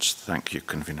 agreements. Thank you,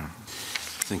 Convener.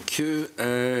 Thank you.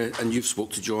 And you've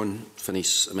spoke to John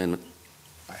Finney's amendment.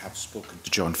 I have spoken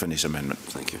to John Finney's amendment.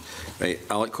 Thank you. Right,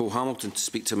 Alec Cole-Hamilton to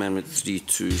speak to Amendment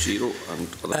 320 and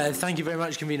other thank you very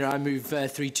much, Convener. I move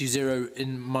 320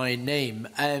 in my name.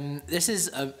 This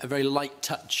is a very light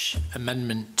touch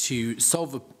amendment to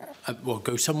solve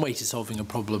go some way to solving a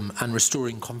problem and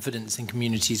restoring confidence in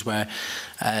communities where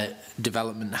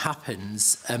development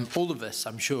happens. All of us,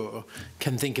 I'm sure,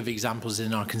 can think of examples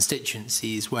in our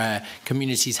constituencies where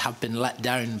communities have been let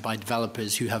down by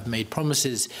developers who have made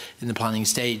promises in the planning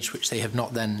stage which they have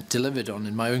not then delivered on.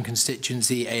 In my own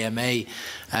constituency, AMA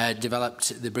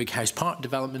developed the Brighouse Park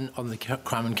development on the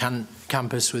Craman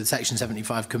campus with Section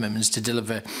 75 commitments to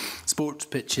deliver sports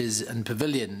pitches and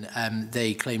pavilion.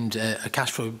 They claimed a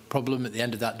cash flow problem at the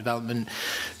end of that development,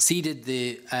 seeded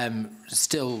the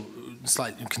still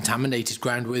slightly contaminated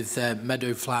ground with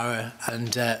meadow flower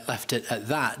and left it at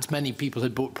that. Many people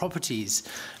had bought properties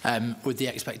with the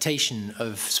expectation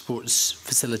of sports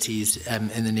facilities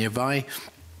in the nearby,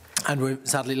 and were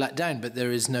sadly let down, but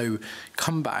there is no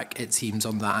comeback, it seems,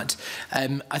 on that.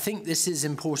 I think this is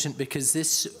important because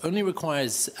this only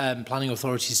requires planning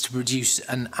authorities to produce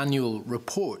an annual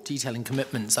report detailing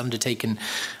commitments undertaken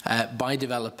by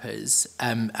developers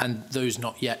and those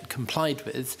not yet complied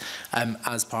with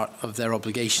as part of their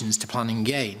obligations to planning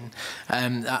gain.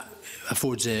 That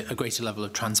affords a greater level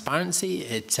of transparency.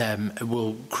 It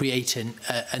will create an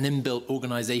inbuilt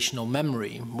organisational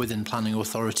memory within planning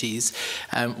authorities,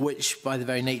 which, by the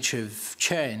very nature of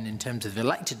churn in terms of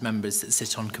elected members that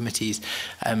sit on committees,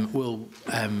 will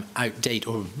outdate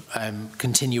or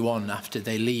continue on after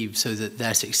they leave, so that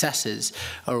their successors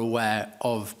are aware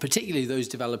of, particularly those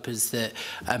developers that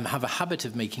have a habit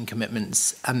of making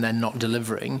commitments and then not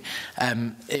delivering.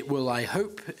 It will, I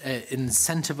hope,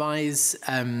 incentivise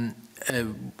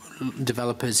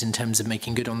developers in terms of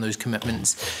making good on those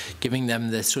commitments, giving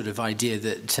them the sort of idea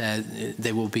that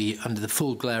they will be under the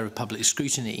full glare of public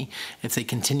scrutiny if they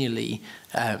continually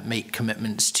make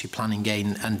commitments to planning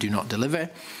gain and do not deliver.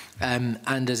 And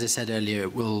as I said earlier,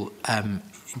 it will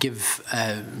give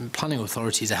planning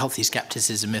authorities a healthy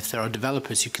scepticism if there are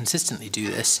developers who consistently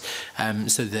do this,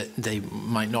 so that they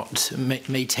might not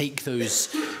may take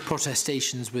those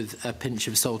protestations with a pinch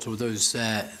of salt, or those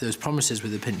promises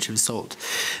with a pinch of salt.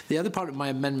 The other part of my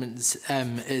amendments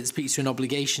it speaks to an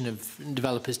obligation of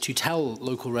developers to tell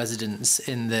local residents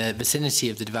in the vicinity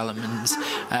of the developments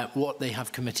what they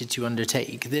have committed to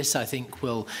undertake. This, I think,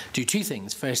 will do two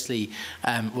things. Firstly,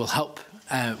 will help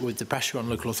with the pressure on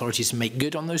local authorities to make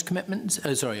good on those commitments,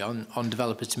 on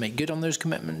developers to make good on those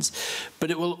commitments,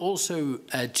 but it will also,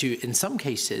 in some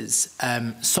cases,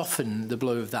 soften the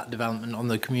blow of that development on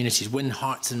the communities, win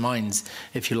hearts and minds,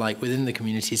 if you like, within the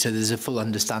community, so there's a full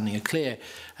understanding, a clear,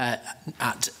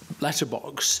 at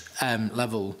letterbox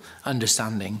level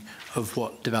understanding of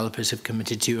what developers have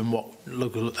committed to and what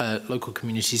local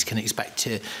communities can expect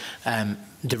to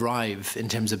derive in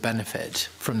terms of benefit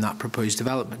from that proposed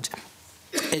development.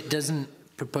 It doesn't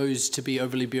propose to be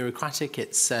overly bureaucratic.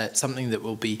 It's something that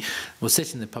will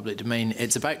sit in the public domain.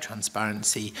 It's about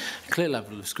transparency, a clear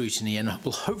level of scrutiny, and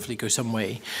will hopefully go some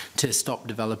way to stop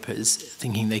developers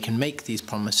thinking they can make these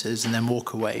promises and then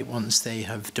walk away once they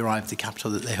have derived the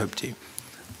capital that they hope to.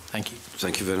 Thank you.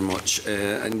 Thank you very much.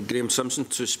 And Graham Simpson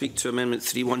to speak to Amendment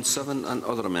 317 and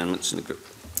other amendments in the group.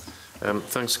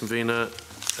 Thanks, Convener.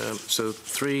 So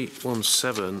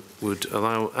 317 would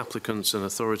allow applicants and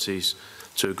authorities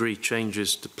to agree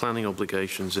changes to planning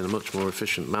obligations in a much more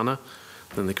efficient manner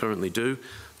than they currently do.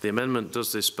 The amendment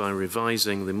does this by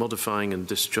revising the modifying and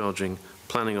discharging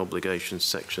planning obligations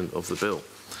section of the bill.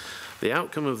 The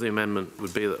outcome of the amendment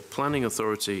would be that a planning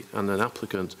authority and an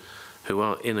applicant who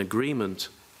are in agreement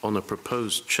on a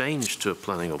proposed change to a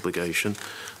planning obligation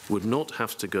would not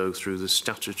have to go through the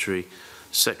statutory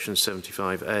Section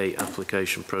 75A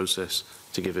application process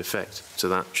to give effect to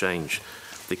that change.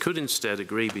 They could instead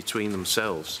agree between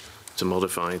themselves to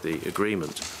modify the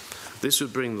agreement. This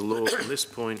would bring the law from this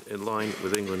point in line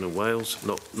with England and Wales.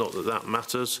 Not that that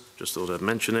matters, just thought I'd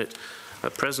mention it.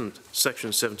 At present,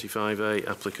 Section 75A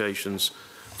applications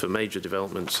for major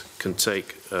developments can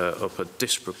take up a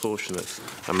disproportionate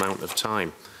amount of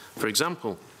time. For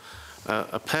example,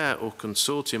 a pair or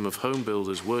consortium of home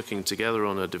builders working together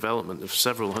on a development of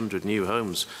several hundred new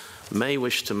homes may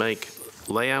wish to make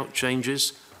layout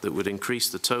changes that would increase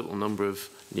the total number of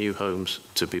new homes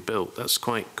to be built. That's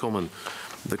quite common.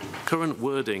 The current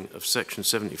wording of Section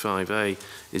 75A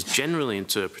is generally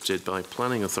interpreted by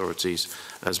planning authorities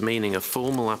as meaning a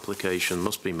formal application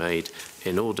must be made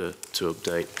in order to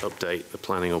update the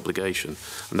planning obligation.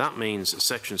 And that means a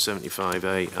Section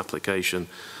 75A application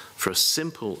for a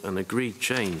simple and agreed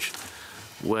change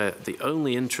where the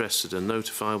only interested and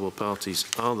notifiable parties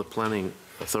are the planning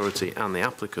authority and the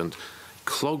applicant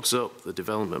clogs up the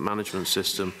development management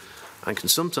system and can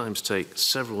sometimes take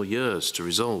several years to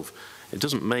resolve. It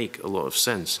doesn't make a lot of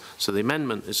sense. So the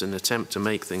amendment is an attempt to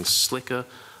make things slicker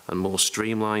and more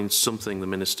streamlined, something the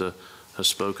Minister has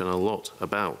spoken a lot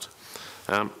about.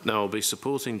 Now, I'll be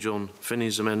supporting John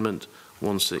Finney's Amendment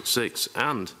 166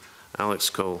 and Alex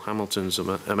Cole-Hamilton's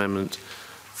Amendment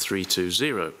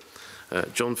 320.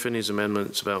 John Finney's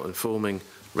amendment is about informing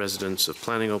residents of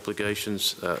planning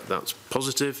obligations. That's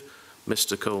positive.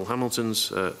 Mr.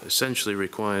 Cole-Hamilton's essentially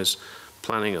requires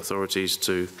planning authorities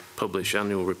to publish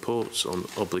annual reports on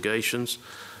obligations.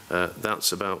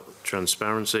 That's about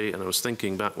transparency. And I was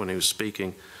thinking back when he was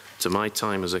speaking to my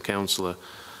time as a councillor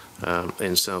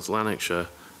in South Lanarkshire,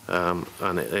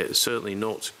 and it's certainly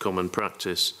not common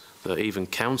practice that even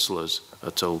councillors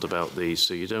are told about these,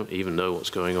 so you don't even know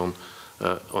what's going on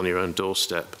your own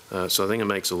doorstep. So I think it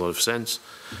makes a lot of sense.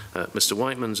 Mr.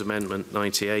 Whiteman's Amendment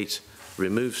 98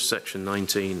 removes Section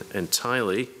 19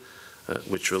 entirely,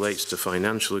 which relates to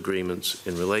financial agreements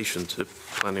in relation to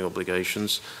planning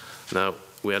obligations. Now,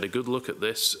 we had a good look at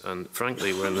this, and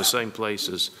frankly, we're in the same place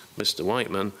as Mr.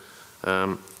 Whiteman.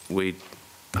 We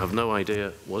have no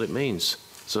idea what it means.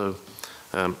 So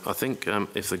I think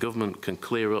if the government can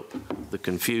clear up the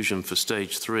confusion for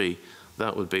stage 3,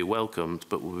 that would be welcomed,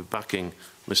 but we'll be backing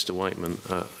Mr. Whiteman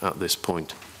at this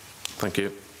point. Thank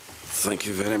you. Thank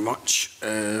you very much.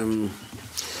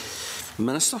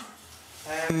 Minister?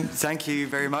 Thank you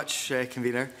very much,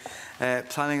 Convener.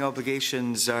 Planning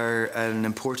obligations are an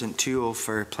important tool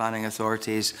for planning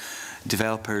authorities,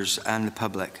 developers and the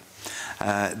public.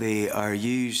 They are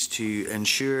used to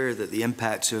ensure that the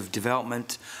impacts of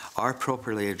development are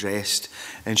properly addressed,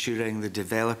 ensuring the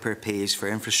developer pays for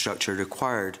infrastructure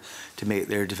required to make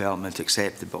their development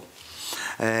acceptable.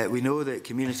 We know that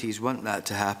communities want that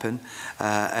to happen,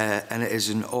 and it is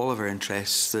in all of our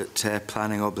interests that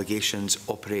planning obligations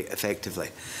operate effectively.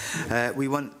 We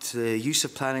want the use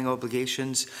of planning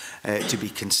obligations to be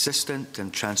consistent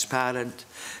and transparent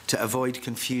to avoid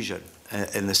confusion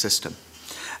in the system.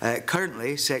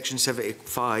 Currently, Section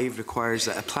 75 requires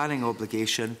that a planning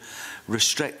obligation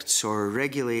restricts or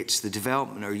regulates the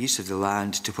development or use of the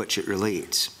land to which it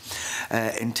relates.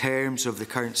 In terms of the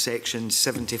current Section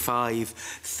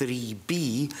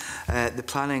 75(3)(b), the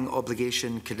planning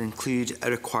obligation can include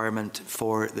a requirement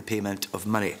for the payment of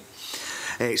money.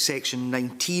 Section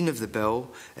 19 of the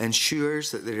bill ensures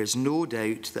that there is no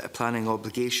doubt that a planning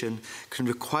obligation can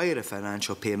require a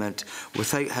financial payment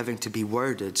without having to be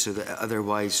worded so that it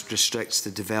otherwise restricts the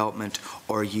development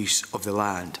or use of the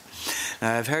land.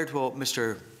 Now, I've heard what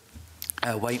Mr.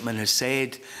 Whiteman has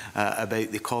said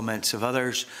about the comments of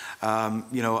others.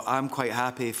 You know, I'm quite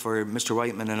happy for Mr.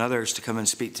 Whiteman and others to come and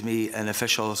speak to me and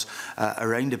officials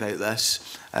around about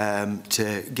this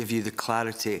to give you the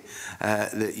clarity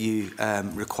that you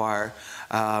require.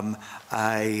 I'm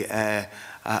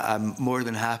more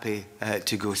than happy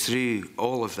to go through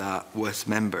all of that with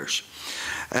members.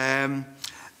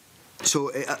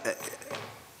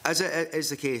 As is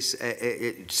the case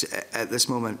at this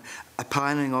moment, a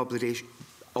planning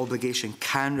obligation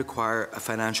can require a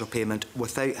financial payment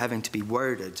without having to be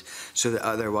worded so that it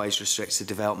otherwise restricts the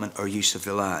development or use of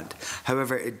the land.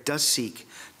 However, it does seek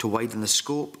to widen the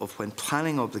scope of when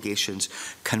planning obligations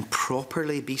can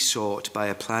properly be sought by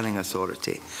a planning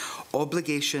authority.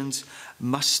 Obligations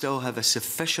must still have a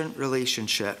sufficient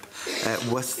relationship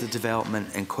with the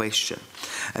development in question.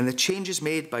 And the changes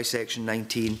made by Section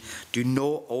 19 do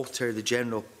not alter the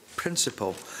general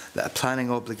principle that a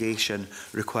planning obligation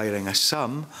requiring a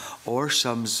sum or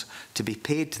sums to be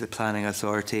paid to the planning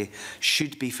authority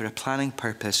should be for a planning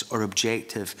purpose or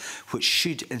objective which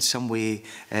should in some way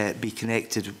be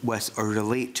connected with or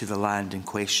relate to the land in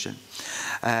question.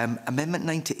 Amendment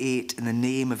 98 in the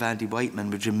name of Andy Whiteman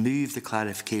would remove the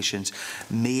clarifications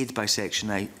made by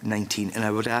Section 19, and I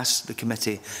would ask the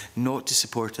committee not to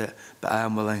support it, but I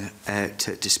am willing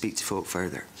to speak to folk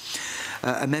further.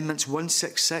 Amendments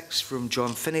 166 from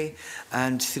John Finney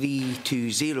and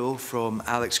 320 from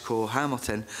Alex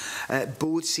Cole-Hamilton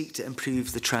both seek to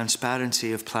improve the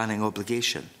transparency of planning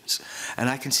obligations, and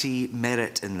I can see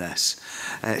merit in this,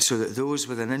 so that those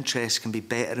with an interest can be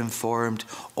better informed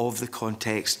of the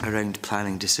context around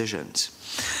planning decisions.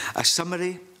 A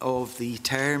summary of the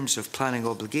terms of planning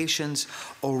obligations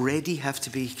already have to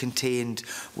be contained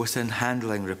within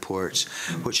handling reports,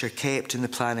 which are kept in the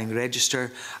planning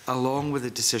register along with a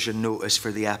decision notice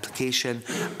for the application,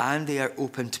 and they are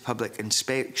open to public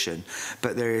inspection,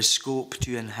 but there is scope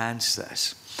to enhance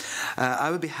this. I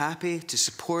would be happy to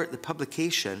support the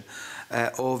publication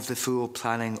of the full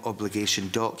planning obligation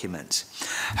documents.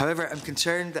 However, I'm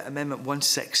concerned that Amendment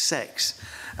 166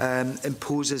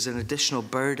 imposes an additional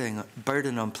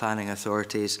burden on planning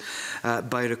authorities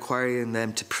by requiring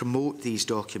them to promote these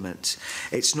documents.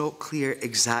 It's not clear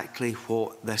exactly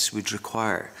what this would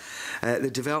require.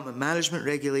 The Development Management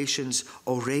Regulations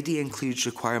already includes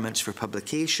requirements for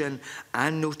publication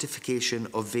and notification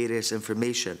of various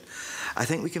information. I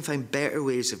think we can find better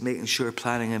ways of making sure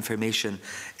planning information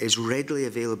is readily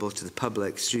available to the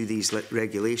public through these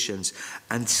regulations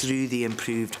and through the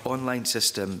improved online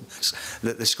systems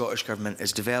that the Scottish Government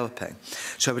is developing.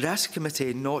 So I would ask the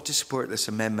committee not to support this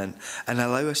amendment and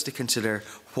allow us to consider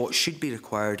what should be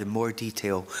required in more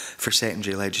detail for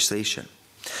secondary legislation.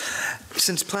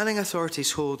 Since planning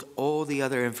authorities hold all the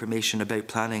other information about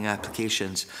planning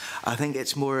applications, I think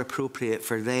it's more appropriate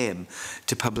for them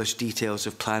to publish details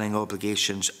of planning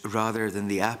obligations rather than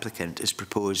the applicant as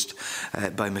proposed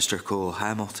by Mr.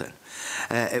 Cole-Hamilton.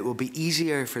 It will be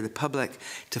easier for the public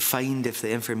to find if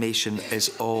the information is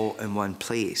all in one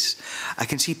place. I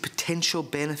can see potential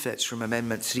benefits from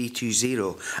Amendment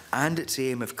 320 and its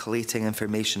aim of collating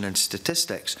information and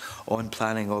statistics on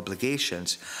planning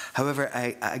obligations. However,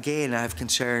 I have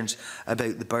concerns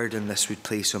about the burden this would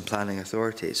place on planning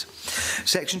authorities.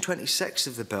 Section 26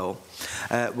 of the bill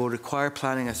will require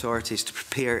planning authorities to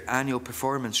prepare annual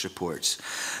performance reports.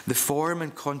 The form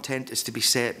and content is to be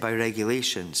set by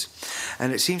regulations,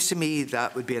 and it seems to me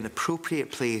that would be an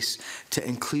appropriate place to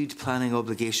include planning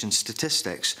obligation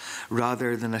statistics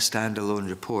rather than a standalone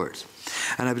report.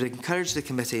 And I would encourage the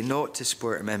committee not to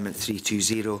support Amendment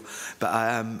 320, but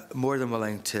I am more than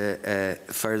willing to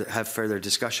have further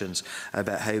discussions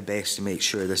about how best to make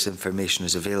sure this information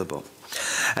is available.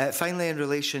 Finally, in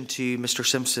relation to Mr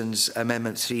Simpson's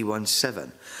Amendment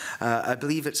 317, I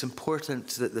believe it's important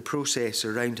that the process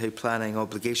around how planning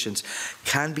obligations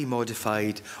can be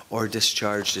modified or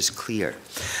discharged is clear.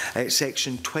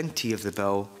 Section 20 of the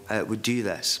bill would do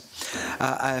this.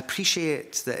 I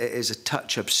appreciate that it is a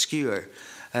touch obscure,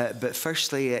 but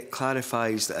firstly it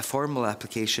clarifies that a formal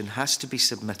application has to be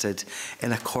submitted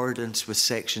in accordance with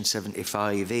Section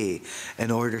 75A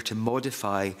in order to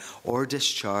modify or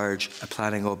discharge a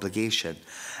planning obligation.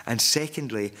 And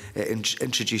secondly, it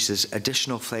introduces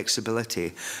additional flexibility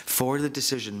for the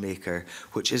decision maker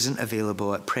which isn't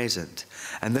available at present.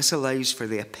 And this allows for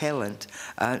the applicant,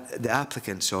 and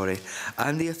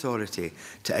the authority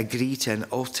to agree to an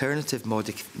alternative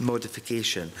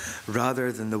modification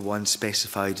rather than the one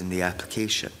specified in the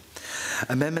application.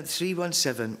 Amendment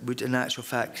 317 would in actual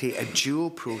fact create a dual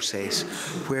process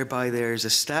whereby there is a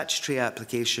statutory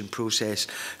application process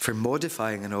for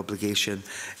modifying an obligation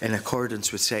in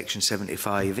accordance with Section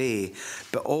 75A,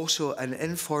 but also an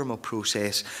informal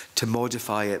process to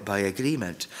modify it by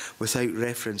agreement without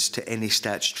reference to any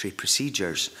statutory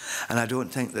procedures. And I don't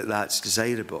think that that's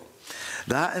desirable.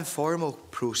 That informal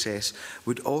process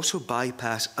would also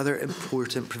bypass other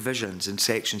important provisions in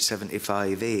Section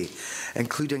 75A,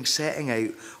 including setting out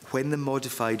when the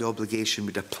modified obligation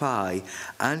would apply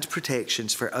and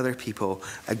protections for other people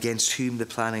against whom the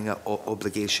planning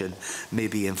obligation may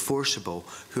be enforceable,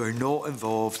 who are not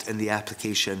involved in the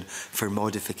application for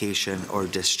modification or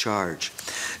discharge.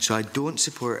 So I don't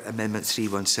support Amendment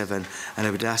 317, and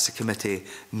I would ask the committee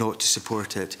not to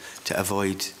support it to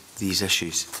avoid these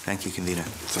issues. Thank you, Convener.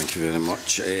 Thank you very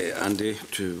much. Andy,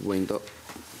 to wind up,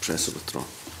 press or withdraw.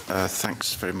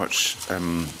 Thanks very much,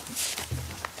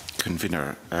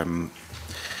 Convener.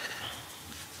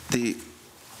 The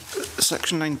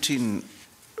Section 19,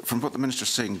 from what the Minister is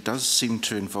saying, does seem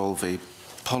to involve a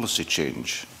policy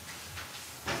change,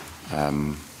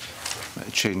 a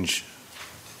change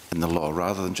in the law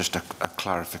rather than just a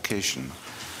clarification.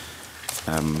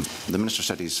 The Minister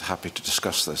said he's happy to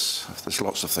discuss this. There's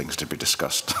lots of things to be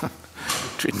discussed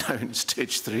between now and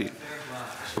stage 3.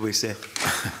 We say.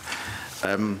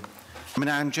 I mean,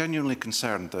 I'm genuinely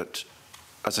concerned that,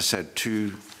 as I said,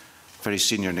 two very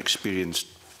senior and experienced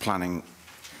planning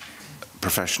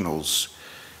professionals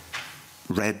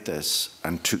read this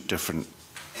and took different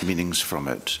meanings from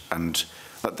it, and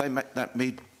that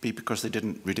may be because they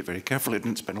didn't read it very carefully,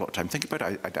 didn't spend a lot of time thinking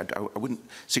about it. I wouldn't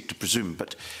seek to presume,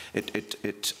 but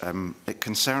it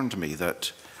concerned me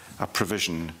that a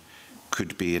provision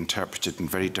could be interpreted in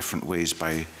very different ways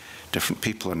by different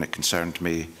people, and it concerned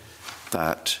me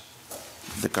that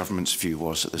the government's view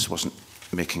was that this wasn't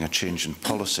making a change in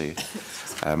policy.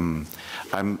 I'm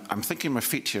thinking on my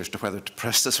feet here as to whether to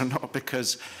press this or not,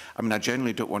 because I mean I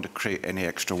generally don't want to create any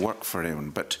extra work for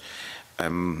anyone, but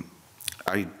I'm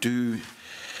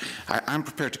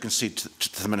prepared to concede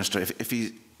to the Minister if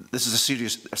this is a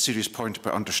serious point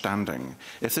about understanding.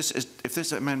 If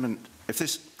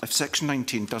Section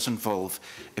 19 does involve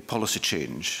a policy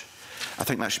change, I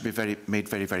think that should be made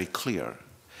very, very clear.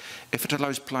 If it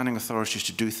allows planning authorities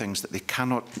to do things that they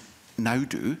cannot now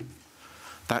do,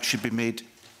 that should be made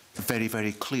very,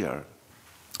 very clear.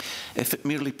 If it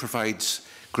merely provides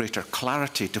greater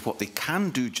clarity to what they can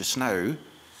do just now,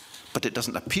 but it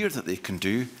doesn't appear that they can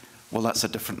do, well, that's a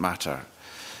different matter.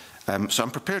 So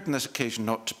I'm prepared on this occasion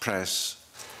not to press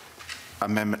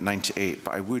Amendment 98,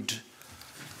 but I would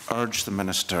urge the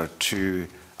Minister to,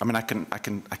 I mean, I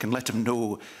can let him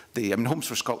know Homes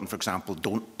for Scotland, for example,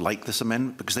 don't like this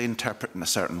amendment because they interpret it in a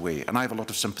certain way, and I have a lot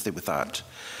of sympathy with that.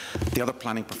 The other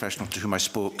planning professional to whom I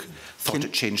spoke thought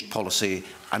it changed policy,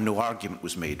 and no argument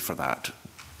was made for that.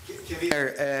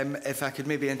 If I could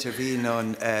maybe intervene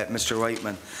on Mr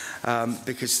Whiteman,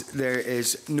 because there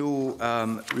is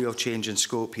no real change in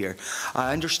scope here.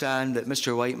 I understand that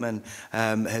Mr Whiteman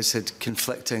has had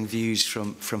conflicting views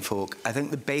from folk. I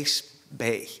think the base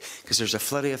bet, because there's a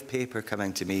flurry of paper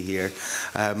coming to me here,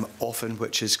 often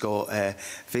which has got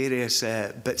various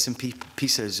bits and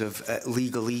pieces of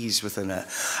legalese within it.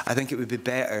 I think it would be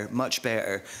better, much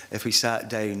better, if we sat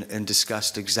down and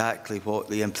discussed exactly what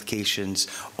the implications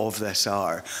of this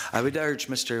are. I would urge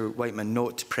Mr Whiteman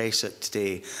not to press it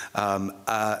today.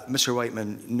 Mr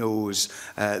Whiteman knows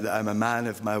that I'm a man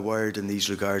of my word in these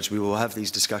regards. We will have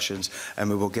these discussions and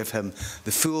we will give him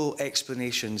the full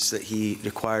explanations that he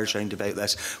requires round about about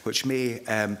this, which may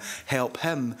help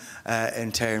him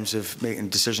in terms of making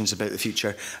decisions about the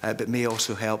future, but may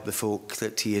also help the folk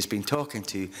that he has been talking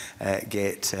to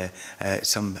get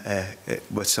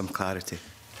with some clarity.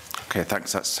 Okay,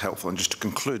 thanks. That's helpful. And just to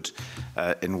conclude,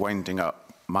 in winding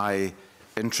up, my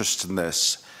interest in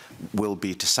this will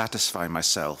be to satisfy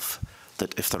myself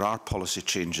that if there are policy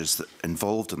changes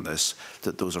involved in this,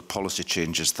 that those are policy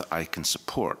changes that I can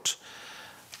support.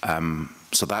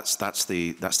 So that's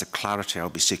the clarity I'll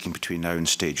be seeking between now and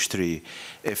stage 3.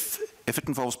 If it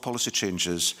involves policy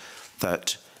changes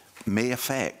that may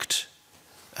affect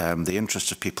the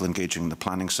interests of people engaging in the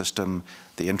planning system,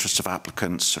 the interests of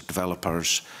applicants or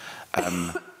developers,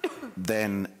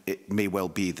 then it may well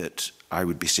be that I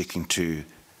would be seeking to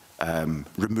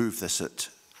remove this at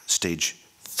stage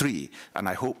 3. And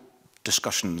I hope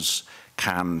discussions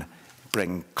can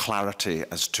bring clarity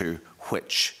as to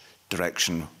which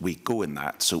direction we go in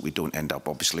that, so we don't end up,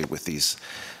 obviously, with these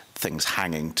things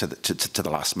hanging to the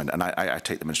last minute. And I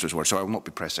take the Minister's word, so I will not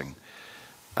be pressing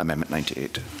Amendment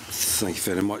 98. Thank you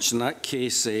very much. In that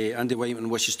case, Andy Whiteman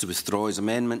wishes to withdraw his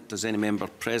amendment. Does any member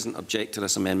present object to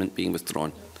this amendment being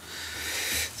withdrawn?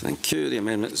 Thank you. The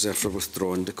amendment is therefore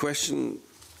withdrawn. The question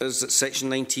is that section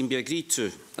 19 be agreed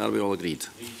to. Are we all agreed?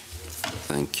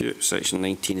 Thank you. Section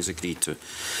 19 is agreed to.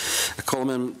 I call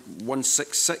Amendment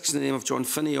 166 in the name of John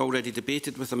Finney, already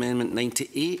debated with Amendment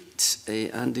 98.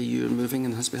 Andy, you are moving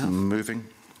on his behalf? Moving.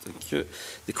 Thank you.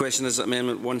 The question is that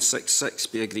Amendment 166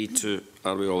 be agreed to.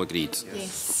 Are we all agreed?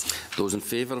 Yes. Those in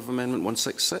favour of Amendment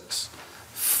 166?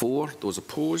 4. Those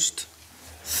opposed?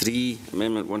 3.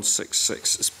 Amendment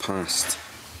 166 is passed.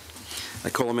 I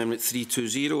call Amendment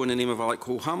 320 in the name of Alec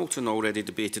Cole-Hamilton, already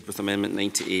debated with Amendment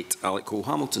 98. Alec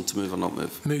Cole-Hamilton, to move or not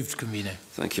move? Moved, Convener.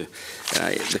 Thank you.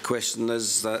 The question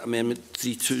is that Amendment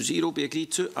 320 be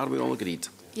agreed to. Are we all agreed?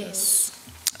 Yes.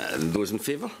 Those in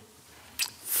favour?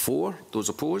 4. Those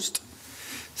opposed?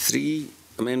 3.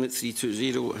 Amendment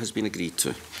 320 has been agreed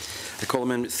to. I call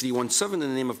Amendment 317 in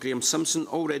the name of Graham Simpson,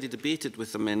 already debated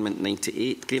with Amendment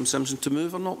 98. Graham Simpson, to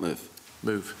move or not move?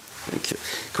 Move. Thank you.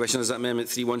 The question is that Amendment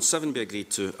 317 be agreed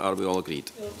to. Are we all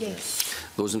agreed? Yes.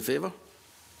 Those in favour?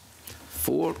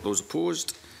 4. Those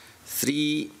opposed?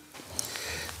 3.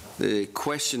 The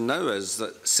question now is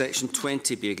that Section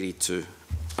 20 be agreed to.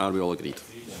 Are we all agreed?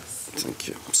 Yes. Thank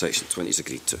you. Section 20 is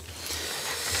agreed to.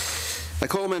 I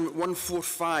call Amendment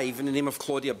 145 in the name of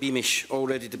Claudia Beamish,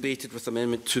 already debated with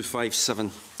Amendment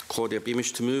 257. Claudia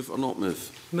Beamish, to move or not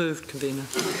move? Moved, Convener.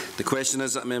 The question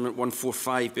is that Amendment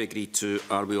 145 be agreed to.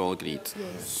 Are we all agreed?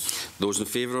 Yes. Those in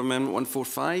favour of Amendment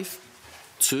 145?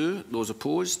 2. Those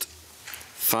opposed?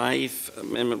 5.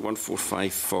 Amendment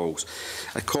 145 falls.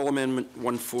 I call Amendment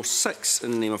 146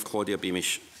 in the name of Claudia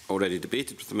Beamish, already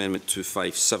debated with Amendment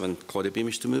 257. Claudia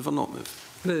Beamish, to move or not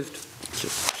move? Moved. Thank you.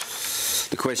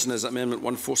 The question is that Amendment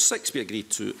 146 be agreed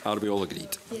to. Are we all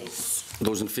agreed? Yes.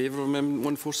 Those in favour of Amendment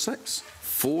 146?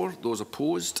 4. Those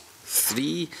opposed?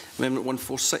 3. Amendment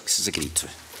 146 is agreed to.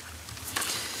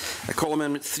 I call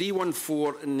Amendment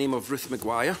 314 in the name of Ruth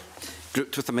Maguire,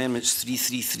 grouped with Amendments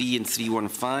 333 and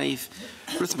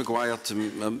 315. Ruth Maguire, to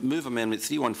move Amendment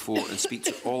 314 and speak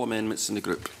to all amendments in the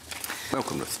group.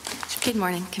 Welcome, Ruth. Good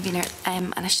morning, Convener.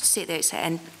 And I should say at the outset,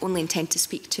 I only intend to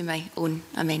speak to my own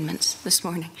amendments this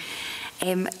morning.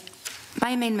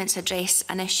 My amendments address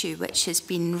an issue which has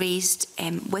been raised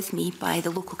with me by the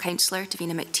local councillor,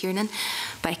 Davina McTiernan,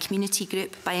 by a community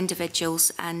group, by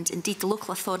individuals, and indeed the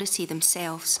local authority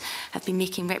themselves have been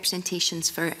making representations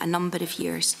for a number of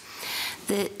years.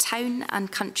 The Town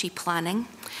and Country Planning,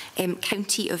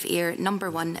 County of Ayr No.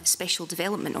 1 Special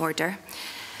Development Order,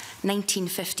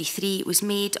 1953 was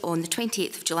made on the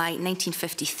 28th of July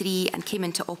 1953 and came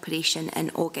into operation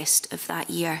in August of that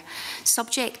year.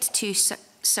 Subject to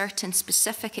certain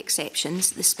specific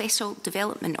exceptions, the Special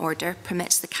Development Order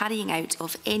permits the carrying out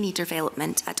of any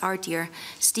development at Ardeer,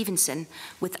 Stevenson,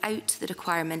 without the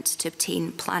requirement to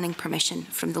obtain planning permission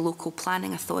from the local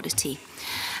planning authority.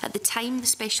 At the time the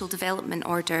Special Development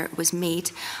Order was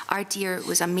made, Ardeer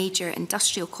was a major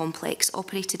industrial complex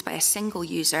operated by a single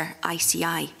user,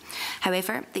 ICI.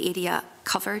 However, the area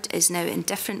covered is now in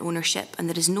different ownership and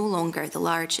there is no longer the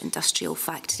large industrial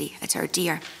factory at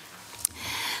Ardeer.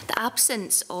 The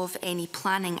absence of any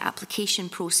planning application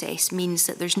process means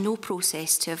that there's no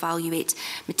process to evaluate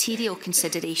material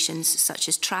considerations such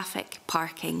as traffic,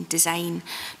 parking, design,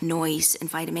 noise,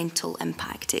 environmental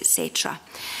impact, etc.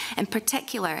 In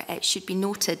particular, it should be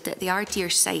noted that the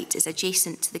Ardeer site is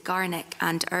adjacent to the Garnock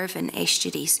and Irvine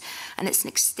estuaries, and it's an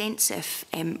extensive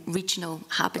regional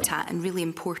habitat and really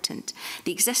important.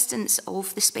 The existence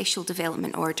of the Special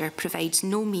Development Order provides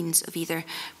no means of either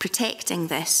protecting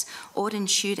this or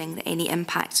ensuring ensuring that any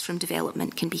impacts from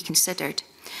development can be considered.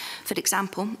 For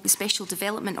example, the Special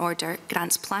Development Order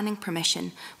grants planning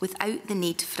permission without the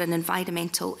need for an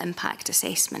environmental impact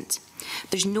assessment.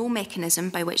 There's no mechanism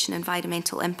by which an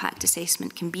environmental impact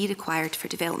assessment can be required for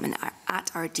development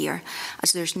at Ardeer,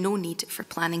 as there's no need for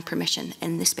planning permission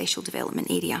in the Special Development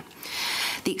Area.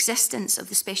 The existence of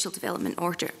the Special Development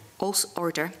Order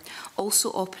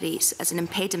also operates as an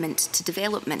impediment to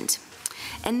development.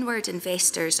 Inward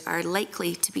investors are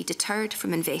likely to be deterred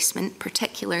from investment,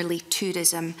 particularly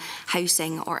tourism,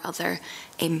 housing or other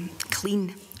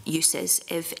clean uses,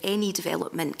 if any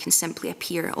development can simply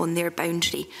appear on their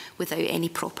boundary without any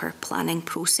proper planning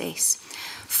process.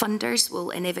 Funders will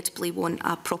inevitably want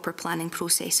a proper planning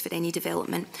process for any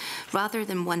development, rather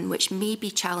than one which may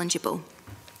be challengeable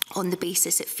on the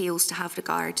basis it fails to have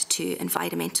regard to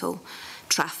environmental,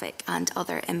 traffic and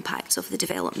other impacts of the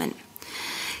development.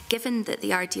 Given that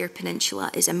the Ardeer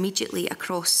Peninsula is immediately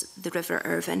across the River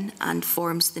Irvine and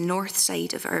forms the north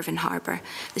side of Irvine Harbour,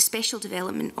 the Special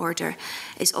Development Order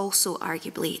is also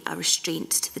arguably a restraint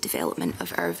to the development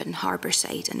of Irvine Harbour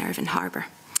side and Irvine Harbour.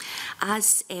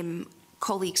 As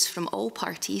colleagues from all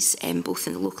parties, both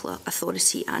in the local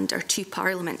authority and our two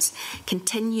parliaments,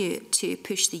 continue to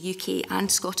push the UK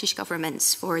and Scottish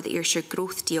governments for the Ayrshire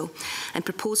Growth Deal and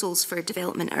proposals for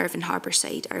development Irvine Harbour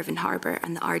side, Irvine Harbour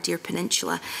and the Ardeer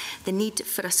Peninsula, the need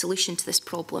for a solution to this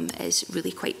problem is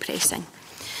really quite pressing.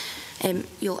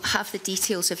 You'll have the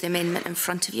details of the amendment in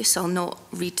front of you, so I'll not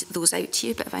read those out to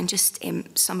you, but if I can just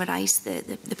summarise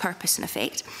the purpose and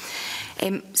effect.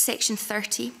 Section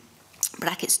 30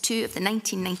 Brackets 2 of the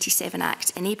 1997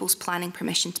 Act enables planning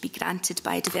permission to be granted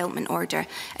by a development order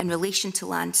in relation to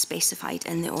land specified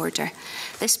in the order.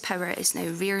 This power is now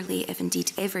rarely, if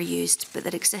indeed ever, used, but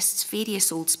there exists various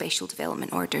old special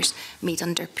development orders made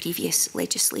under previous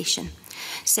legislation.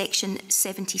 Section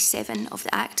 77 of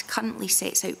the Act currently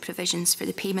sets out provisions for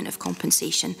the payment of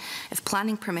compensation if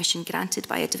planning permission granted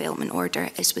by a development order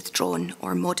is withdrawn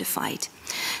or modified.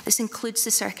 This includes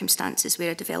the circumstances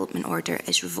where a development order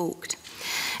is revoked.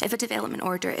 If a development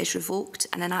order is revoked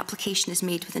and an application is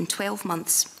made within 12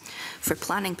 months for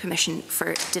planning permission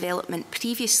for development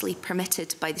previously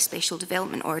permitted by the Special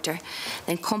Development Order,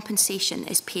 then compensation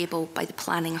is payable by the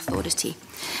planning authority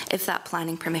if that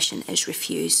planning permission is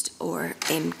refused or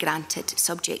granted,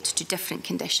 subject to different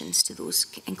conditions to those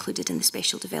included in the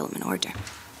Special Development Order.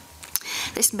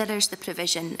 This mirrors the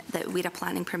provision that where a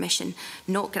planning permission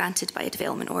not granted by a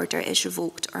development order is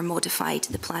revoked or modified,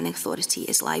 the planning authority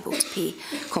is liable to pay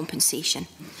compensation.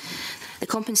 The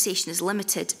compensation is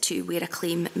limited to where a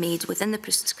claim made within the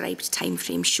prescribed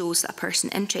timeframe shows that a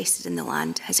person interested in the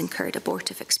land has incurred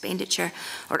abortive expenditure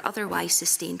or otherwise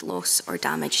sustained loss or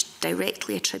damage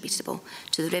directly attributable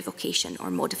to the revocation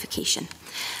or modification.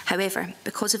 However,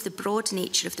 because of the broad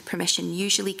nature of the permission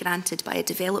usually granted by a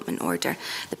development order,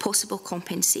 the possible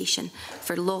compensation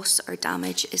for loss or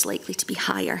damage is likely to be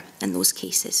higher in those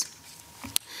cases.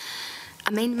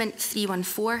 Amendment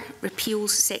 314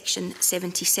 repeals Section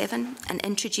 77 and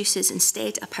introduces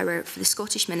instead a power for the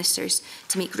Scottish Ministers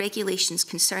to make regulations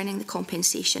concerning the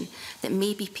compensation that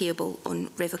may be payable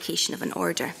on revocation of an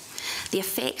order. The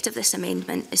effect of this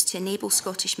amendment is to enable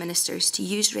Scottish Ministers to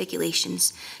use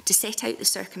regulations to set out the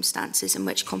circumstances in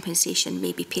which compensation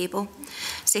may be payable,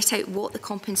 set out what the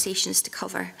compensation is to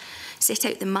cover, set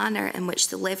out the manner in which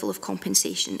the level of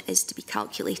compensation is to be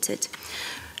calculated,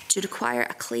 to require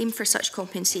a claim for such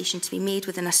compensation to be made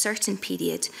within a certain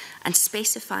period and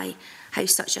specify how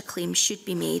such a claim should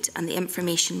be made and the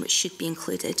information which should be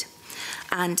included,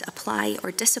 and apply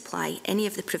or disapply any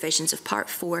of the provisions of Part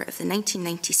 4 of the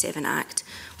 1997 Act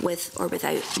with or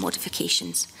without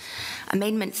modifications.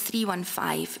 Amendment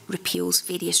 315 repeals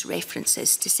various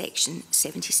references to Section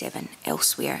 77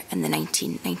 elsewhere in the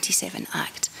 1997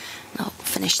 Act. I'll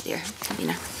finish there,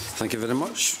 Convener. Thank you very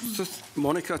much.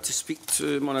 Monica Glenn to speak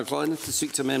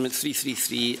to Amendment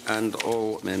 333 and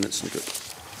all amendments in group.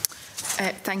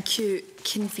 Thank you,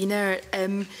 Convener.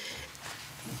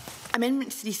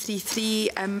 Amendment 333,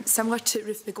 similar to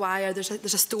Ruth Maguire, there's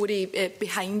a story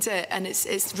behind it, and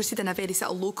it's rooted in a very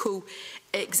sort of local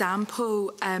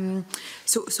example.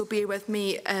 So bear with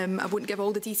me. I won't give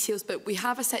all the details, but we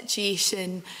have a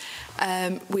situation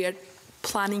where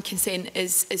planning consent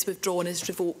is withdrawn, is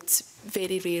revoked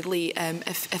very rarely,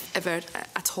 if ever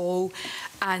at all.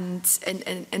 And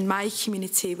in my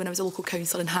community, when I was a local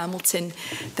councillor in Hamilton,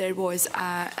 there was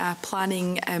a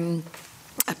planning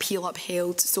appeal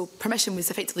upheld. So permission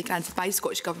was effectively granted by the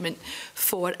Scottish Government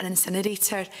for an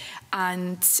incinerator,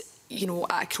 and you know,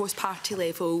 at a cross-party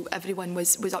level, everyone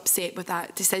was upset with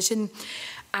that decision,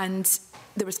 and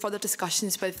there was further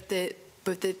discussions with the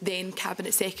with the then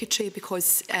Cabinet Secretary,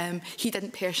 because he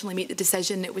didn't personally make the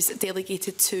decision. It was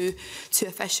delegated to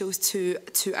officials, to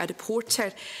a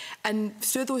reporter. And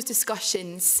through those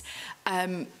discussions,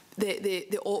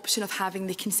 the option of having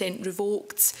the consent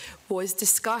revoked was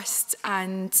discussed,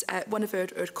 and one of our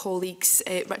colleagues,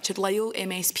 Richard Lyle,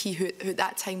 MSP, who at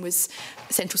that time was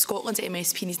Central Scotland's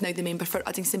MSP and he's now the member for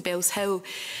Uddingston Bells Hill,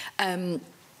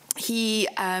 he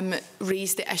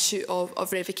raised the issue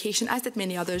of revocation, as did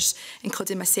many others,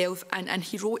 including myself, and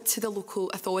he wrote to the local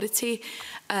authority,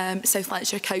 South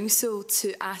Lanarkshire Council,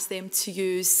 to ask them to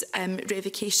use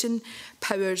revocation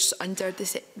powers under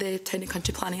the Town and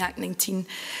Country Planning Act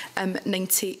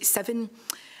 1997.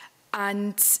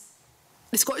 And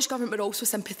the Scottish Government were also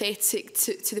sympathetic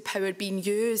to the power being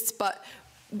used, but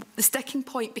the sticking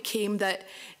point became that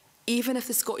even if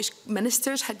the Scottish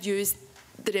ministers had used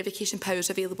the revocation powers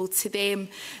available to them,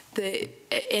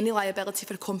 any liability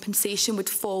for compensation would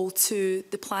fall to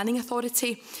the planning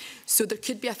authority. So there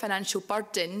could be a financial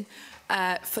burden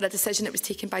for a decision that was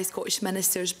taken by Scottish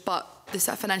ministers, but the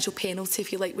financial penalty,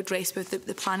 if you like, would rest with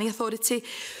the planning authority.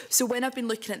 So when I've been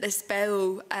looking at this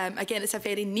bill, again, it's a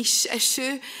very niche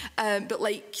issue, but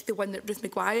like the one that Ruth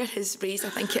Maguire has raised, I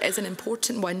think it is an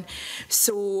important one.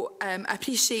 So I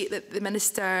appreciate that the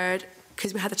Minister,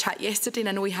 because we had a chat yesterday and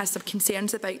I know he has some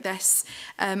concerns about this,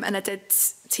 and I did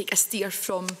take a steer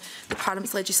from the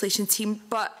Parliament's legislation team,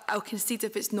 but I'll concede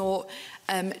if it's not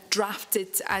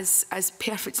drafted as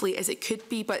perfectly as it could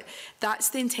be, but that's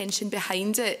the intention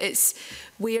behind it. It's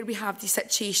where we have these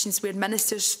situations where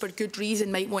ministers, for good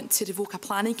reason, might want to revoke a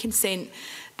planning consent,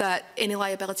 that any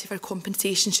liability for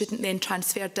compensation shouldn't then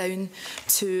transfer down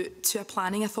to a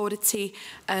planning authority.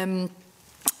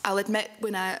 I'll admit,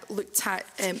 when I looked at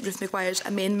Ruth Maguire's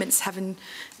amendments, having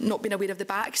not been aware of the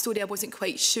backstory, I wasn't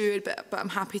quite sure, but I'm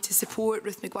happy to support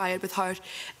Ruth Maguire with her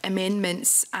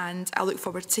amendments, and I look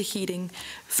forward to hearing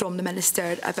from the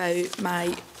Minister about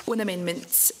my own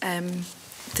amendments,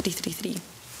 333.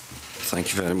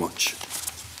 Thank you very much.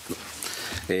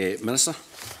 Minister.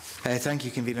 Thank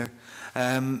you, Convener.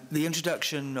 The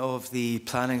introduction of the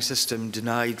planning system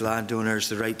denied landowners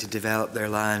the right to develop their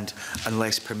land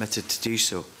unless permitted to do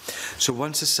so. So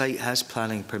once a site has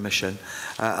planning permission,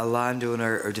 a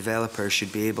landowner or developer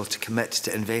should be able to commit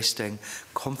to investing,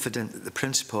 confident that the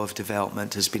principle of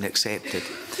development has been accepted.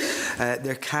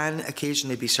 There can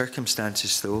occasionally be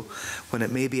circumstances, though, when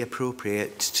it may be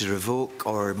appropriate to revoke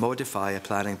or modify a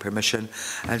planning permission,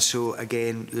 and so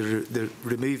again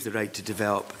remove the right to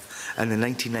develop, and the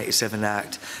 1997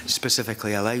 Act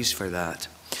specifically allows for that.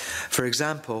 For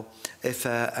example, if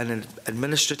an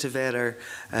administrative error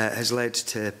has led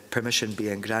to permission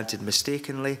being granted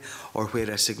mistakenly, or where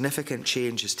a significant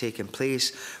change has taken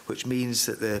place, which means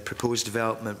that the proposed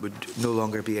development would no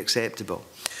longer be acceptable.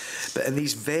 But in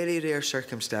these very rare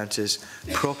circumstances,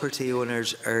 property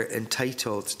owners are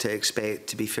entitled to expect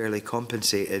to be fairly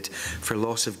compensated for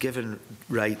loss of given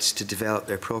rights to develop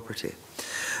their property.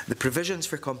 The provisions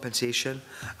for compensation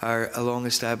are a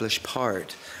long-established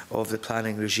part of the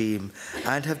planning regime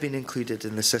and have been included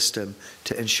in the system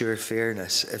to ensure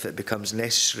fairness if it becomes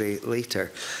necessary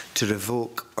later to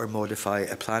revoke or modify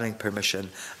a planning permission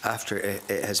after it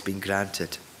has been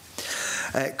granted.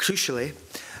 Crucially,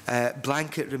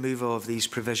 blanket removal of these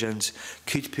provisions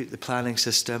could put the planning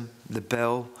system, the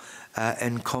bill,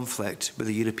 in conflict with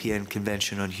the European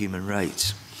Convention on Human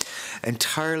Rights.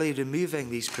 Entirely removing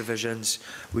these provisions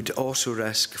would also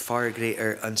risk far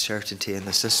greater uncertainty in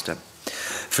the system.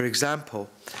 For example,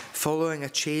 following a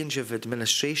change of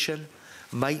administration,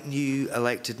 might new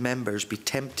elected members be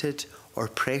tempted or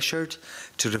pressured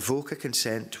to revoke a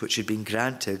consent which had been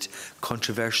granted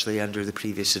controversially under the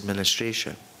previous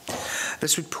administration?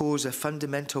 This would pose a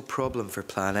fundamental problem for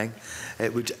planning.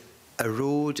 It would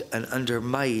erode and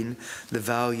undermine the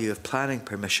value of planning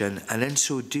permission, and in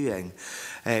so doing,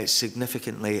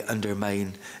 significantly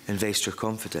undermine investor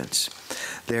confidence.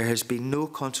 There has been no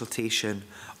consultation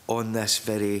on this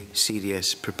very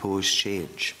serious proposed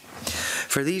change.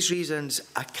 For these reasons,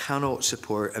 I cannot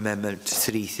support Amendment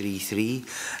 333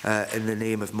 in the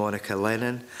name of Monica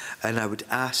Lennon, and I would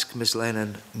ask Ms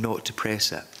Lennon not to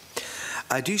press it.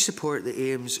 I do support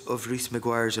the aims of Ruth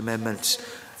Maguire's amendments.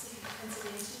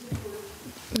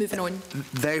 Moving on.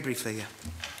 Very briefly,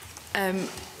 yeah.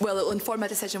 Well, it will inform my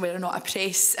decision whether or not I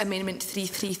press Amendment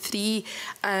 333.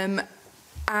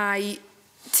 I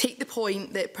take the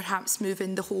point that perhaps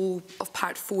moving the whole of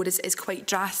Part 4 is quite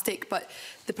drastic, but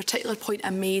the particular point I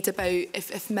made about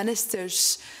if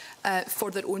ministers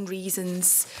for their own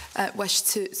reasons, wish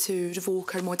to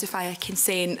revoke or modify a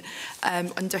consent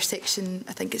under section,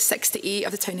 I think it's 68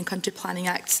 of the Town and Country Planning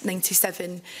Act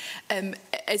 97.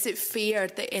 Is it fair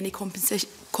that any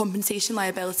compensation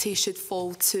liability should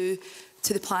fall to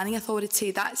the planning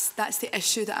authority? That's the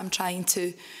issue that I'm trying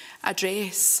to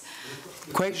address.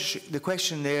 The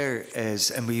question there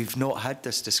is, and we've not had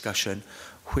this discussion,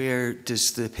 where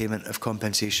does the payment of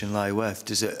compensation lie with?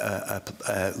 Does it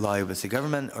lie with the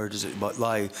government, or does it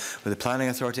lie with the planning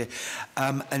authority?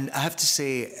 And I have to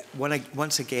say,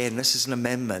 once again, this is an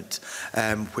amendment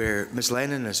where Ms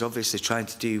Lennon is obviously trying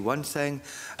to do one thing,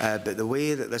 but the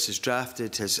way that this is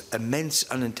drafted has immense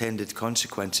unintended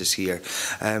consequences here.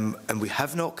 And we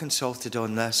have not consulted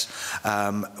on this.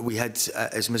 We had,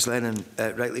 as Ms Lennon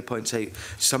rightly points out,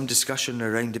 some discussion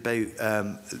around about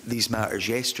these matters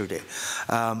yesterday.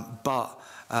 But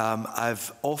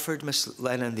I've offered Ms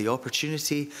Lennon the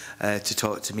opportunity to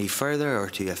talk to me further, or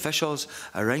to officials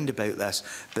around about this,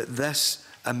 but this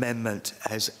amendment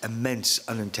has immense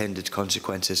unintended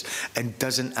consequences and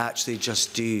doesn't actually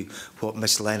just do what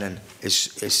Ms Lennon is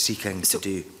seeking to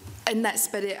do. In that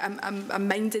spirit, I'm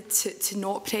minded to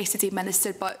not press the Day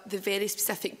Minister, but the very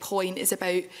specific point is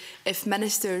about if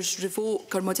ministers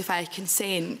revoke or modify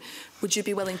consent, would you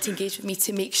be willing to engage with me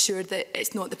to make sure that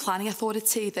it's not the planning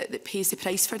authority that pays the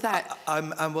price for that?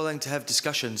 I'm willing to have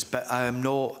discussions, but I am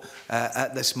not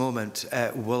at this moment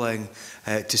willing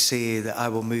to say that I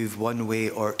will move one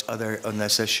way or other on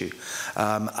this issue.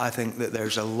 I think that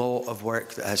there's a lot of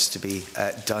work that has to be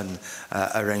done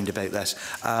around about this.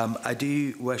 I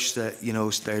do wish that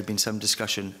there had been some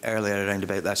discussion earlier around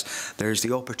about this. There's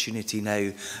the opportunity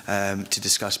now to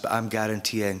discuss, but I'm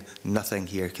guaranteeing nothing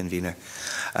here, Convener.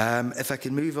 If I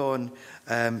can move on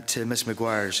to Ms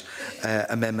McGuire's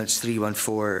amendments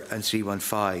 314 and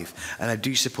 315, and I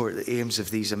do support the aims of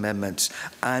these amendments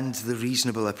and the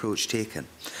reasonable approach taken.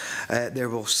 There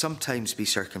will sometimes be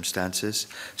circumstances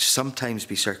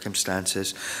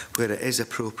where it is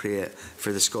appropriate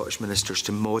for the Scottish ministers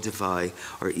to modify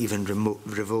or even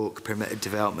revoke permitted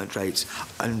development rights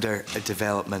under a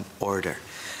development order,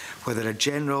 whether a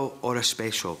general or a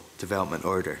special development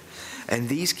order. In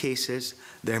these cases,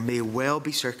 there may well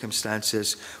be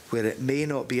circumstances where it may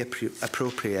not be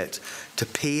appropriate to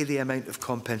pay the amount of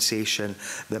compensation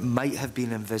that might have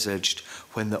been envisaged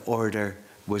when the order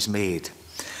was made.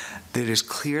 There is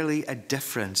clearly a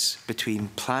difference between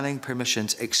planning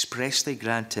permissions expressly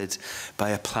granted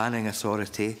by a planning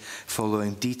authority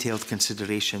following detailed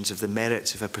considerations of the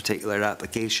merits of a particular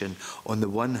application on the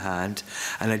one hand,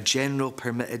 and a general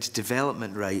permitted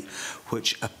development right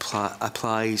which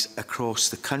applies across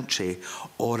the country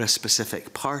or a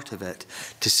specific part of it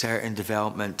to certain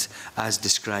development as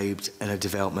described in a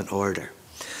development order.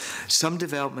 Some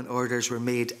development orders were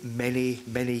made many,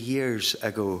 many years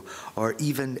ago, or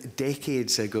even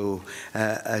decades ago,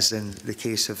 as in the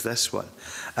case of this one.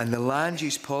 And the land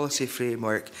use policy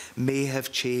framework may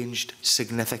have changed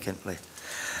significantly.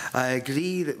 I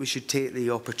agree that we should take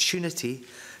the opportunity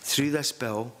through this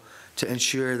bill to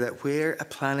ensure that where a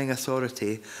planning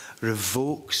authority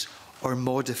revokes or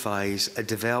modifies a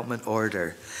development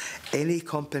order, any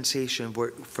compensation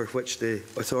for which the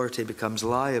authority becomes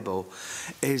liable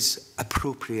is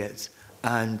appropriate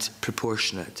and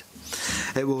proportionate.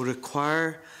 It will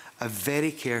require a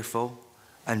very careful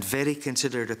and very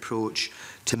considered approach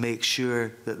to make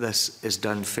sure that this is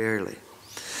done fairly.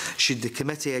 Should the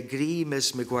committee agree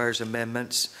Ms McGuire's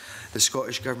amendments, the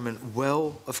Scottish Government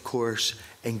will, of course,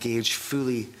 engage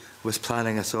fully with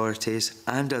planning authorities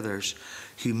and others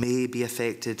who may be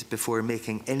affected before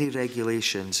making any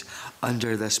regulations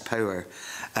under this power,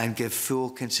 and give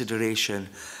full consideration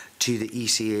to the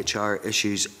ECHR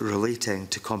issues relating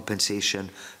to compensation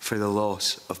for the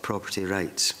loss of property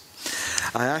rights.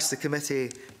 I ask the committee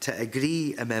to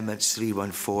agree amendments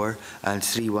 314 and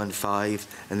 315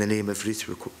 in the name of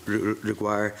Ruth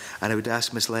Maguire, and I would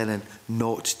ask Ms Lennon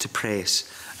not to press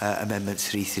amendment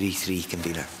 333,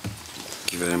 Convener.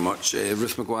 Thank you very much.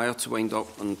 Ruth Maguire to wind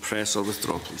up and press or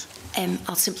withdraw, please.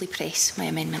 I'll simply press my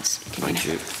amendments, Convener. Thank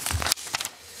you.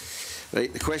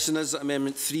 Right, the question is that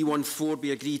Amendment 314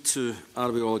 be agreed to.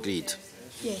 Are we all agreed?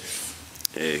 Yes.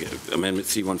 Amendment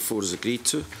 314 is agreed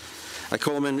to. I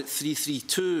call Amendment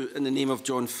 332 in the name of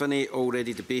John Finney,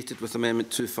 already debated with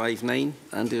Amendment 259.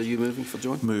 Andy, are you moving for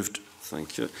John? Moved.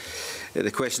 Thank you.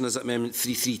 The question is that Amendment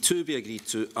 332 be agreed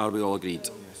to. Are we all agreed?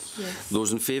 Yes.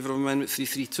 Those in favour of Amendment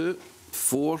 332?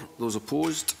 4. Those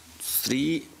opposed?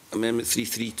 3. Amendment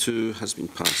 332 has been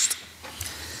passed.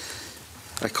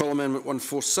 I call Amendment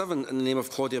 147 in the name of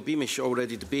Claudia Beamish,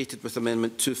 already debated with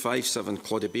Amendment 257.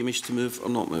 Claudia Beamish to move or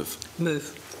not move? Move.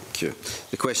 Thank Thank you.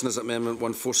 The question is that Amendment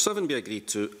 147 be agreed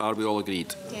to. Are we all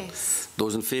agreed? Yes.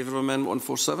 Those in favour of Amendment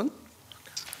 147?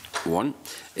 1.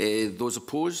 Those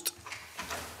opposed?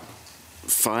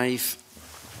 5.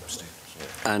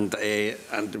 And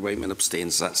Whiteman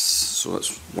abstains. That's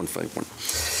 151.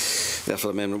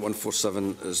 Therefore, Amendment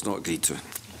 147 is not agreed to.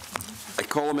 I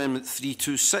call Amendment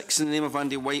 326 in the name of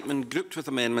Andy Whiteman, grouped with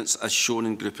amendments as shown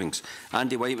in groupings.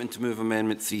 Andy Whiteman to move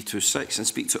Amendment 326 and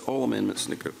speak to all amendments in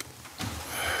the group.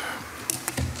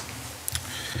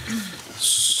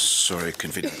 Sorry,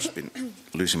 Convener, I've just been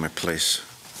losing my place.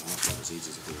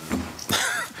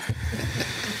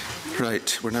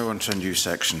 Right, we're now on to a new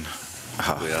section.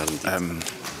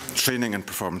 Training and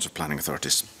performance of planning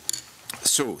authorities.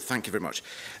 So, thank you very much.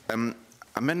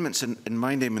 Amendments in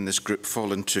my name in this group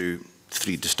fall into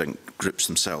 3 distinct groups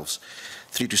themselves.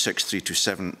 326,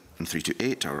 327 and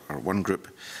 328 are one group.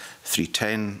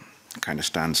 310 kind of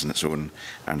stands in its own,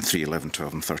 and 311,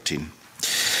 12 and 13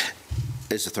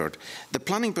 is the third. The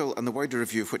planning bill and the wider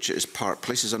review of which it is part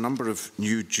places a number of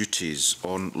new duties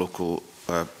on local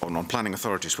on planning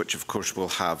authorities, which of course will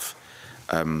have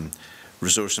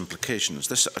resource implications.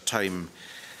 This at a time,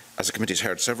 as the committee has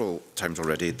heard several times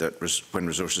already, that when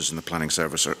resources in the planning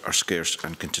service are scarce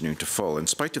and continuing to fall. In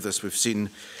spite of this, we've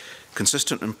seen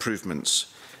consistent improvements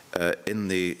in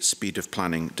the speed of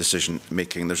planning decision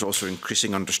making. There's also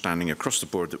increasing understanding across the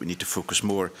board that we need to focus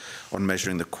more on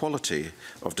measuring the quality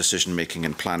of decision making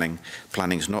in planning.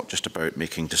 Planning is not just about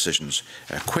making decisions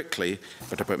quickly,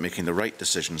 but about making the right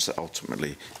decisions that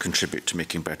ultimately contribute to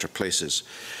making better places.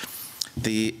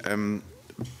 The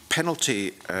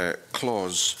penalty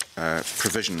clause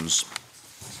provisions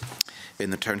in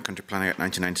the Town Country Planning Act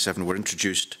 1997 were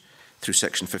introduced through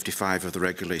Section 55 of the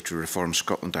Regulatory Reform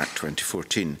Scotland Act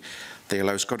 2014. They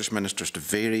allow Scottish ministers to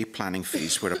vary planning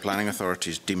fees where a planning authority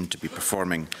is deemed to be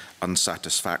performing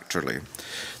unsatisfactorily.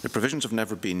 The provisions have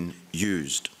never been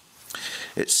used.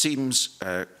 It seems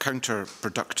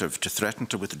counterproductive to threaten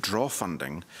to withdraw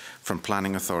funding from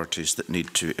planning authorities that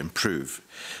need to improve.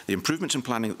 The improvements in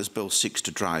planning that this bill seeks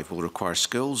to drive will require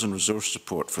skills and resource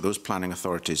support for those planning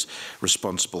authorities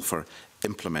responsible for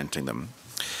implementing them.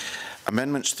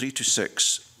 Amendments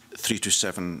 326,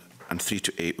 327 and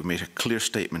 328 would make a clear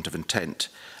statement of intent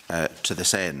to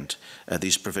this end.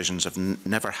 These provisions have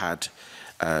never had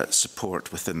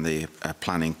support within the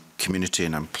planning community,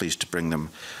 and I'm pleased to bring them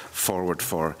forward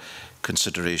for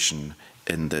consideration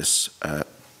in this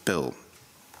bill.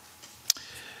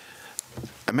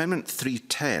 Amendment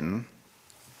 310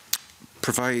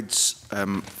 provides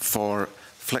for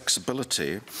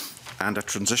flexibility and a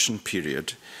transition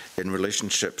period in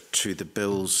relationship to the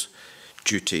bill's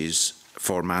duties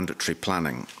for mandatory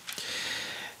planning.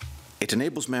 It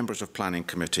enables members of planning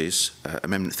committees,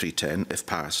 Amendment 310, if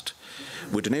passed,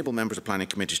 would enable members of planning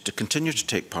committees to continue to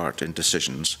take part in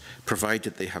decisions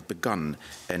provided they have begun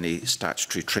any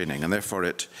statutory training, and therefore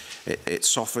it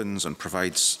softens and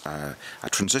provides a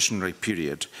transitionary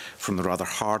period from the rather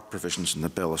hard provisions in the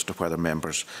bill as to whether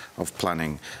members of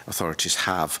planning authorities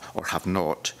have or have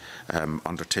not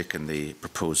undertaken the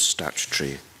proposed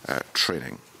statutory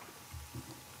training.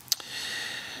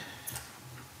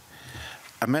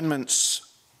 Amendments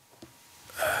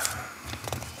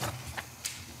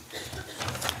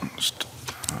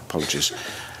apologies.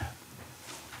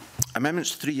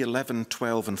 Amendments 3, 11,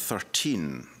 12 and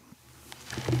 13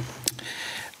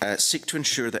 seek to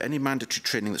ensure that any mandatory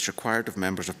training that's required of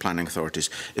members of planning authorities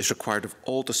is required of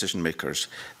all decision makers,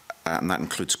 and that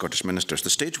includes Scottish ministers. The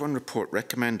Stage 1 report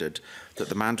recommended that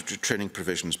the mandatory training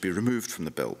provisions be removed from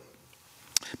the bill.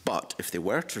 But if they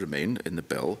were to remain in the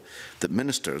bill, that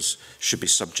ministers should be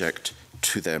subject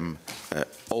to them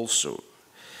also.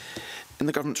 In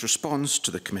the Government's response to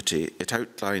the committee, it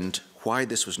outlined why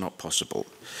this was not possible,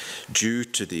 due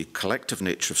to the collective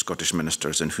nature of Scottish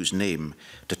ministers in whose name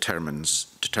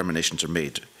determinations are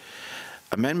made.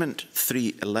 Amendment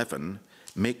 311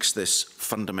 makes this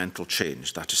fundamental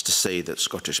change, that is to say that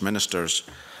Scottish ministers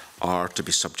are to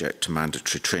be subject to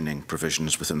mandatory training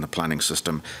provisions within the planning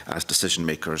system as decision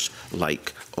makers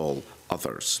like all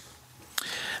others.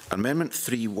 Amendment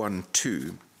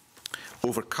 312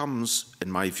 overcomes,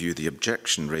 in my view, the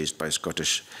objection raised by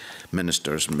Scottish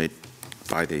ministers made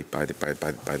by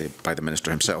the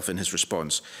minister himself in his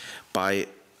response by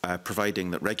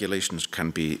providing that regulations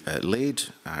can be laid.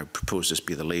 I propose this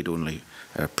be the laid-only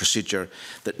procedure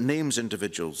that names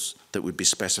individuals that would be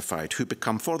specified who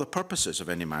become, for the purposes of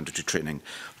any mandatory training,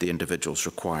 the individuals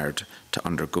required to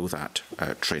undergo that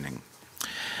training.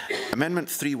 Amendment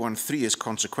 313 is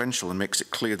consequential and makes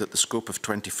it clear that the scope of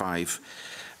 25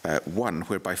 1,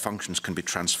 whereby functions can be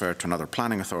transferred to another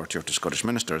planning authority or to Scottish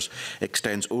ministers,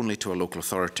 extends only to a local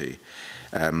authority.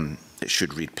 It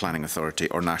should read planning authority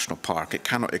or national park. It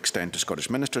cannot extend to Scottish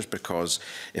ministers because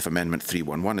if Amendment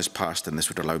 311 is passed, then this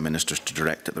would allow ministers to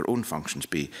direct that their own functions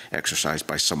be exercised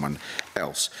by someone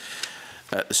else.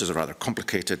 This is a rather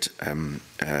complicated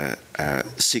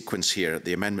sequence here.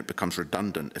 The amendment becomes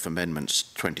redundant if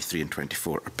Amendments 23 and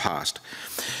 24 are passed.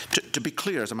 To be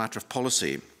clear, as a matter of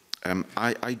policy,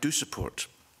 I do support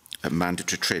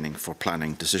mandatory training for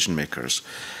planning decision makers,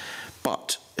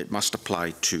 but it must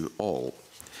apply to all.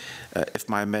 If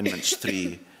my amendments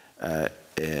 3,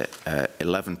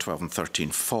 11, 12 and 13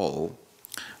 fall,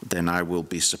 then I will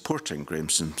be supporting Graham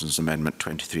Simpson's Amendment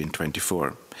 23 and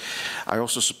 24. I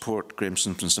also support Graham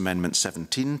Simpson's Amendment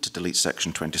 17 to delete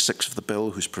Section 26 of the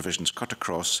Bill, whose provisions cut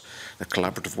across the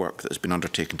collaborative work that has been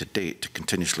undertaken to date to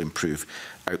continuously improve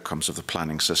outcomes of the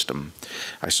planning system.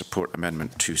 I support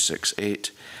Amendment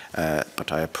 268,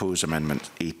 but I oppose Amendment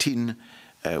 18,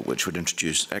 which would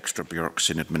introduce extra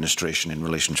bureaucracy and administration in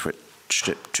relationship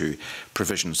to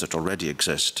provisions that already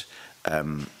exist,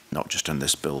 not just in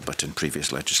this bill, but in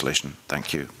previous legislation.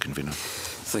 Thank you, Convener.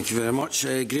 Thank you very much.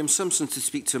 Graham Simpson to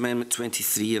speak to Amendment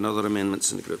 23 and other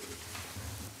amendments in the group.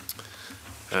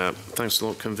 Thanks a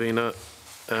lot, Convener.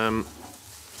 I'll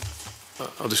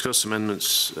discuss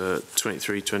Amendments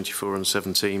 23, 24 and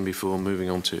 17 before moving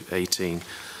on to 18.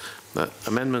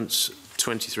 Amendments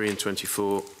 23 and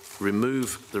 24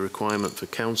 remove the requirement for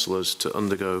councillors to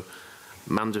undergo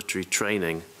mandatory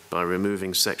training by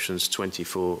removing sections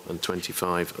 24 and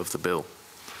 25 of the bill.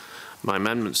 My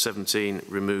Amendment 17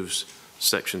 removes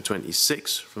section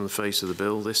 26 from the face of the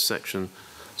bill. This section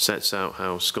sets out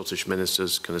how Scottish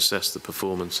ministers can assess the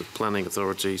performance of planning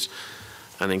authorities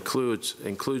and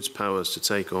includes powers to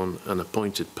take on an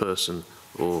appointed person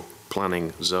or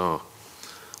planning czar.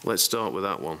 Let's start with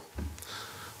that one.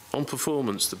 On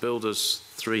performance, the bill does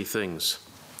three things.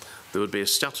 There would be a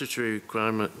statutory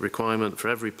requirement for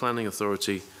every planning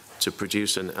authority to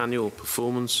produce an annual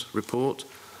performance report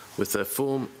with their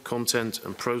form, content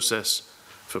and process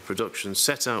for production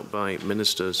set out by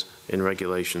ministers in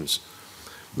regulations.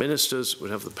 Ministers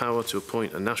would have the power to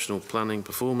appoint a national planning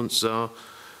performance czar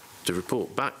to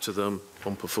report back to them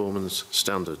on performance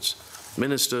standards.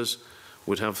 Ministers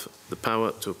would have the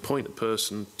power to appoint a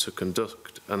person to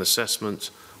conduct an assessment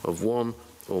of one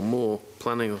or more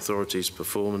planning authorities'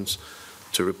 performance,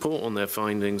 to report on their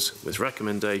findings with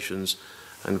recommendations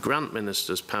and grant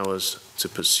ministers powers to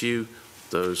pursue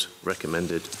those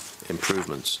recommended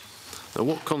improvements. Now,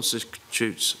 what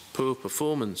constitutes poor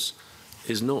performance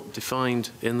is not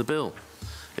defined in the bill.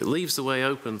 It leaves the way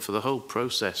open for the whole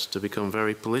process to become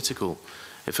very political.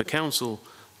 If a council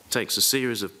takes a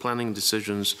series of planning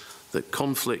decisions that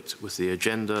conflict with the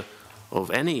agenda of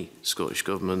any Scottish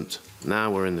government,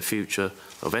 now or in the future,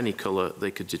 of any colour, they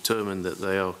could determine that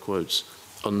they are, quotes,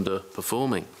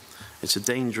 underperforming. It's a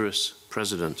dangerous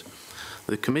precedent.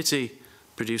 The committee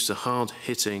produced a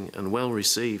hard-hitting and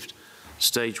well-received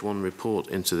Stage 1 report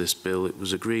into this bill. It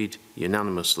was agreed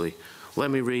unanimously. Let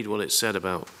me read what it said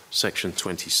about Section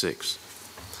 26.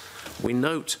 We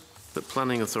note that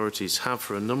planning authorities have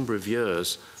for a number of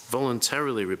years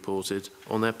voluntarily reported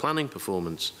on their planning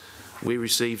performance. We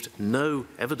received no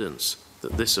evidence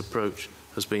that this approach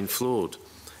has been flawed.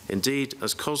 Indeed,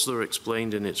 as COSLA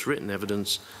explained in its written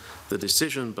evidence, the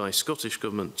decision by Scottish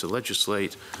Government to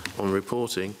legislate on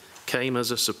reporting came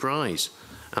as a surprise,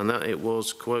 and that it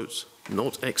was, quote,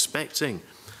 not expecting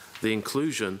the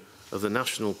inclusion of the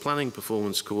National Planning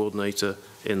Performance Coordinator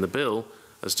in the bill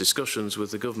as discussions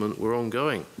with the Government were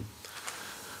ongoing.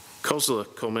 COSLA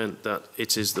comment that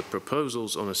it is the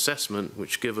proposals on assessment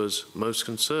which give us most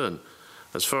concern.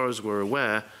 As far as we're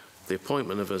aware, the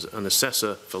appointment of an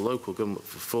assessor for local government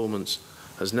performance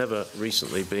has never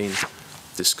recently been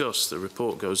discussed. The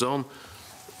report goes on.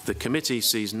 The committee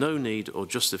sees no need or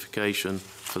justification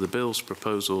for the bill's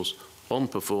proposals on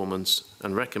performance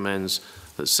and recommends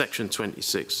that Section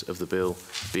 26 of the bill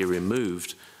be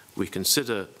removed. We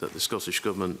consider that the Scottish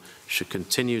Government should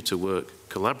continue to work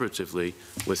collaboratively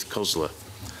with COSLA.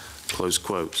 Close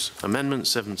quotes. Amendment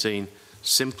 17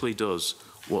 simply does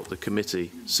what the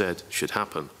committee said should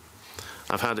happen.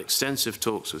 I've had extensive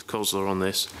talks with COSLA on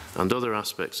this and other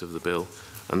aspects of the bill,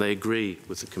 and they agree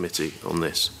with the committee on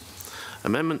this.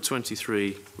 Amendment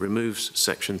 23 removes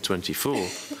Section 24,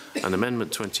 and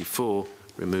Amendment 24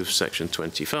 removes Section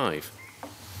 25.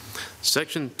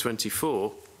 Section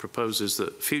 24 proposes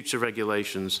that future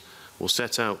regulations will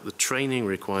set out the training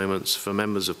requirements for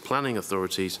members of planning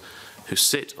authorities who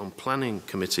sit on planning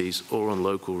committees or on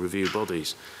local review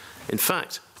bodies. In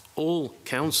fact, all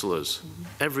councillors,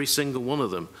 every single one of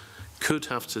them, could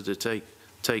have to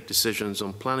take decisions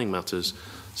on planning matters,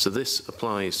 so this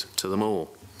applies to them all.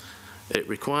 It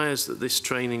requires that this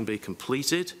training be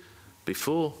completed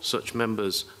before such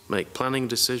members make planning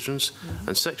decisions,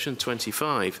 and Section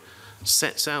 25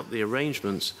 sets out the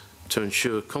arrangements to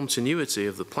ensure continuity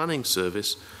of the planning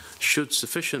service should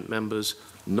sufficient members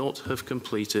not have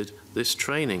completed this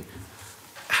training,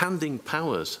 handing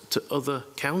powers to other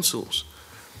councils.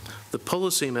 The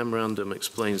policy memorandum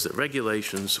explains that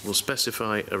regulations will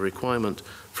specify a requirement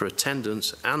for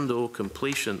attendance and/or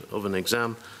completion of an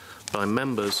exam by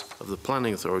members of the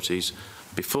planning authorities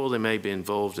before they may be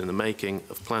involved in the making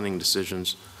of planning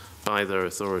decisions by their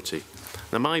authority.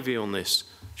 Now, my view on this,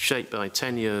 shaped by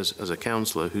 10 years as a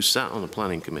councillor who sat on a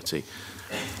planning committee,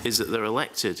 is that they're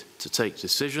elected to take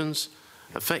decisions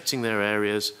affecting their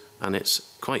areas, and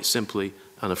it's quite simply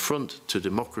an affront to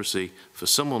democracy for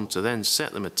someone to then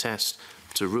set them a test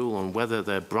to rule on whether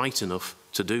they're bright enough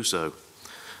to do so.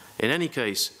 In any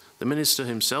case, the Minister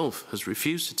himself has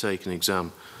refused to take an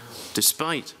exam,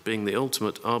 despite being the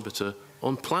ultimate arbiter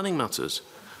on planning matters.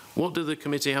 What do the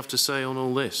committee have to say on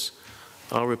all this?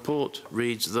 Our report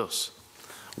reads thus: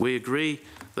 we agree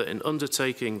that in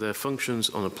undertaking their functions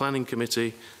on a planning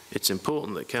committee, it's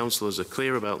important that councillors are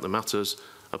clear about the matters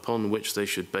upon which they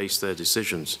should base their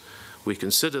decisions. We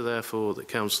consider, therefore, that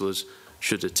councillors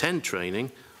should attend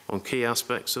training on key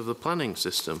aspects of the planning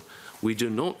system. We do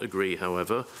not agree,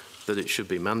 however, that it should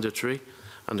be mandatory,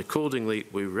 and accordingly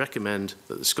we recommend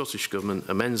that the Scottish Government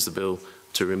amends the bill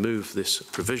to remove this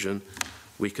provision.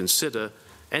 We consider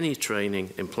any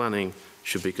training in planning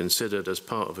should be considered as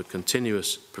part of a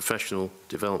continuous professional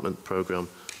development programme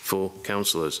for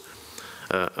councillors.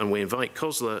 And we invite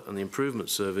COSLA and the Improvement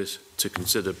Service to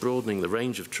consider broadening the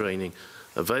range of training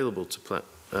available to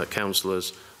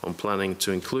councillors on planning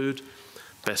to include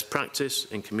best practice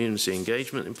in community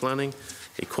engagement in planning,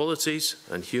 equalities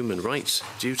and human rights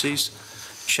duties,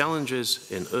 challenges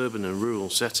in urban and rural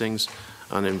settings,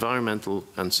 and environmental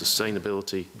and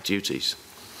sustainability duties.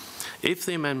 If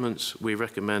the amendments we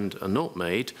recommend are not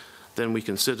made, then we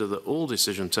consider that all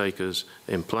decision takers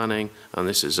in planning, and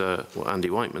this is what Andy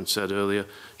Whiteman said earlier,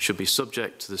 should be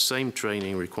subject to the same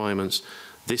training requirements.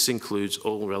 This includes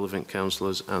all relevant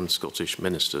councillors and Scottish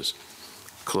ministers.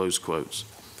 Close quotes.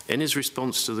 In his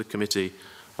response to the committee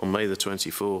on May the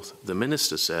 24th, the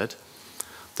Minister said,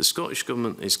 the Scottish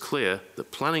Government is clear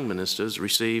that planning ministers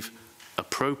receive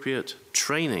appropriate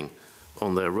training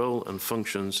on their role and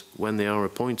functions when they are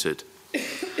appointed.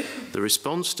 The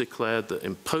response declared that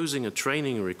imposing a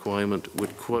training requirement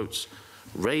would, quote,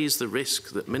 raise the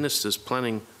risk that ministers'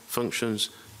 planning functions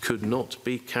could not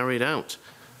be carried out,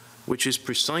 which is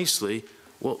precisely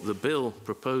what the bill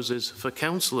proposes for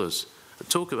councillors.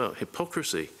 Talk about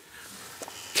hypocrisy.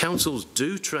 Councils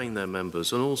do train their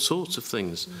members on all sorts of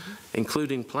things,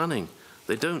 including planning.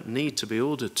 They don't need to be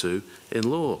ordered to in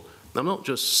law. I'm not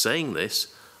just saying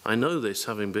this. I know this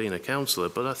having been a councillor,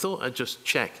 but I thought I'd just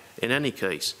check in any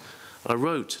case. I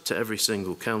wrote to every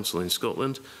single council in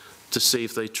Scotland to see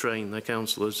if they train their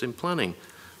councillors in planning.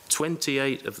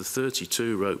 28 of the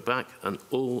 32 wrote back, and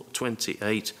all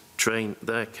 28 train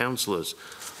their councillors.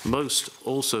 Most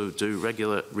also do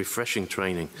regular refreshing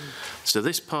training. So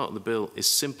this part of the bill is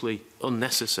simply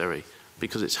unnecessary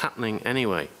because it's happening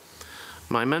anyway.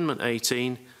 My Amendment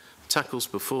 18 tackles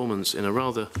performance in a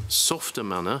rather softer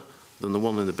manner than the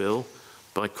one in the bill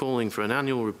by calling for an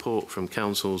annual report from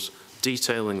councils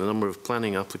detailing the number of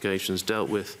planning applications dealt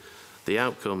with, the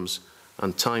outcomes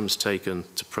and times taken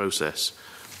to process.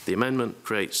 The amendment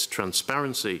creates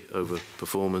transparency over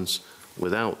performance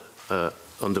without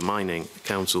undermining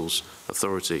council's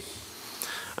authority.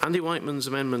 Andy Whiteman's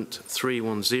Amendment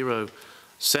 310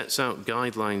 sets out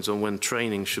guidelines on when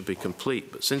training should be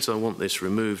complete, but since I want this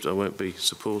removed, I won't be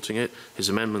supporting it. His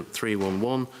Amendment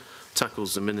 311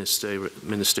 tackles the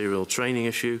ministerial training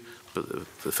issue, but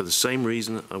for the same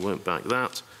reason, I won't back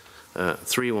that.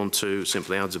 312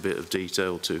 simply adds a bit of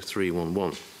detail to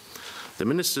 311. The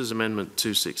Minister's Amendment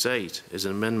 268 is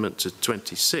an amendment to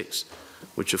 26,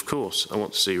 which of course I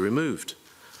want to see removed.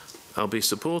 I'll be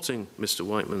supporting Mr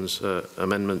Whiteman's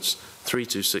amendments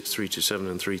 326, 327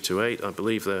 and 328. I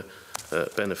believe they're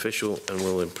beneficial and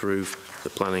will improve the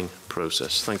planning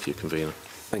process. Thank you, Convener.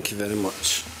 Thank you very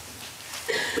much.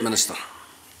 Minister.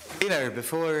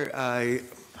 Before I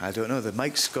don't know, the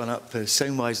mic's gone up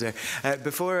sound-wise there.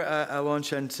 Before I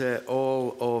launch into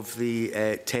all of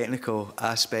the technical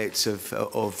aspects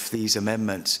of these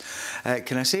amendments,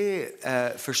 can I say,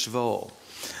 first of all,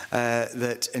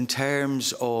 that in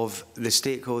terms of the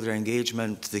stakeholder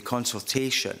engagement, the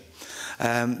consultation,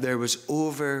 there was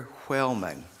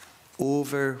overwhelming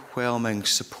overwhelming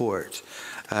support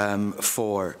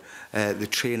for the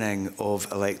training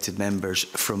of elected members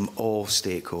from all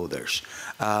stakeholders.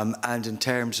 And in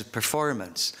terms of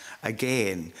performance,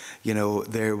 again, you know,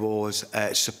 there was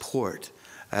support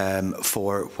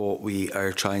for what we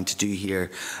are trying to do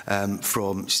here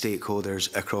from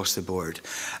stakeholders across the board.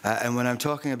 And when I'm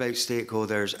talking about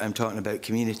stakeholders, I'm talking about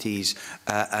communities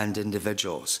and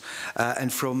individuals.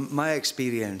 And from my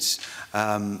experience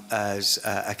as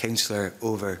a councillor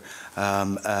over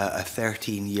a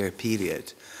 13-year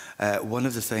period, one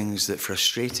of the things that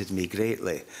frustrated me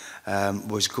greatly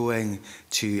was going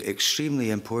to extremely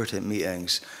important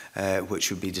meetings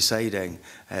which would be deciding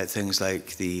things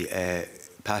like the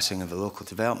passing of a local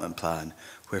development plan,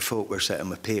 where folk were sitting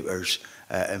with papers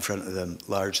in front of them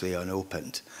largely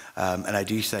unopened. And I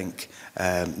do think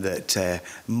that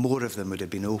more of them would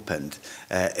have been opened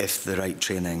if the right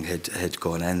training had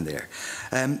gone in there.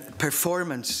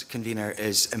 Performance, convener,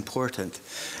 is important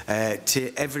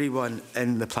to everyone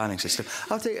in the planning system.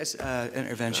 I'll take an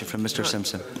intervention from Mr.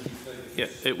 Simpson. Yeah,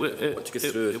 it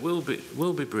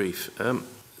will be brief.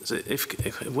 So if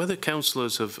whether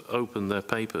councillors have opened their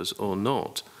papers or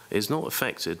not is not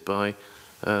affected by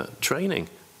training.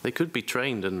 They could be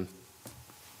trained and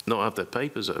not have their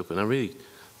papers open. I really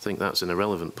think that's an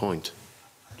irrelevant point.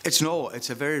 It's not. It's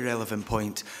a very relevant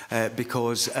point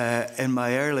because in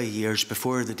my early years,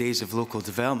 before the days of local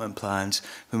development plans,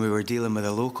 when we were dealing with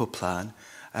a local plan,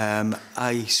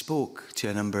 I spoke to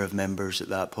a number of members at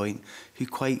that point who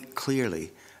quite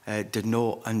clearly did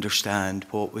not understand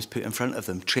what was put in front of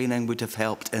them. Training would have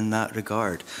helped in that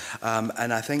regard.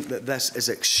 And I think that this is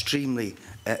extremely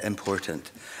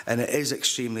important. And it is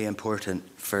extremely important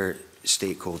for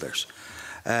stakeholders.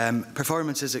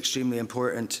 Performance is extremely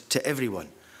important to everyone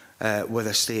with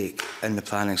a stake in the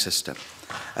planning system.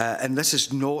 And this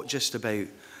is not just about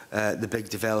the big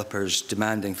developers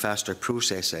demanding faster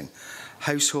processing.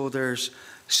 Householders,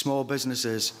 small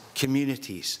businesses,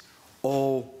 communities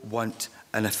all want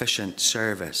an efficient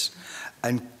service.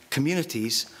 And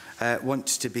communities want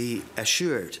to be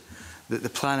assured that the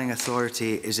planning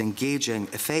authority is engaging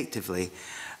effectively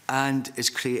and is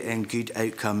creating good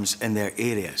outcomes in their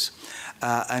areas.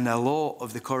 And a lot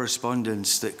of the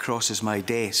correspondence that crosses my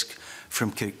desk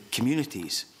from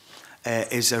communities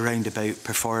is around about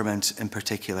performance in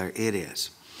particular areas.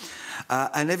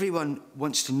 And everyone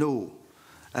wants to know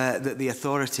that the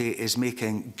authority is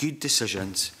making good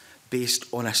decisions based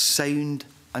on a sound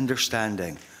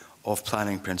understanding of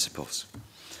planning principles.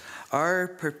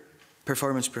 Our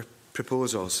performance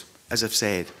proposals, as I've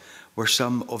said, were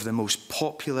some of the most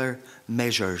popular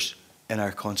measures in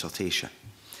our consultation.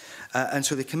 And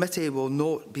so the committee will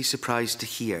not be surprised to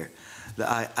hear that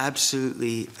I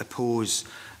absolutely oppose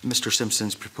Mr.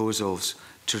 Simpson's proposals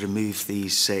to remove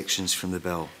these sections from the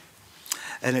bill.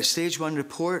 In its Stage 1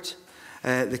 report,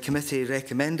 the committee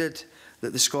recommended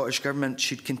that the Scottish Government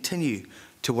should continue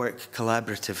to work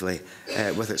collaboratively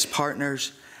with its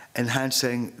partners,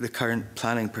 enhancing the current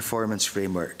planning performance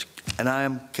framework. And I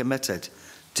am committed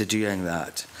to doing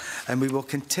that. And we will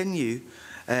continue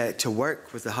to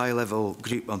work with the high-level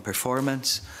group on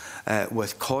performance,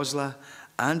 with COSLA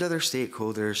and other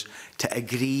stakeholders to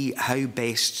agree how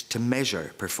best to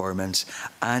measure performance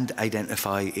and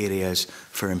identify areas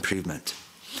for improvement.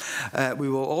 We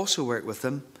will also work with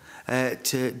them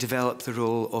to develop the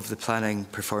role of the Planning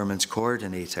Performance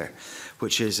Coordinator,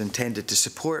 which is intended to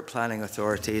support planning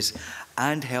authorities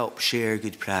and help share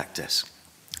good practice,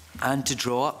 and to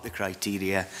draw up the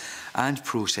criteria and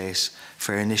process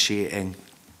for initiating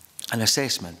an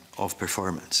assessment of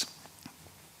performance.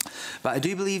 But I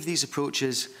do believe these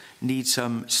approaches need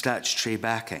some statutory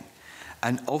backing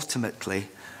and ultimately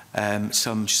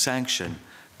some sanction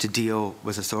to deal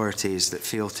with authorities that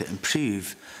fail to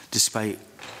improve despite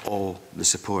all the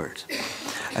support.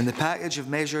 And the package of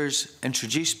measures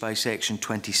introduced by Section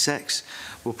 26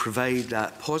 will provide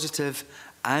that positive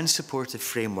and supportive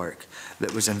framework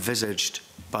that was envisaged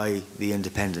by the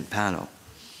independent panel.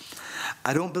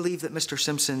 I don't believe that Mr.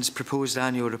 Simpson's proposed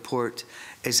annual report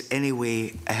is in any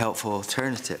way a helpful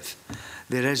alternative.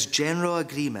 There is general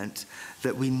agreement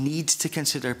that we need to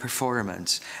consider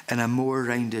performance in a more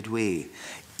rounded way,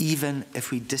 even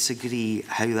if we disagree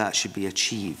how that should be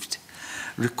achieved.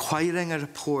 Requiring a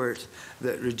report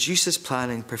that reduces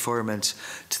planning performance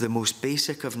to the most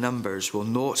basic of numbers will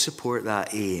not support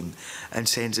that aim and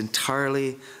sends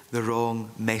entirely the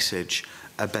wrong message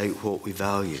about what we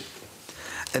value.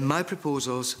 In my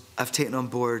proposals, I've taken on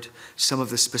board some of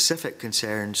the specific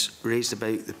concerns raised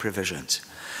about the provisions.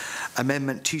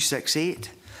 Amendment 268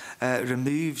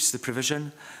 removes the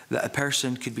provision that a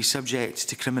person could be subject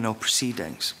to criminal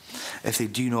proceedings if they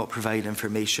do not provide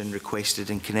information requested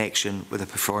in connection with a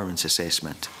performance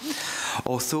assessment.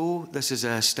 Although this is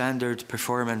a standard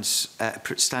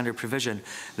standard provision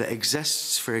that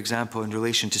exists, for example, in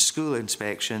relation to school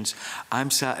inspections, I'm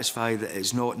satisfied that it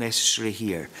is not necessary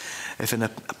here. If an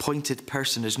appointed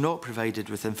person is not provided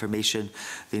with information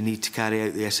they need to carry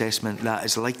out the assessment, that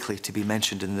is likely to be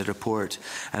mentioned in the report,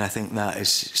 and I think that is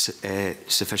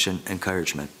sufficient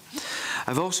encouragement.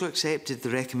 I've also accepted the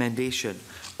recommendation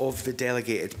of the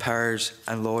Delegated Powers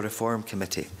and Law Reform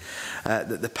Committee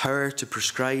that the power to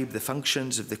prescribe the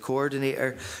functions of the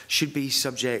coordinator should be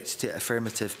subject to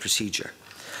affirmative procedure.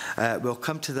 We'll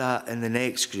come to that in the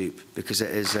next group because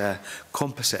it is a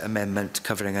composite amendment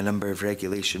covering a number of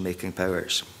regulation-making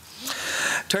powers.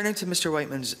 Turning to Mr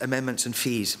Whiteman's amendments and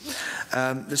fees,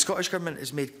 the Scottish Government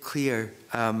has made clear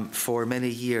for many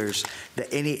years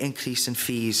that any increase in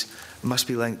fees must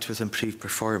be linked with improved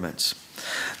performance.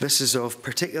 This is of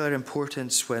particular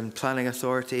importance when planning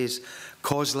authorities,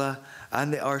 COSLA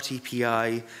and the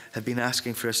RTPI have been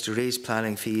asking for us to raise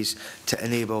planning fees to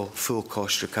enable full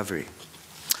cost recovery.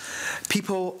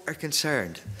 People are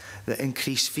concerned that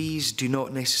increased fees do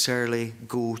not necessarily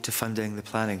go to funding the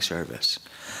planning service.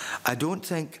 I don't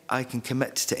think I can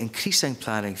commit to increasing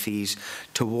planning fees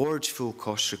towards full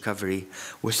cost recovery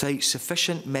without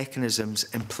sufficient mechanisms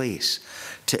in place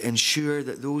to ensure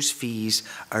that those fees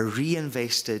are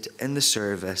reinvested in the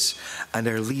service and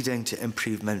are leading to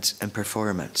improvements in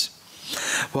performance.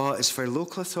 While it is for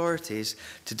local authorities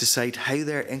to decide how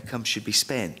their income should be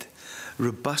spent,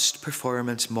 robust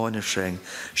performance monitoring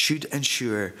should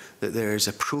ensure that there is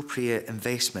appropriate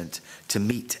investment to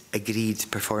meet agreed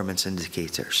performance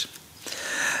indicators.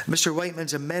 Mr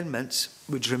Whiteman's amendments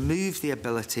would remove the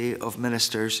ability of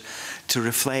ministers to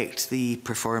reflect the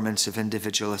performance of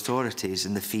individual authorities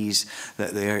in the fees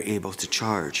that they are able to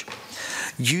charge.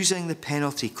 Using the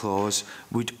penalty clause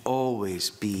would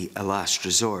always be a last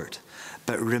resort,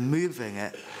 but removing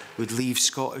it would leave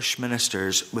Scottish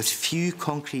ministers with few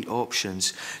concrete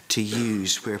options to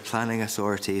use where planning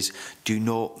authorities do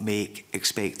not make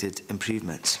expected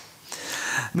improvements.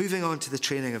 Moving on to the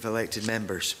training of elected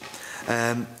members.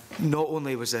 Not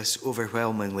only was this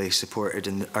overwhelmingly supported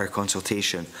in our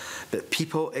consultation, but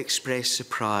people expressed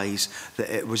surprise that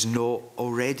it was not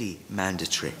already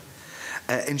mandatory.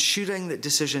 Ensuring that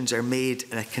decisions are made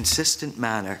in a consistent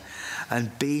manner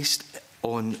and based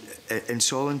on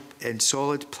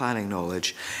solid planning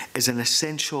knowledge is an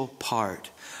essential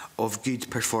part of good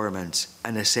performance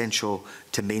and essential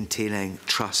to maintaining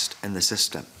trust in the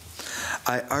system.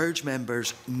 I urge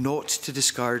members not to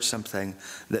discard something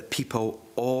that people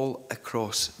all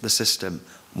across the system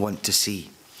want to see.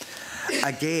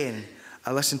 Again,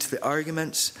 I listened to the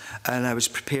arguments and I was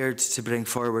prepared to bring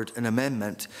forward an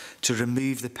amendment to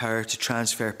remove the power to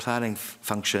transfer planning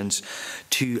functions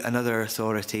to another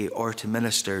authority or to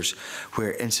ministers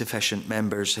where insufficient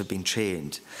members have been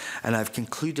trained. And I've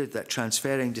concluded that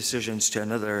transferring decisions to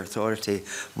another authority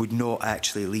would not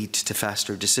actually lead to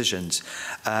faster decisions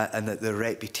and that the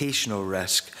reputational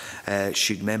risk,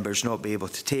 should members not be able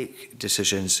to take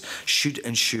decisions, should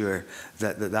ensure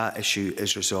that that issue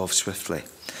is resolved swiftly.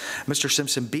 Mr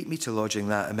Simpson beat me to lodging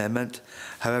that amendment.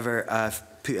 However, I've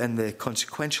put in the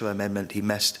consequential amendment he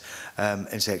missed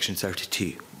in section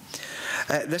 32.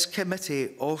 This committee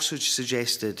also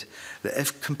suggested that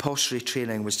if compulsory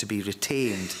training was to be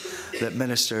retained, that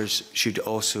ministers should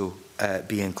also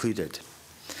be included.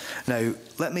 Now,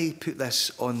 let me put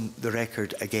this on the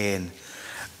record again.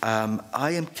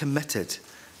 I am committed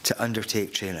to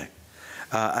undertake training.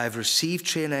 I've received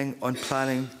training on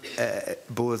planning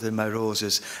both in my roles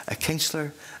as a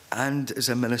councillor and as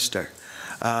a minister.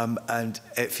 And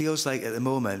it feels like at the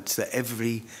moment that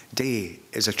every day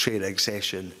is a training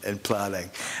session in planning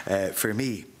for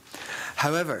me.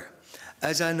 However,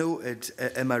 as I noted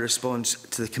in my response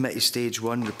to the committee Stage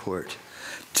 1 report,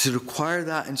 to require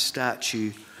that in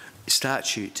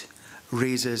statute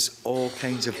raises all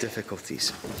kinds of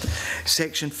difficulties.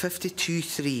 Section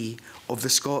 52(3) of the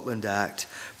Scotland Act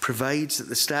provides that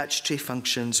the statutory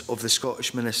functions of the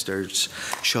Scottish ministers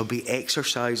shall be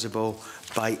exercisable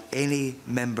by any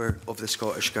member of the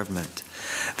Scottish Government.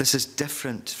 This is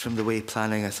different from the way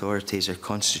planning authorities are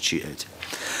constituted.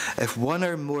 If one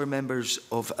or more members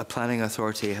of a planning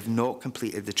authority have not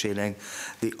completed the training,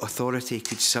 the authority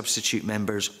could substitute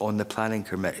members on the planning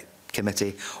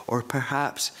committee or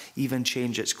perhaps even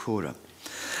change its quorum.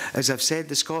 As I've said,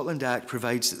 the Scotland Act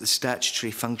provides that the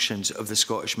statutory functions of the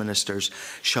Scottish ministers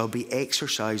shall be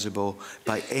exercisable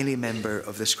by any member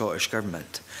of the Scottish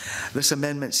Government. This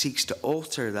amendment seeks to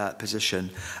alter that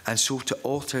position and so to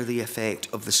alter the effect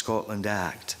of the Scotland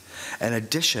Act. In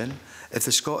addition, if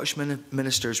the Scottish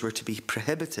ministers were to be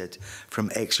prohibited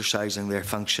from exercising their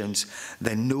functions,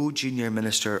 then no junior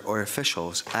minister or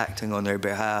officials acting on their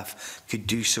behalf could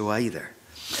do so either.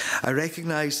 I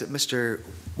recognise that Mr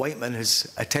Whiteman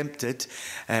has attempted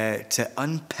to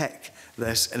unpick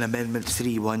this in Amendment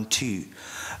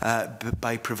 312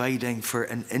 by providing for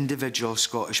an individual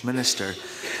Scottish minister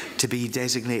to be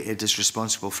designated as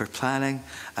responsible for planning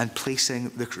and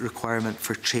placing the requirement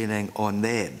for training on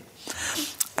them.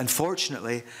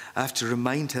 Unfortunately, I have to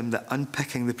remind him that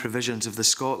unpicking the provisions of the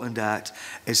Scotland Act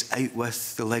is out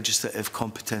with the legislative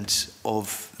competence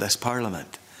of this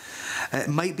Parliament. It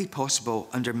might be possible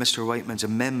under Mr Whiteman's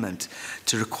amendment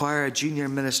to require a junior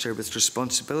minister with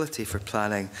responsibility for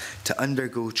planning to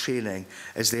undergo training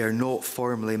as they are not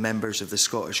formally members of the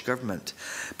Scottish Government.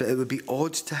 But it would be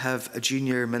odd to have a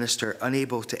junior minister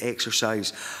unable to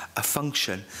exercise a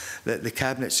function that the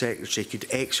Cabinet Secretary could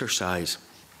exercise.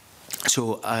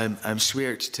 So I'm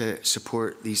sweared to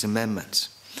support these amendments.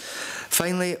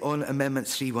 Finally, on Amendment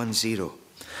 310.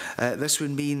 This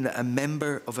would mean that a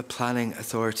member of a planning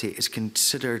authority is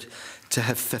considered to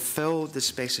have fulfilled the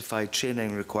specified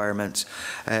training requirements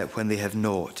when they have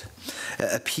not.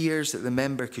 It appears that the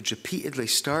member could repeatedly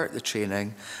start the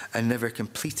training and never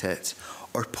complete it,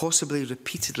 or possibly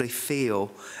repeatedly fail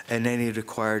in any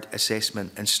required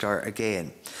assessment and start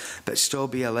again, but still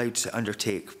be allowed to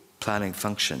undertake planning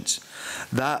functions.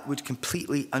 That would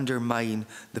completely undermine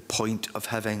the point of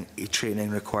having a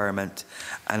training requirement,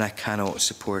 and I cannot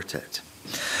support it.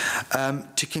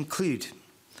 To conclude,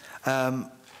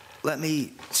 let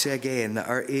me say again that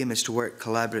our aim is to work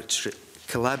collaboratively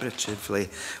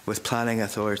with planning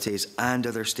authorities and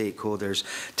other stakeholders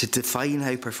to define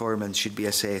how performance should be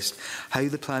assessed, how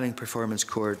the planning performance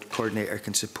coordinator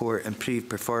can support improved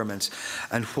performance,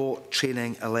 and what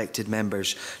training elected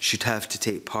members should have to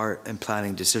take part in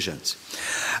planning decisions.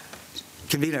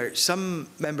 Convener, some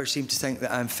members seem to think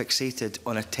that I'm fixated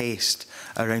on a test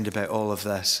around about all of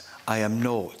this. I am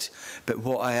not. But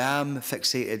what I am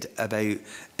fixated about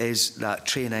is that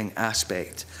training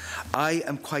aspect. I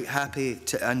am quite happy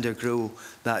to undergo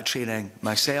that training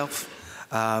myself.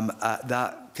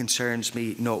 That concerns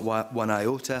me not one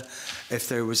iota. If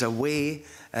there was a way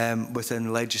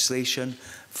within legislation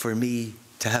for me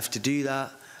to have to do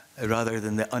that, rather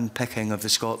than the unpicking of the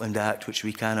Scotland Act, which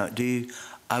we cannot do,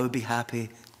 I would be happy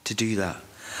to do that.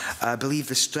 I believe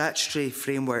the statutory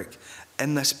framework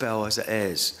in this bill as it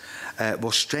is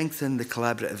will strengthen the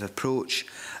collaborative approach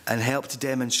and help to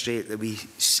demonstrate that we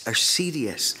are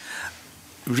serious,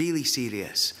 really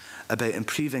serious, about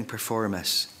improving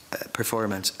performance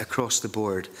across the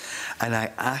board. And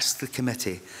I ask the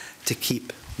committee to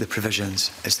keep the provisions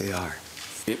as they are.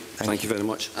 Yep. Thank you very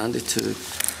much. Andy, to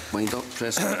wind up,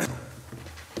 President.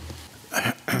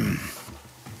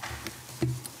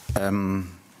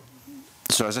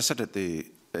 So as I said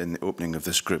in the opening of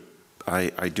this group,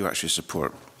 I do actually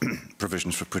support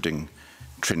provisions for putting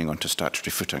training onto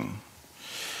statutory footing.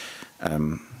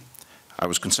 I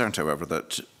was concerned, however,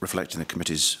 that reflecting the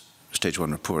committee's Stage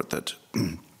 1 report that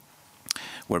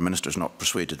were ministers not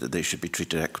persuaded that they should be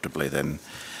treated equitably, then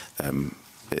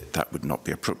that would not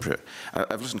be appropriate.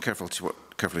 I've listened carefully to what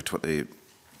the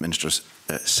Minister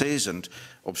says, and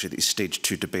obviously these Stage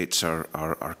 2 debates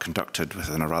are conducted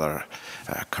within a rather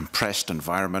compressed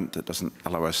environment that doesn't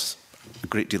allow us a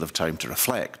great deal of time to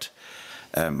reflect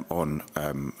on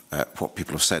what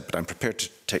people have said. But I'm prepared to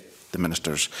take the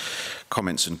Minister's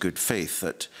comments in good faith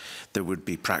that there would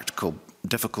be practical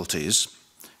difficulties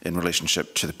in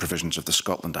relationship to the provisions of the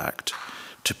Scotland Act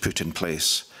to put in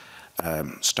place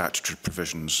statutory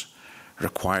provisions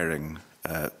requiring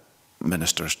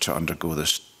ministers to undergo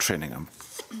this training. I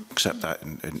accept that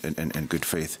in good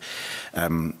faith,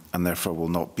 and therefore will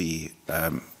not be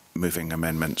moving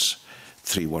amendments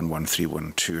 311, 312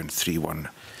 and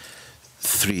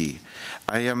 313.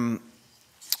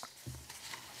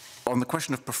 On the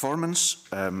question of performance,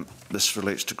 this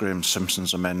relates to Graham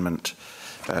Simpson's amendment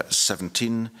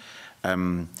 17.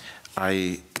 I've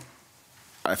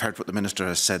heard what the Minister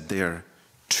has said there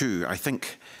too. I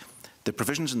think the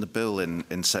provisions in the bill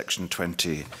in section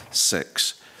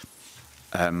 26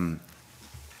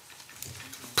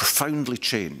 profoundly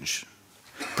change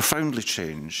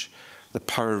the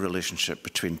power relationship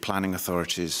between planning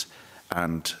authorities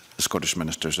and the Scottish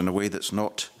ministers in a way that's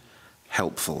not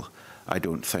helpful, I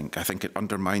don't think. I think it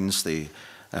undermines the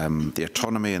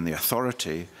autonomy and the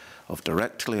authority of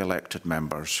directly elected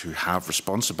members who have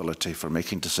responsibility for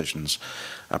making decisions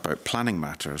about planning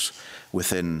matters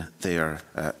within their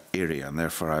area, and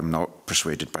therefore I'm not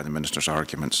persuaded by the Minister's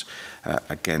arguments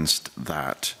against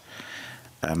that.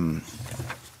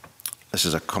 This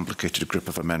is a complicated group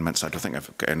of amendments. I don't think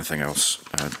I've got anything else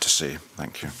to say.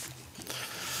 Thank you.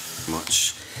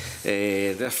 Much.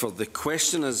 Therefore, the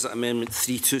question is that Amendment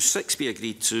 326 be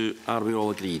agreed to. Are we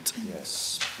all agreed?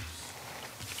 Yes.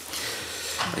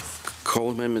 I call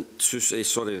Amendment 2.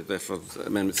 Sorry, therefore,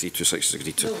 Amendment 326 is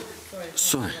agreed to. No,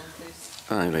 sorry.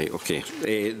 Aye, right, okay.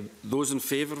 Those in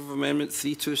favour of Amendment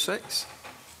 326?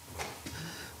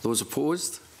 Those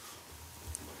opposed?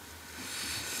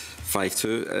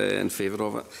 5-2 in favour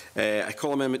of it. I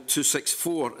call Amendment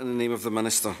 264 in the name of the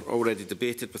Minister, already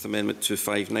debated with Amendment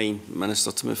 259.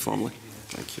 Minister, to move formally.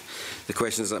 Thank you. The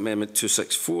question is that Amendment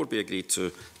 264 be agreed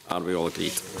to. Are we all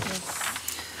agreed? Yes.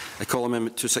 I call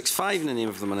Amendment 265 in the name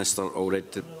of the Minister,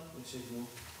 already...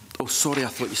 Oh, sorry, I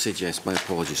thought you said yes. My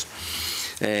apologies.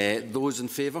 Those in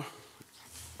favour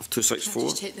of 264?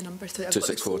 Just check the number.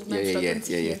 264.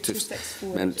 Yeah.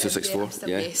 264. And 264.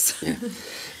 Yeah. Yes. Yeah.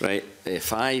 Right.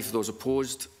 5. Those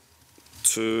opposed.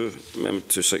 2. Amendment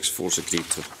 264 is agreed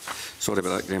to. Sorry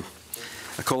about that, Graham.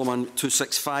 I call Amendment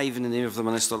 265 in the name of the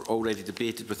Minister, already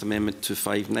debated with Amendment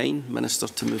 259. Minister,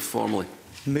 to move formally.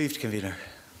 Moved, Convener.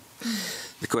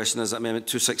 The question is that Amendment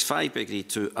 265 be agreed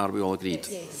to. Are we all agreed?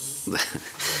 Yes.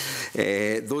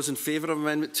 Those in favour of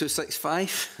Amendment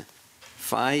 265?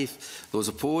 5. Those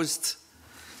opposed?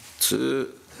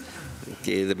 2.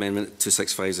 Okay, the Amendment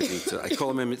 265 is agreed to. I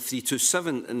call Amendment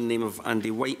 327 in the name of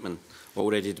Andy Whiteman,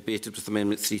 already debated with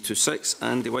Amendment 326.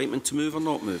 Andy Whiteman, to move or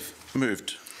not move?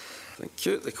 Moved. Thank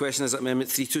you. The question is that Amendment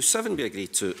 327 be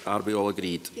agreed to. Are we all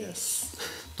agreed? Yes.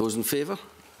 Those in favour?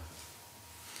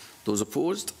 Those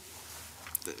opposed?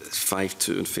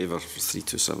 5-2 in favour for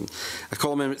 327. I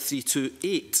call Amendment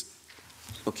 328.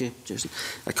 Okay, Jason.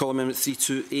 I call Amendment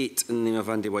 328 in the name of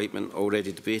Andy Whiteman,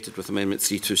 already debated with Amendment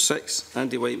 326.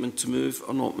 Andy Whiteman, to move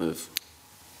or not move?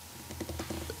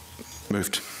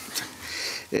 Moved.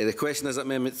 The question is that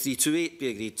Amendment 328 be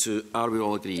agreed to. Are we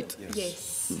all agreed?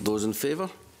 Yes. Those in favour?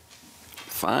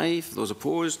 5. Those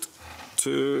opposed?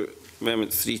 2.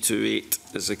 Amendment 328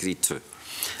 is agreed to.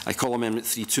 I call Amendment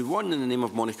 321 in the name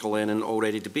of Monica Lennon,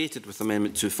 already debated with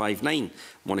Amendment 259.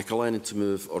 Monica Lennon, to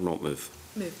move or not move?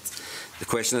 Moved. The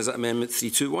question is that Amendment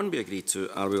 321 be agreed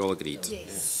to. Are we all agreed?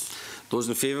 Yes. Those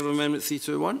in favour of Amendment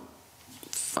 321?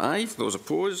 5. Those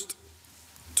opposed?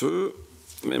 2.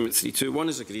 Amendment 321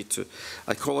 is agreed to.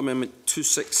 I call Amendment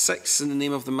 266 in the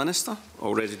name of the Minister,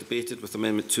 already debated with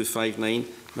Amendment 259.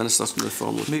 Minister, to move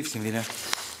forward. Moved, Convener.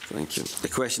 Thank you. The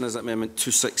question is that Amendment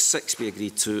 266 be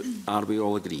agreed to. Are we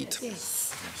all agreed?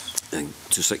 Yes.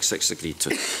 266 agreed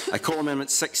to. I call Amendment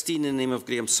 16 in the name of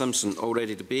Graham Simpson,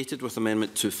 already debated with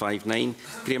Amendment 259.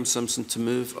 Graham Simpson, to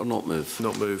move or not move?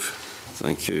 Not move.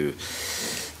 Thank you.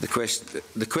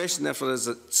 The question therefore is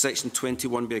that Section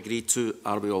 21 be agreed to.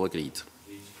 Are we all agreed?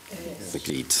 Yes.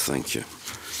 Agreed. Thank you.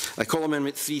 I call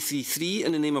Amendment 333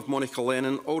 in the name of Monica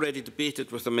Lennon, already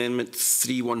debated with Amendment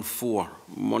 314.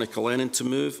 Monica Lennon, to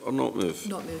move or not move?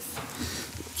 Not move.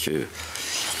 Thank you.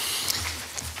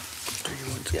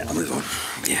 Yeah, I'll move on.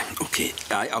 Yeah, okay.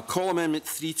 I'll call Amendment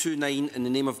 329 in the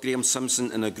name of Graham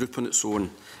Simpson in a group on its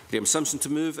own. Graham Simpson, to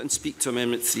move and speak to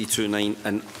Amendment 329.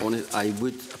 And on it, I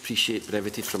would appreciate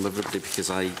brevity from everybody because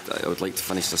I would like to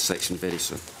finish this section very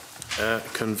soon.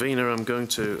 Convener, I'm going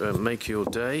to make your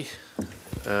day.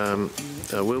 I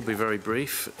will be very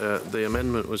brief. The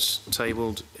amendment was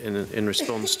tabled in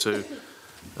response to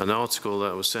an article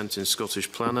that was sent in Scottish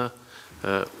Planner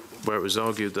where it was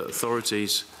argued that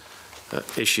authorities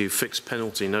issue fixed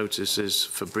penalty notices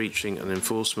for breaching an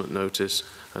enforcement notice,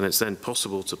 and it's then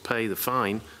possible to pay the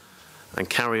fine and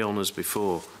carry on as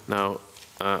before. Now,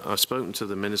 I've spoken to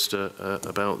the Minister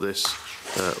about this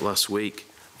last week.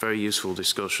 Very useful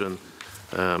discussion.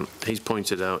 He's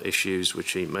pointed out issues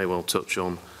which he may well touch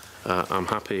on. I'm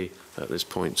happy at this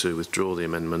point to withdraw the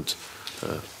amendment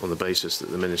on the basis that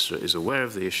the Minister is aware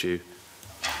of the issue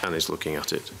and is looking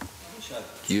at it.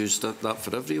 Used that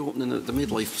for every opening. They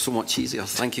made life so much easier.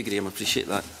 Thank you, Graham. I appreciate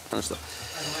that, Minister.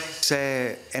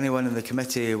 Anyone in the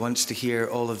committee wants to hear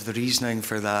all of the reasoning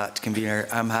for that, Convener,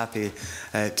 I'm happy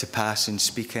to pass in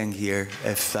speaking here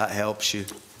if that helps you.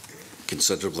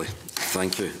 Considerably.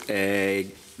 Thank you.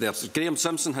 Graham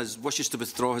Simpson wishes to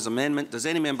withdraw his amendment. Does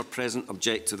any member present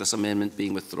object to this amendment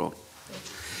being withdrawn?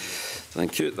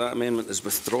 Thank you. That amendment is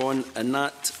withdrawn. And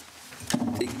that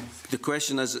the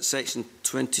question is that Section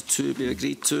 22 be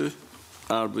agreed to.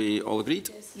 Are we all agreed?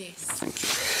 Yes. Thank you.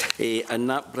 And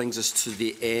that brings us to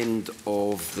the end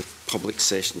of the public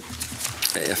session.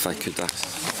 If I could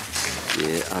ask.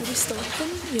 Yeah, Are we stopping?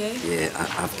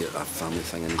 I've got a family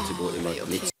thing I need to go to. I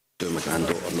need to do with my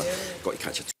granddaughter and I've got to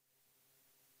catch a...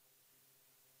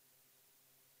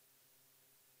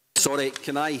 Sorry,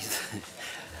 can I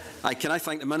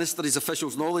thank the Minister, his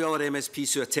officials and all the other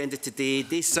MSPs who attended today.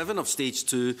 Day 7 of Stage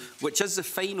 2, which is the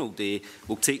final day,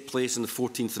 will take place on the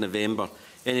 14th of November.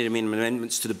 Any remaining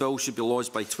amendments to the bill should be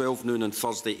lodged by 12 noon on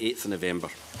Thursday, 8th of November.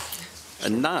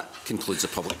 And that concludes the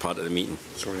public part of the meeting.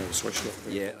 Sorry, I switched off.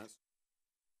 Yeah.